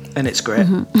 and it's great.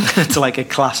 It's like a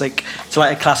classic. It's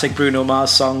like a classic Bruno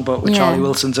Mars song, but with Yeah. Charlie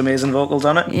Wilson's amazing vocals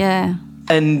on it. Yeah.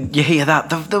 And you hear that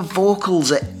the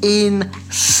vocals are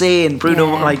insane. Bruno,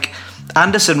 Yeah. like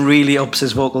Anderson, really ups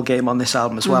his vocal game on this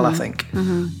album as well. I think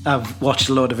I've watched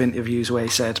a load of interviews where he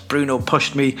said Bruno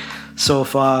pushed me so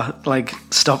far, like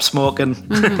stop smoking.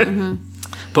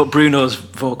 But Bruno's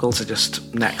vocals are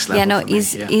just next level. Yeah, no, for me.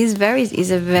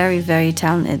 he's a very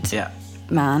talented Yeah.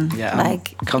 man. Yeah,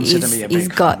 like consider me a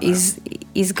big fan of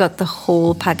he's got the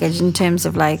whole package in terms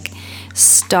of like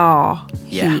star.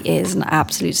 Yeah. He is an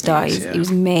absolute star. He is,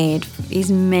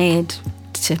 He's made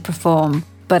to perform.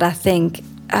 But I think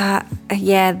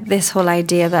this whole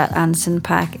idea that Anderson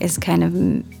 .Paak is kind of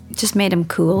just made him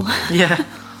cool. Yeah.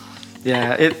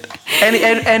 Yeah,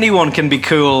 anyone can be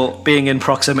cool being in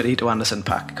proximity to Anderson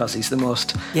 .Paak because he's the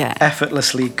most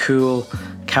effortlessly cool,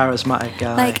 charismatic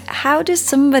guy. Like, how does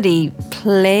somebody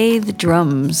play the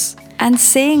drums and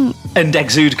sing and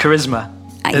exude charisma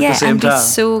at the same and time? be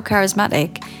so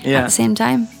charismatic Yeah. at the same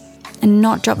time and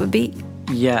not drop a beat?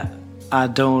 Yeah, I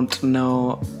don't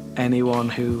know anyone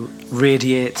who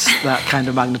radiates that kind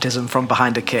of magnetism from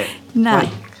behind a kit. No. Like,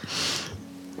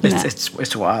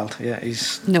 it's wild. Yeah,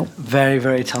 he's very,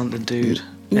 very talented dude.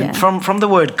 Yeah. And from the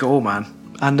word go, man,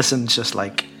 Anderson's just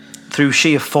like, through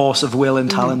sheer force of will and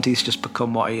talent, he's just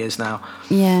become what he is now.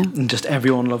 Yeah. And just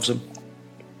everyone loves him.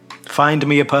 Find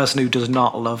me a person who does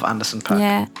not love Anderson .Paak.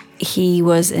 Yeah. He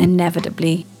was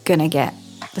inevitably gonna get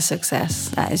the success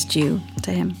that is due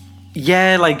to him.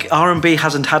 Yeah, like R&B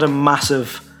hasn't had a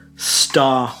massive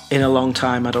star in a long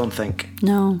time, I don't think.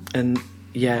 No. And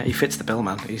yeah, he fits the bill,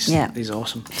 man. He's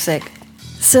awesome. Sick.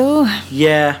 So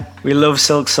yeah, we love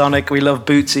Silk Sonic, we love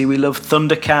Bootsy, we love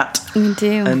Thundercat. we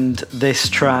do. And this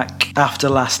track, After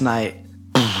Last Night,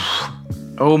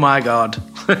 oh my god.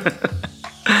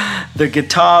 The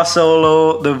guitar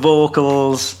solo, the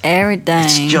vocals, everything.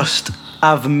 It's just,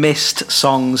 I've missed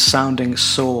songs sounding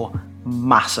so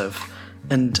massive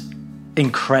and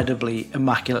incredibly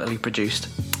immaculately produced.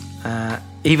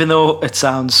 Even though it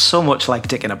sounds so much like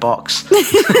Dick in a Box.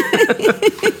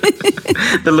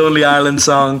 The Lonely Island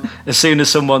song, as soon as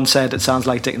someone said it sounds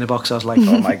like Dick in a Box, I was like,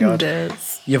 oh my god.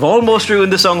 You've almost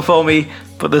ruined the song for me,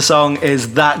 but the song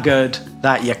is that good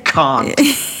that you can't.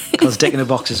 Because Dick in a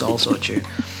Box is also a tune.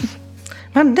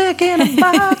 My Dick in a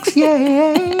Box,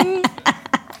 yeah.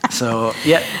 So,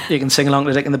 yeah, you can sing along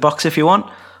to Dick in the Box if you want.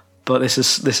 But this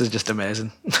is just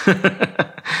amazing.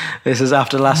 This is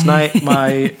After Last Night,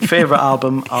 my favourite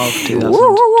album of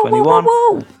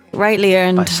 2021. Rightly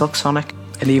earned. By Silk Sonic.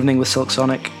 An Evening with Silk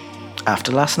Sonic.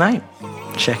 After Last Night.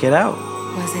 Check it out.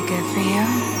 Was it good for you?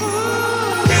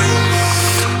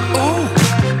 Ooh,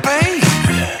 baby.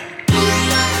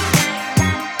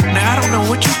 Now I don't know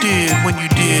what you did when you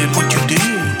did what you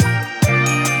did,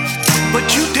 but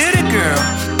you did it, girl.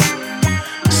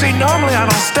 See, normally I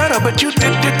don't stutter, but you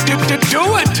did do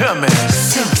it to me.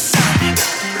 Silk Sonic.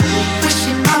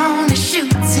 Wishing on a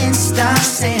shooting star,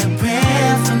 say a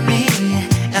prayer for me,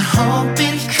 and hope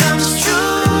it comes true.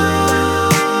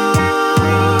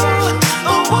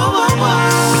 Oh, whoa, whoa,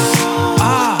 whoa.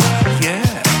 Ah, yeah.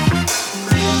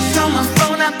 Throw my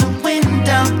phone out the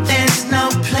window, there's no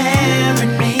player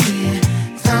in me.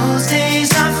 Those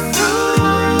days are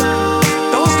through.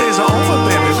 Those days are over,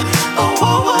 baby. Oh,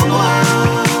 whoa, whoa, whoa.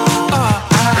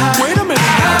 Wait a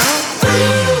minute now.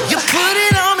 You put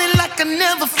it on me like I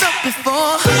never felt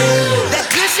before. That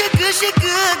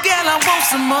good, girl, I want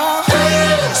some more.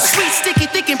 Sweet, sticky,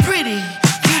 thick, and pretty.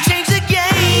 You changed the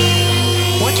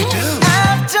game. What'd you do?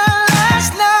 After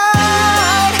last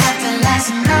night,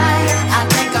 I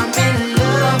think I'm in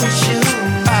love with you.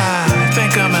 I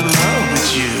think I'm in love with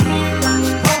you.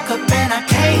 Woke up and I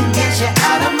can't get you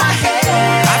out of my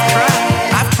head.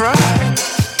 I've tried.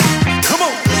 Come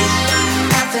on.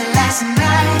 After last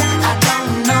night, I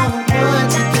don't know what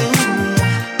to do.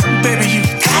 Baby, you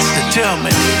got to tell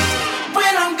me.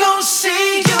 When I'm gonna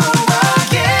see you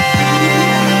again.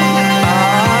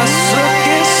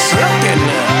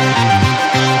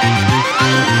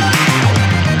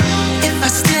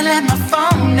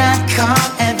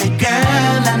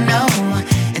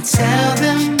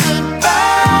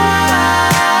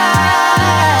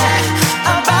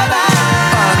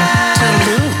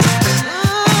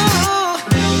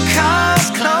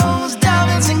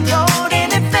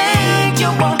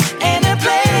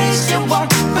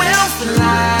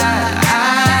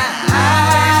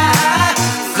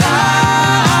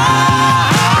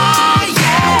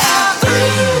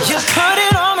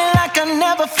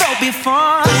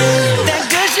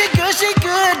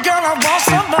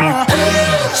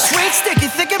 Sweet, sticky,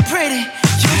 thick and pretty.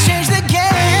 You changed the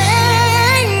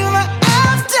game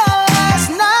after last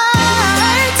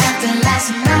night. After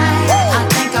last night, I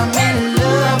think I'm in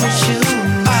love with you.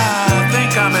 I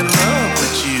think I'm in love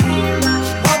with you.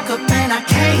 Woke up and I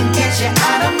can't get you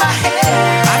out of my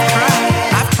head.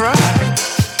 I've tried.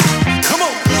 Come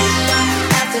on.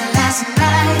 After last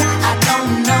night, I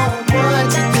don't know what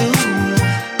to do.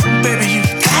 Baby, you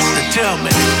got to tell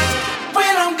me.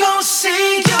 When I'm gonna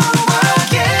see you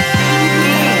again.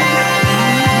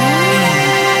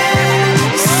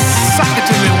 Sock it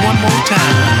to me one more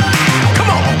time. Come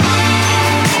on.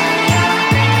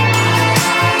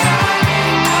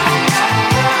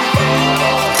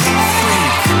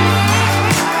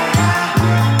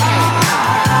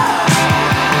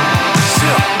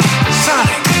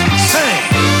 Sonic, sing.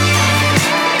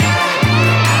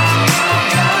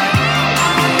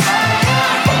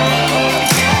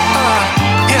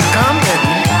 Here I come,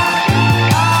 baby.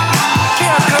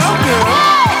 Here I come, girl.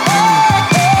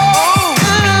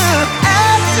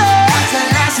 After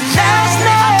last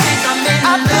night,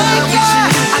 I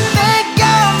think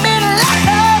I'm in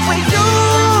love with you.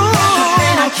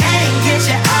 And I can't get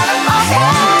you out of my head.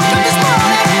 This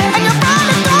morning, and you're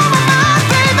running through my mind,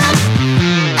 baby.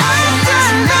 After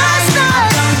last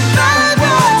night, baby,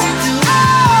 oh,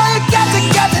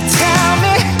 you got to tell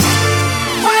me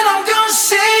when I'm gonna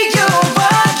see you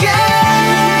again.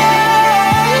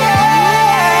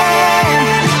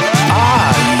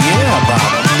 Ah, yeah, Bob.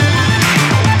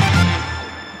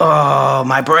 Oh,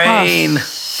 my brain.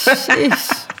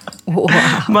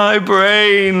 Wow. My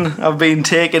brain. I've been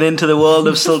taken into the world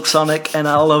of Silk Sonic and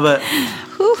I love it.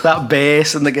 That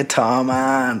bass and the guitar,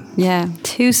 man. Yeah,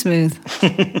 too smooth.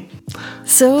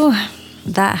 So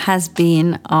that has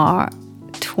been our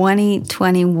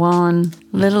 2021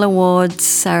 Little Awards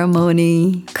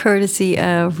ceremony, courtesy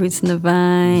of Roots in the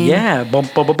Vine. Yeah, bum,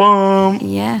 bum, bum, bum.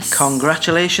 Yes.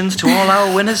 Congratulations to all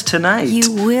our winners tonight.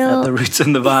 You will. At the Roots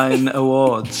in the Vine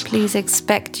Awards. Please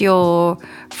expect your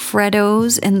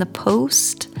Freddos in the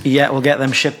post. Yeah, we'll get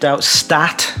them shipped out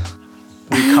stat.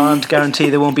 We can't guarantee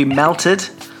they won't be melted.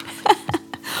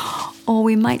 Or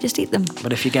we might just eat them.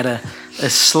 But if you get a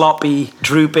sloppy,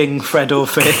 drooping Freddo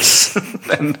face,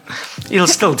 then it'll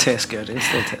still taste good. It'll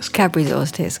still taste good. Cadbury's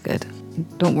always taste good.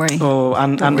 Don't worry. Oh,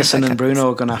 and Don't worry Anderson about and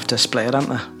Bruno are going to have to split it, aren't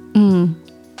they?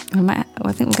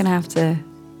 I think we're going to have to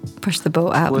push the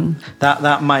boat out. And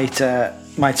That might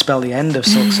spell the end of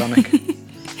Silk Sonic.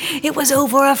 it was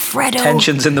over a Freddo.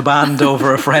 Tensions in the band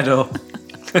over a Freddo.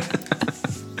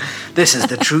 This is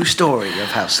the true story of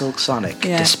how Silk Sonic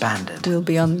disbanded. We'll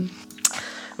be on.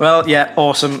 Well, yeah,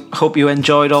 awesome. Hope you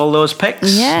enjoyed all those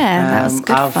picks. Yeah, that was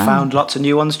good I've fun. found lots of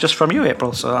new ones just from you,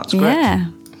 April, so that's great. Yeah,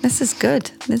 this is good.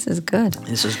 This is good.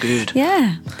 This is good.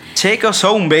 Yeah. Take us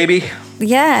home, baby.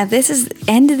 Yeah, this is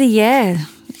end of the year.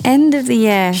 End of the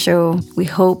year show. We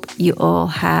hope you all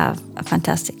have a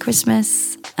fantastic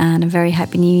Christmas and a very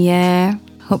happy new year.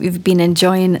 Hope you've been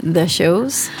enjoying the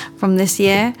shows from this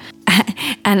year.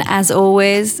 And as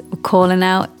always, we're calling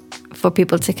out for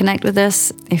people to connect with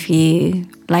us. If you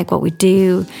like what we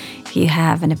do, if you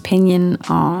have an opinion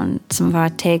on some of our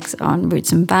takes on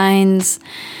Roots and Vines,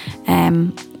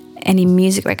 any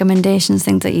music recommendations,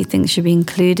 things that you think should be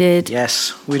included.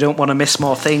 Yes, we don't want to miss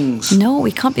more things. No,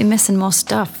 we can't be missing more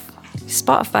stuff.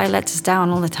 Spotify lets us down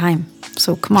all the time.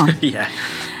 So come on. Yeah.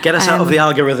 Get us out of the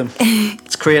algorithm.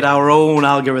 Let's create our own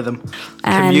algorithm.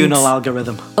 Communal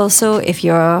algorithm. Also, if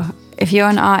you're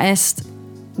an artist,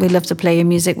 we'd love to play your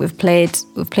music. We've played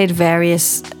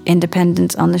various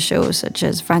independents on the show, such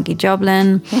as Frankie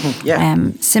Joblin,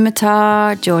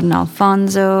 Scimitar, Jordan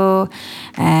Alfonso,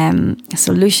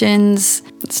 Solutions,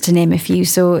 just to name a few.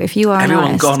 So if you are Everyone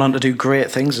an artist, gone on to do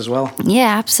great things as well.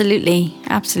 yeah, absolutely.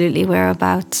 We're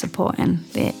about supporting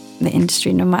the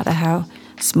industry, no matter how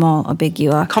small or big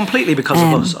you are. Completely because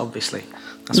of us, obviously.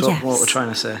 That's what, yes. what we're trying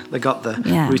to say. They got the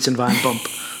Yeah. Roots and Vine bump.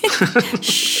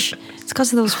 Shh. It's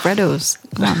because of those Freddos.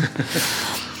 Come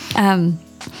on.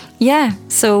 Yeah,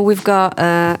 so we've got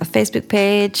a Facebook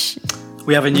page.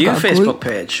 We have a new got a Facebook group.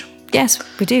 page. Yes,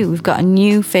 we do. We've got a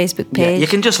new Facebook Yeah, page. you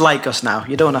can just like us now.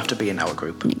 You don't have to be in our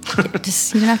group. You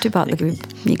don't have to be part of the group.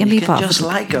 You can be You can part of just the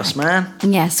group. like us, man.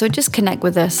 Yeah, so just connect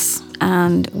with us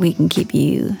and we can keep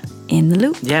you in the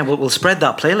loop. Yeah, we'll spread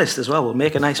that playlist as well. We'll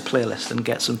make a nice playlist and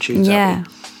get some tunes out. Yeah.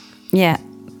 Yeah,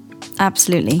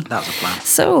 absolutely. That's a plan.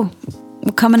 So,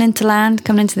 we're coming into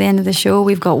the end of the show.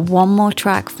 We've got one more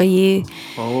track for you.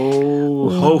 Oh,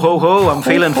 ho, ho, ho. I'm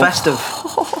feeling festive.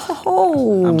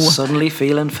 Oh. I'm suddenly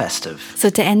feeling festive. So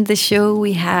to end the show,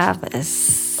 we have a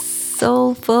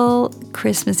soulful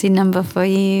Christmassy number for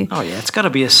you. Oh, yeah, it's got to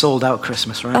be a sold-out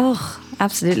Christmas, right? Oh,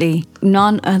 absolutely.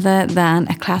 None other than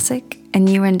a classic, a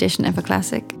new rendition of a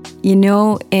classic. You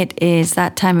know, it is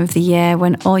that time of the year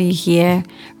when all you hear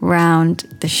round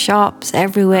the shops,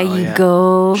 everywhere you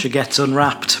go. She gets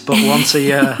unwrapped, but once a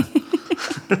year.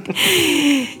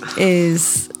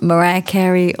 Is Mariah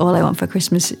Carey, All I Want for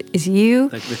Christmas Is You.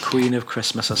 Like the queen of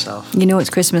Christmas herself. You know it's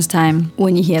Christmas time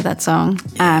when you hear that song.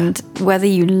 Yeah. And whether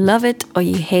you love it or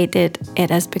you hate it, it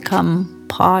has become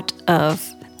part of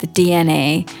the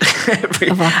DNA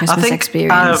of our Christmas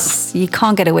experience. You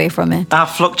can't get away from it. I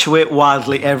fluctuate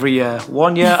wildly every year.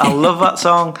 One year I'll love that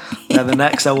song, then the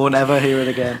next I won't ever hear it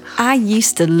again. I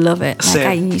used to love it. Same,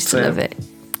 I used to love it.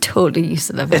 Totally used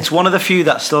to love it. It's one of the few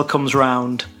that still comes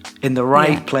round in the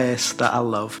right place that I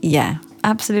love. Yeah,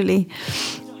 absolutely.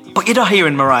 But you're not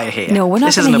hearing Mariah here. No, we're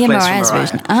not going to hear Mariah's Mariah.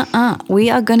 version. We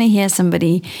are going to hear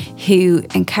somebody who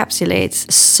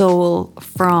encapsulates soul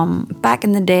from back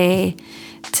in the day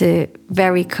to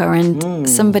very current.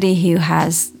 Somebody who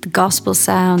has the gospel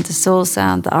sound, the soul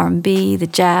sound, the R&B, the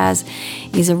jazz.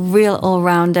 He's a real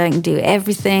all-rounder, can do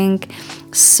everything.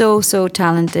 So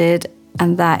talented.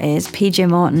 And that is PJ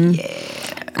Morton. Yeah.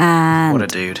 And what a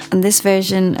dude. And this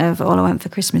version of All I Want for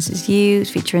Christmas Is You,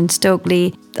 featuring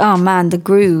Stokely. Oh man, the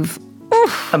groove.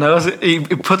 Oof. I know, he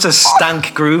puts a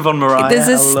stank groove on Mariah. There's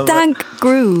a stank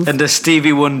groove. And the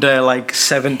Stevie Wonder, like,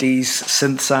 70s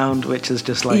synth sound, which is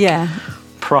just like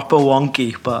proper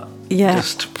wonky, but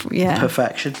just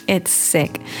perfection. It's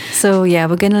sick. So yeah,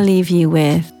 we're going to leave you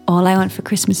with All I Want for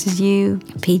Christmas Is You,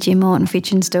 PJ Morton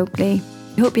featuring Stokely.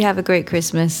 I hope you have a great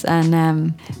Christmas,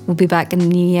 and we'll be back in the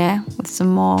new year with some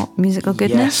more musical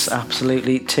goodness. Yes,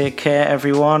 absolutely. Take care,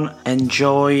 everyone.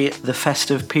 Enjoy the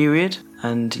festive period.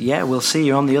 And yeah, we'll see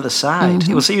you on the other side.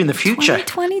 We'll see you in the future.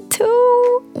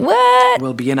 2022. What?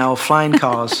 We'll be in our flying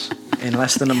cars in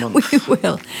less than a month. We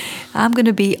will. I'm going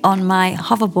to be on my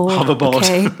hoverboard.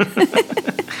 Okay.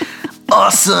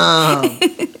 Awesome.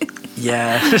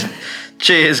 Yeah.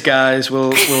 Cheers, guys.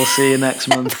 We'll see you next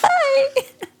month. Bye.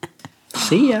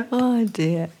 See ya. Oh,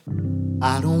 dear.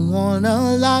 I don't want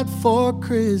a lot for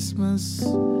Christmas.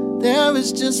 There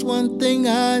is just one thing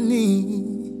I need.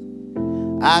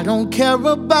 I don't care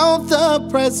about the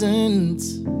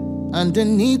presents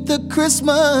underneath the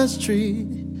Christmas tree.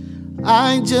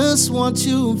 I just want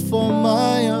you for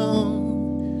my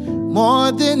own,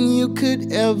 more than you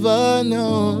could ever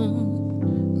know.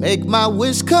 Make my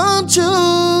wish come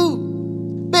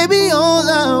true, baby, all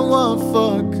I want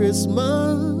for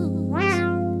Christmas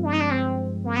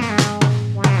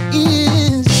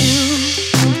is you.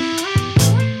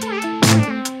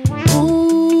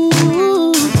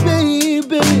 Ooh,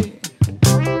 baby.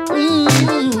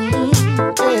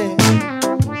 Yeah.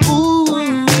 Ooh,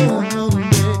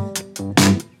 yeah.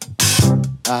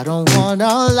 I don't want a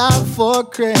lot for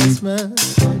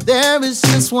Christmas. There is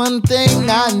just one thing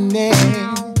I need.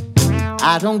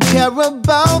 I don't care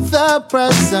about the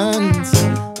presents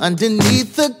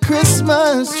underneath the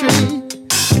Christmas tree.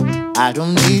 I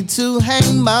don't need to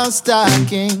hang my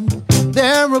stocking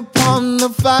there upon the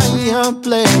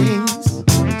fireplace.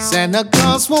 Santa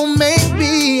Claus won't make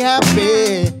me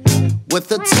happy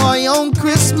with a toy on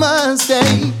Christmas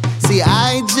Day. See,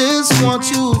 I just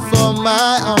want you for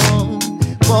my own,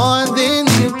 more than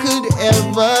you could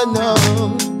ever know.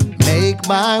 Make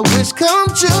my wish come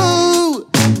true,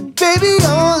 baby,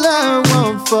 all I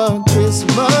want for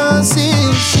Christmas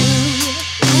is you.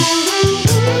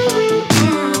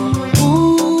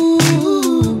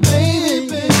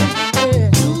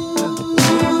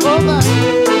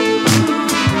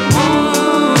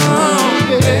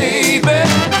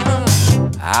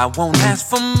 I won't ask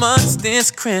for much this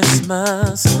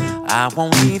Christmas. I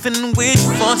won't even wish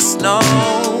for snow.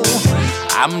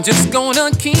 I'm just gonna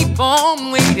keep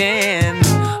on waiting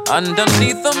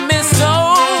underneath the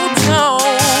mistletoe.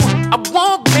 I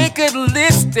won't make a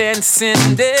list and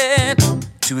send it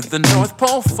to the North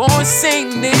Pole for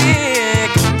Saint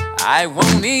Nick. I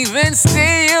won't even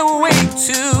stay awake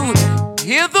to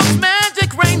hear the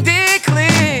magic reindeer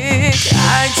click.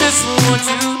 I just want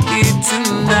you here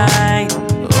tonight,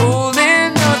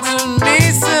 holding on to me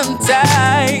some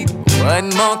tight. What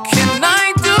more can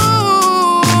I do?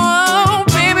 Oh,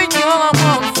 baby, you're all I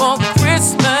want for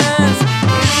Christmas.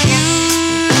 You,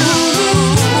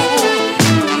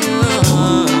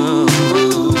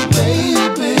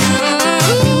 baby.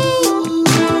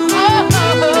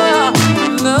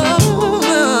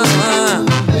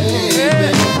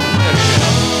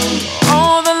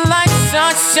 All the lights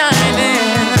are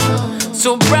shining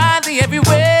so brightly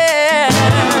everywhere,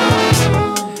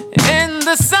 and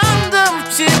the sound of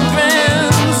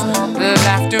children's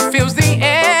laughter fills the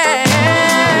air,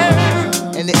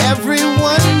 and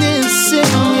everyone is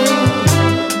singing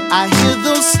I hear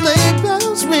those sleigh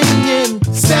bells ringing.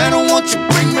 Santa, won't you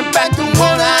bring me back the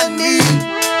one I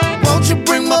need? Won't you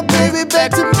bring my baby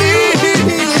back to me?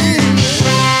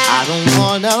 I don't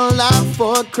want a lot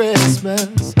for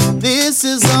Christmas. This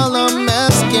is all I'm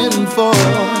asking for.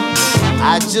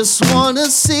 I just wanna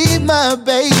see my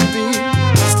baby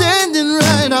standing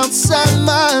right outside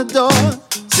my door.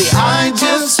 See, I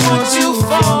just want you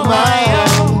for my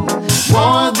own,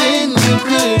 more than you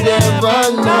could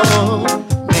ever know.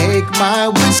 Make my